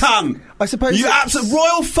 You cunt! I suppose you absolute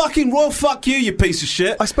royal fuck you, you piece of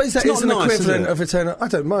shit. I suppose that It's is an not nice, equivalent is it? of Eternal. I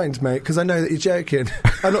don't mind, mate, because I know that you're joking.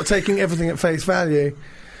 I'm not taking everything at face value,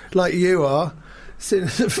 like you are.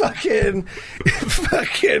 fucking.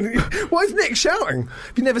 Why is Nick shouting?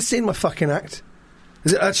 Have you never seen my fucking act?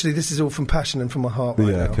 Actually, this is all from passion and from my heart right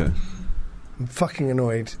now. Okay. I'm fucking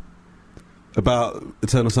annoyed About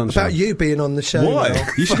Eternal Sunshine. about you being on the show. Why? Now.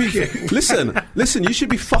 You should be listen. You should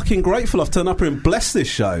be fucking grateful I've turned up here and blessed this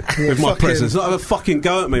show with my fucking- presence. Not have a fucking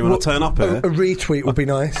go at me when I turn up here. A retweet would be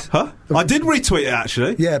nice. Huh? I did retweet it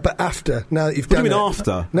actually. Yeah, but after, now that you've What do done you mean it.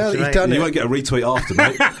 after? Now that you've done You it. won't get a retweet after,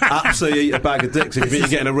 mate. Absolutely eat a bag of dicks if you think you're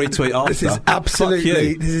getting a retweet after. This is Fuck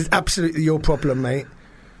you. absolutely your problem, mate.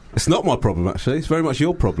 It's not my problem, actually. It's very much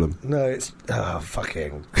your problem. No, it's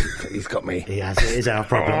fucking. He's got me. He has. It is our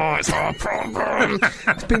problem. It's our problem.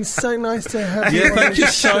 It's been so nice to have you. Yeah, on thank the you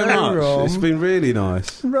so show, much. Rom. It's been really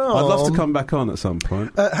nice. Rom. I'd love to come back on at some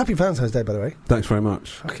point. Happy Valentine's Day, by the way. Thanks very much.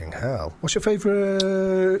 Fucking hell. What's your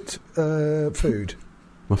favourite food?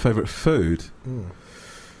 My favourite food?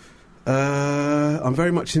 I'm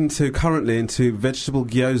very much currently into vegetable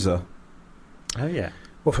gyoza. Oh yeah.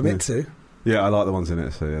 What, from Itsu? Yeah, I like the ones in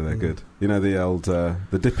it, so yeah, they're good. You know, the old, the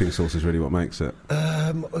dipping sauce is really what makes it.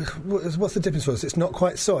 What's the dipping sauce? It's not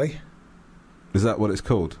quite soy. Is that what it's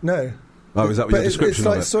called? No. Oh, is that what But your description it's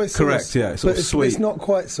like of it? soy sauce. Correct, yeah, it's sort But of sweet. It's not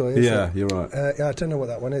quite soy, is Yeah, it? you're right. Yeah, I don't know what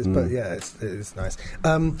that one is, but yeah, it's nice.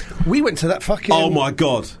 We went to that fucking... Oh my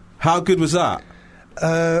God. How good was that?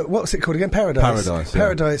 What's it called again? Paradise. Paradise, yeah.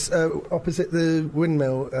 Paradise, opposite the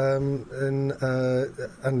windmill, and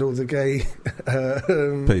all the gay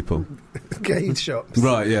People. gay shops.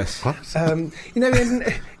 Right, yes. You know,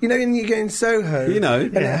 when you go in Soho, You know,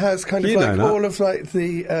 and yeah. it has kind of You know like that. all of like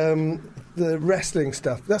the wrestling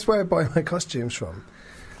stuff. That's where I buy my costumes from.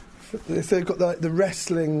 They've got like the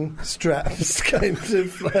wrestling straps, kind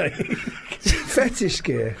of like fetish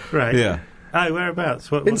gear. Right. Yeah. Oh, whereabouts?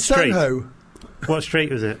 What In street? Soho. What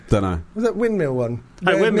street was it? Don't know. Was that windmill one? Oh,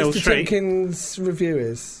 Where Windmill Mr. Street. Jenkins' review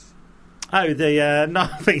is. Oh, the no,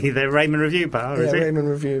 I think the Raymond Review Bar, is Yeah, it? Raymond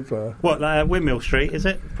Review Bar. What, Windmill Street, is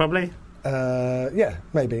it? Probably. Yeah,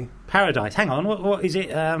 maybe. Paradise. Hang on, what is it?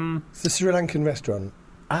 It's the Sri Lankan restaurant.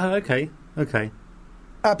 Oh, okay.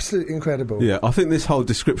 Absolutely incredible. Yeah, I think this whole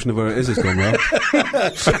description of where it is has gone well.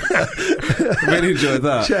 Really enjoyed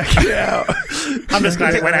that. Check it out. I'm just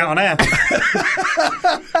glad it went out on air.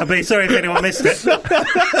 I'd be sorry if anyone missed it.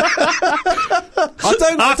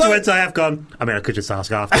 Afterwards, I have gone. I mean, I could just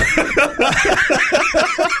ask after.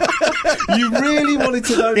 You really wanted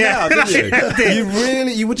to know Yeah. now, didn't you? Yeah, I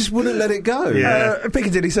did. You just wouldn't let it go. Yeah.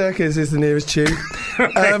 Piccadilly Circus is the nearest tube.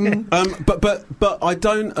 But I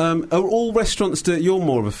don't. Are all restaurants? You're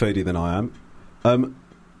more of a foodie than I am.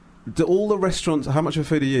 Do all the restaurants? How much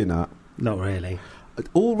of a foodie are you, Nat? Not really.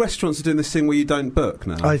 All restaurants are doing this thing where you don't book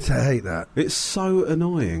now. I hate that. It's so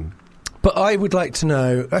annoying. But I would like to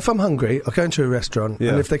know, if I'm hungry, I'll go into a restaurant,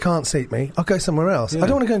 Yeah. and if they can't seat me, I'll go somewhere else. Yeah. I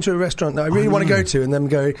don't want to go into a restaurant that I really want to know. go to and then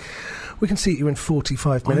go, we can seat you in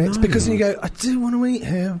 45 I minutes. know. Because then you go, I do want to eat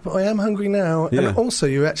here, but I am hungry now. Yeah. And also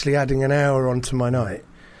you're actually adding an hour onto my night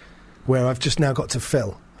where I've just now got to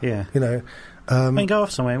fill, Yeah. you know. I mean, go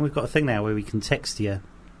off somewhere, and we've got a thing now where we can text you.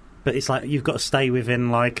 But it's like, you've got to stay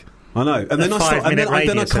within, like... I know, and then A I start, and 5-minute then I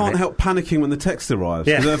radius of can't it. help panicking when the text arrives.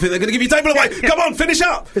 Yeah. 'Cause I think they're going to give you table away. Come on, finish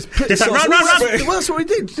up. It's pretty Just like, soft. run. Well, that's what we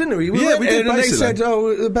did, didn't we? Yeah, went we did, in and they basically.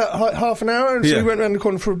 said, about half an hour, and so Yeah. we went round the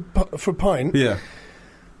corner for a pint. Yeah,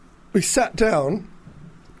 We sat down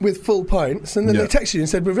with full pints, and then Yeah. they texted you and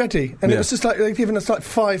said, we're ready. And Yeah. it was just like, they'd given us like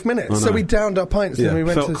 5 minutes. I So know. we downed our pints yeah. and we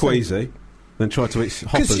went Felt to... queasy. Then tried to eat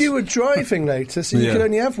hoppers. Because you were driving later, so you Yeah. could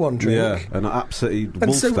only have one drink. Yeah, and I absolutely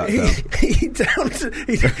And wolfed so that he, down. he downed...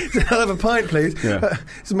 He said, I'll have a pint, please. Yeah. This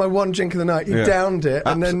is my one drink of the night. He Yeah. downed it,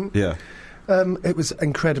 and then Yeah, it was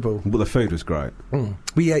incredible. but the food was great.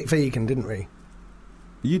 We ate vegan, didn't we?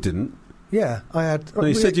 You didn't. Yeah, I had... No,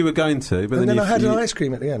 you said you were going to, but and then you, I had you, an ice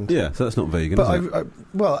cream at the end. Yeah, so that's not vegan, But is it?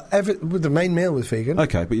 well, the main meal was vegan.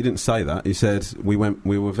 Okay, but you didn't say that. You said we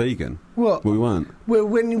were vegan. Well, Well, we weren't. well,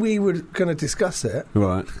 when we were going to discuss it,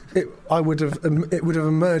 Right. it would have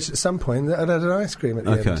emerged at some point that I'd had an ice cream at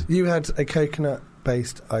the Okay. end. You had a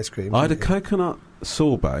coconut-based ice cream. I had a didn't you? coconut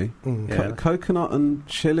sorbet, Yeah. coconut and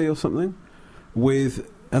chili or something,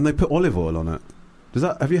 and they put olive oil on it.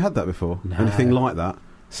 Have you had that before? No. Anything like that?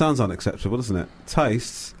 Sounds unacceptable, doesn't it?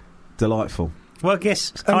 Tastes delightful. Well, I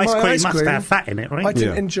guess And ice my cream ice must cream- have fat in it, right? I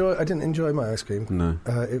didn't Yeah. enjoy my ice cream. No.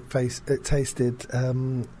 It tasted,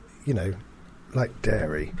 like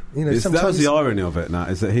dairy. You know, That sometimes was the irony of it, Nat,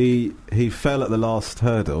 is that he fell at the last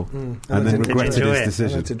hurdle and and I then didn't regretted enjoy his it. I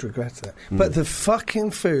decision. did regret it. But the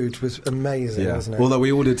fucking food was amazing, Yeah. wasn't it? Although we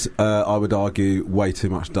ordered, I would argue, way too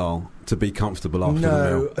much dal to be comfortable after the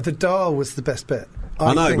No, meal. the dal was the best bit.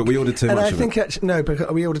 I know, think- but we ordered too and much I of think it. actually, no, because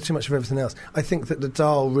we ordered too much of everything else. I think that the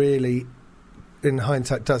dal really in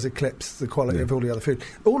hindsight, does eclipse the quality of all the other food.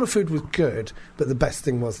 All the food was good, but the best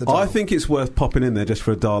thing was the dal. I think it's worth popping in there just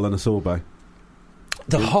for a dal and a sorbet.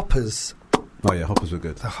 The hoppers. Oh yeah, hoppers were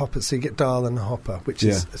good. The hopper, so you get dal and a hopper, which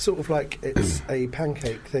is sort of like it's a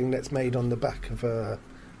pancake thing that's made on the back of a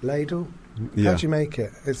ladle. Yeah. How do you make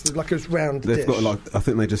it? It's like a round They've dish. got I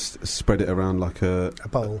think they just spread it around like a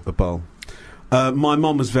bowl. A bowl. My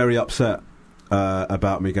mum was very upset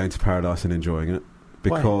about me going to Paradise and enjoying it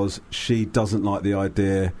because she doesn't like the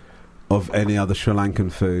idea of any other Sri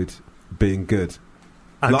Lankan food being good.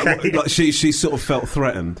 Okay. Like she sort of felt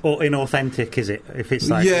threatened. Or inauthentic, is it? If it's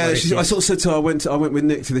like I sort of said to her, I went with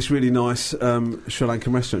Nick to this really nice Sri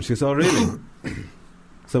Lankan restaurant. She goes, "Oh, really?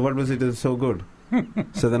 So what was it that's so good?"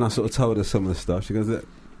 So then I sort of told her some of the stuff. She goes, "That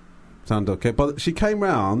sound okay?" But she came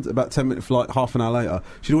round about 10 minutes, like half an hour later.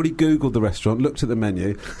 She'd already Googled the restaurant, looked at the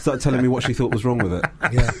menu, started telling me what she thought was wrong with it.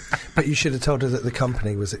 Yeah, but you should have told her that the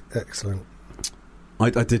company was excellent.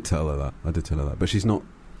 I did tell her that, but she's not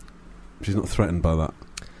threatened by that.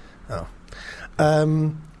 Oh,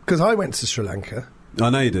 because I went to Sri Lanka. I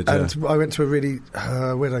know you did, and I went to a really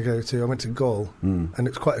where did I go to? I went to Galle, and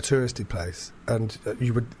it's quite a touristy place, and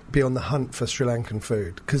you would be on the hunt for Sri Lankan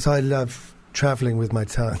food because I love travelling with my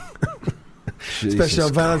tongue, especially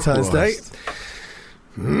on Valentine's Day.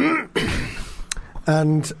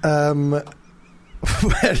 And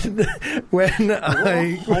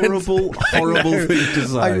horrible thing to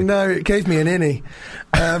say. I know, it gave me an innie.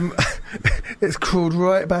 It's crawled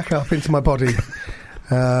right back up into my body.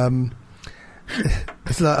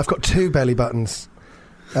 It's like I've got 2 belly buttons.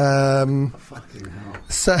 Fucking hell.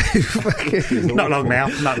 So fucking not long now.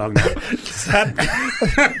 But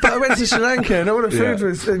I went to Sri Lanka and all the food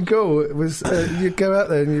was in Galle. It was you'd go out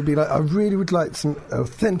there and you'd be like, I really would like some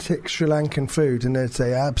authentic Sri Lankan food, and they'd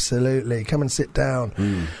say, absolutely, come and sit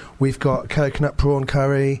down. We've got coconut prawn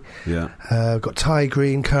curry. Yeah. We've got Thai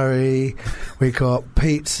green curry. We've got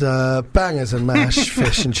pizza, bangers and mash,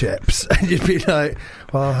 fish and chips. And you'd be like,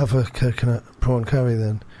 well, I'll have a coconut prawn curry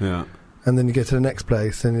then. Yeah. And then you get to the next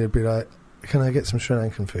place and you'd be like, can I get some Sri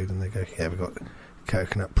Lankan food? And they go, yeah, we've got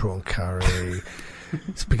coconut prawn curry,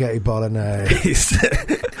 spaghetti bolognese.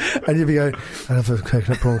 And you'd be going, I'll have a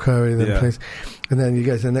coconut prawn curry then, please. And then you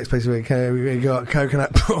go to the next place where we got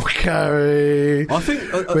coconut prawn curry. I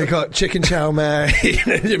think we got chicken chow mein.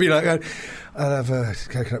 And you'd be like, I'll have a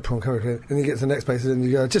coconut prawn curry. And you get to the next place and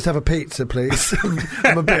you go, just have a pizza, please.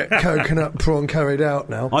 I'm a bit coconut prawn curried out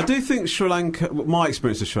now. I do think Sri Lanka, my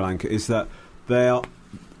experience of Sri Lanka is that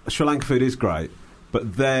Sri Lanka food is great,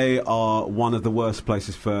 but they are one of the worst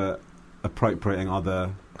places for appropriating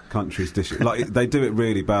other countries' dishes. Like, they do it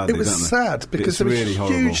really badly, It was don't they? sad because there was really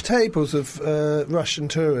huge tables of Russian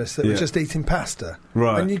tourists that were just eating pasta.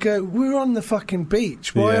 Right. And you go, we're on the fucking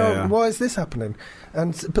beach. Why is this happening?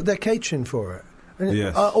 But they're catering for it.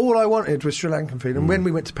 And all I wanted was Sri Lankan food. And when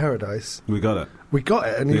we went to Paradise, we got it.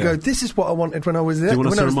 And you go, this is what I wanted when I was there. Do you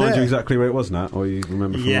want us to remind you exactly where it was, Nat? Or you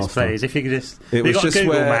remember from last time? Yes, please. If you could just... It was just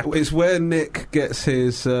map. It's where Nick gets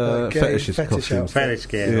his fetish costumes. Fetish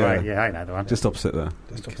gear, right. Yeah, I know the one. Just opposite there.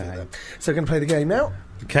 So we're going to play the game now?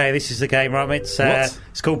 Okay, this is the game, right?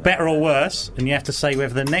 It's called Better or Worse, and you have to say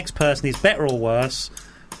whether the next person is better or worse,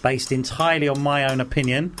 based entirely on my own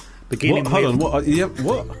opinion. Beginning Hold on, what?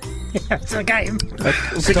 What? It's a game.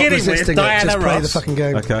 Stop Beginning resisting with Diana Just play Ross. the fucking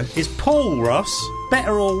game. Okay. Is Paul Ross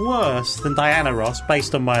better or worse than Diana Ross,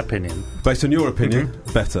 based on my opinion? Based on your opinion,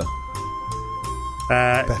 better.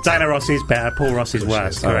 Diana Ross is better, Paul Ross is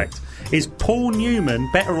worse, correct. Is Paul Newman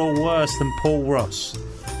better or worse than Paul Ross?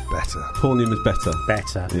 Better. Paul Newman's better.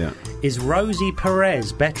 Better. Yeah. Is Rosie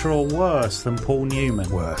Perez better or worse than Paul Newman?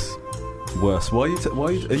 Worse. Why are you I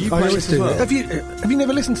playing always this do as well? that. Have you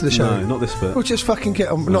never listened to the show? No, not this bit. Well, just fucking get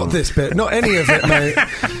on. Not this bit. Not any of it, mate.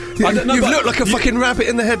 You've looked like a fucking rabbit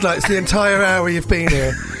in the headlights the entire hour you've been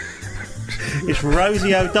here. Is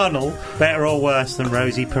Rosie O'Donnell better or worse than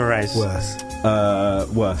Rosie Perez? Worse.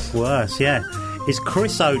 Worse. Worse, yeah. Is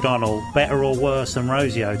Chris O'Donnell better or worse than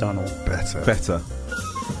Rosie O'Donnell? Better. Better.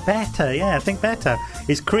 Better, yeah, I think better.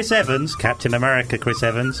 Is Chris Evans, Captain America Chris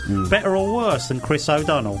Evans, better or worse than Chris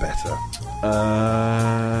O'Donnell? Better.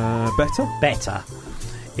 Better? Better.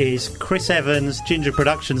 Is Chris Evans, Ginger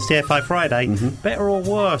Productions, TFI Friday, better or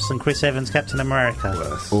worse than Chris Evans, Captain America?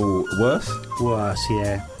 Worse. Or worse? Worse,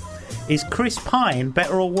 yeah. Is Chris Pine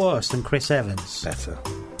better or worse than Chris Evans? Better.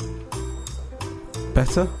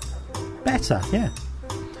 Better? Better, yeah.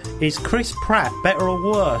 Is Chris Pratt better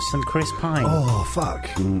or worse than Chris Pine? Oh, fuck.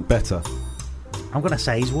 Better. I'm going to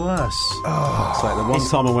say he's worse. Oh, it's like the one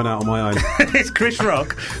time I went out on my own. Is Chris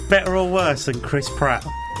Rock better or worse than Chris Pratt?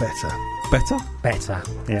 Better. Better? Better,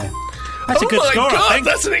 yeah. That's a good score, God, I think.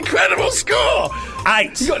 that's an incredible score.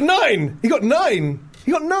 8. He got 9. He got 9.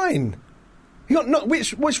 He got 9. He got no,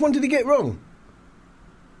 which one did he get wrong?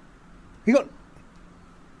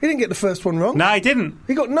 He didn't get the first one wrong. No, he didn't.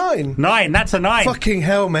 He got 9. 9, that's a 9. Fucking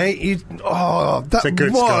hell, mate. That a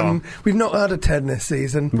good one. score. We've not had a 10 this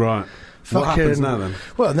season. Right. What happens now then?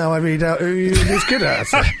 Well, now I read out who you was good at.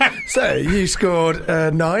 So you scored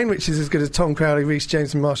 9, which is as good as Tom Crowley, Rhys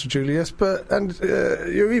James, and Marshall Julius. And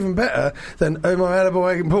you're even better than Omar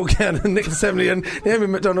Adebayo, Paul Gannon, Nick Semley, Naomi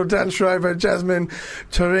McDonald, Dan Schreiber, Jasmine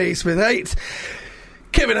Therese with 8.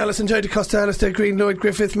 Kevin Allison, Jodie Costa, Alistair Green, Lloyd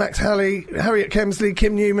Griffith, Max Halley, Harriet Kemsley,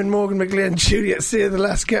 Kim Newman, Morgan McGlynn, Juliet Sear, The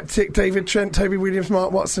Last Skeptic, David Trent, Toby Williams,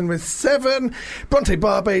 Mark Watson with 7, Bronte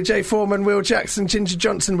Barbe, Jay Foreman, Will Jackson, Ginger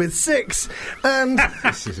Johnson with 6, and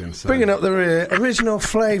This is insane. bringing up the rear, Original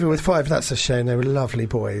Flavour with 5. That's a shame, they were lovely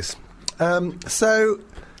boys. We've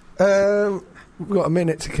got a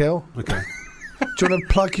minute to kill. Okay. Do you want to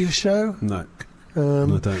plug your show? No. I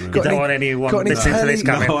don't really. You don't want anyone got any listening to this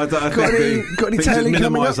telly- coming. No, I don't. I Got think any- got any telly coming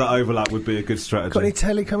minimise up? that overlap would be a good strategy. Got any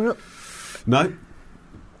telly coming up? No.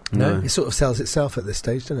 It sort of sells itself at this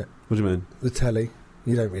stage, doesn't it? What do you mean? The telly.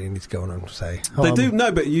 You don't really need to go on and say. They do.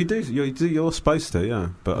 No, but you do. You're supposed to. Yeah,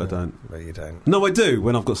 but I don't. Well, you don't. No, I do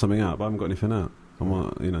when I've got something out, but I haven't got anything out.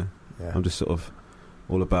 Yeah. I'm just sort of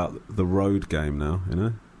all about the road game now.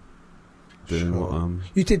 Doing Sure. what.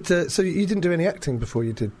 You did. So you didn't do any acting before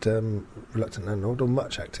you did Reluctant Landlord, or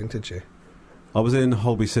much acting, did you? I was in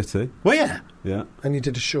Holby City. Well, yeah. Yeah, And you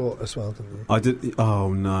did a short as well, didn't you? I did.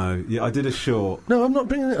 Oh no, yeah, I did a short. No, I'm not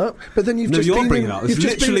bringing it up. But then you've No, just you're been bringing in, it up. It's you've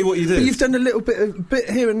just literally been- what you did. But you've done a bit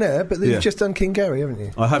here and there. But then Yeah. you've just done King Gary, haven't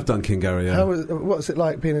you? I have done King Gary. Yeah, What's it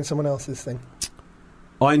like being in someone else's thing?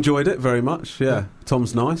 I enjoyed it very much. Yeah,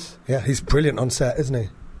 Tom's nice. Yeah, he's brilliant on set, isn't he?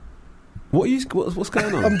 What's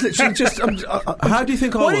going on? I'm literally just. How do you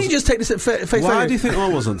think I Why was? don't you just take this at face Why value? do you think I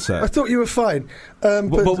was on I set? thought you were fine,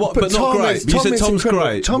 but not Tom great. is- You Tom said is Tom's incredible.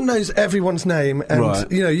 great. Tom knows everyone's name, and Right.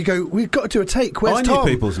 you go. We've got to do a take. Where's I knew Tom?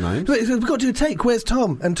 people's names. We've got to do a take. Where's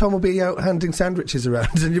Tom? And Tom will be out handing sandwiches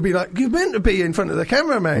around, and you'll be like, "You're meant to be in front of the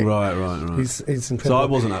camera, mate." Right. He's So incredible. I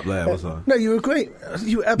wasn't up there, was I? No, you were great.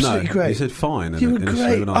 You were absolutely No, great. you said fine. You were in a show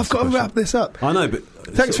great. when I I've asked got to the wrap question. this up. I know, but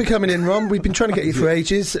Thanks for coming in, Ron. We've been trying to get you for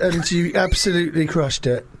ages, and you absolutely crushed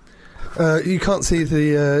it. You can't see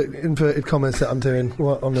the inverted commas that I'm doing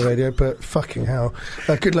on the radio, but fucking hell.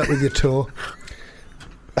 Good luck with your tour.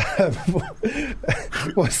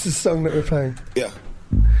 What's the song that we're playing? Yeah.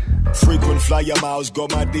 Frequent flyer miles,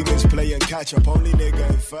 got my demons playing catch up. Only nigga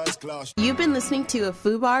in first class. You've been listening to a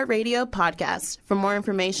FUBAR Radio podcast. For more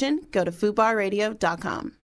information, go to FUBARradio.com.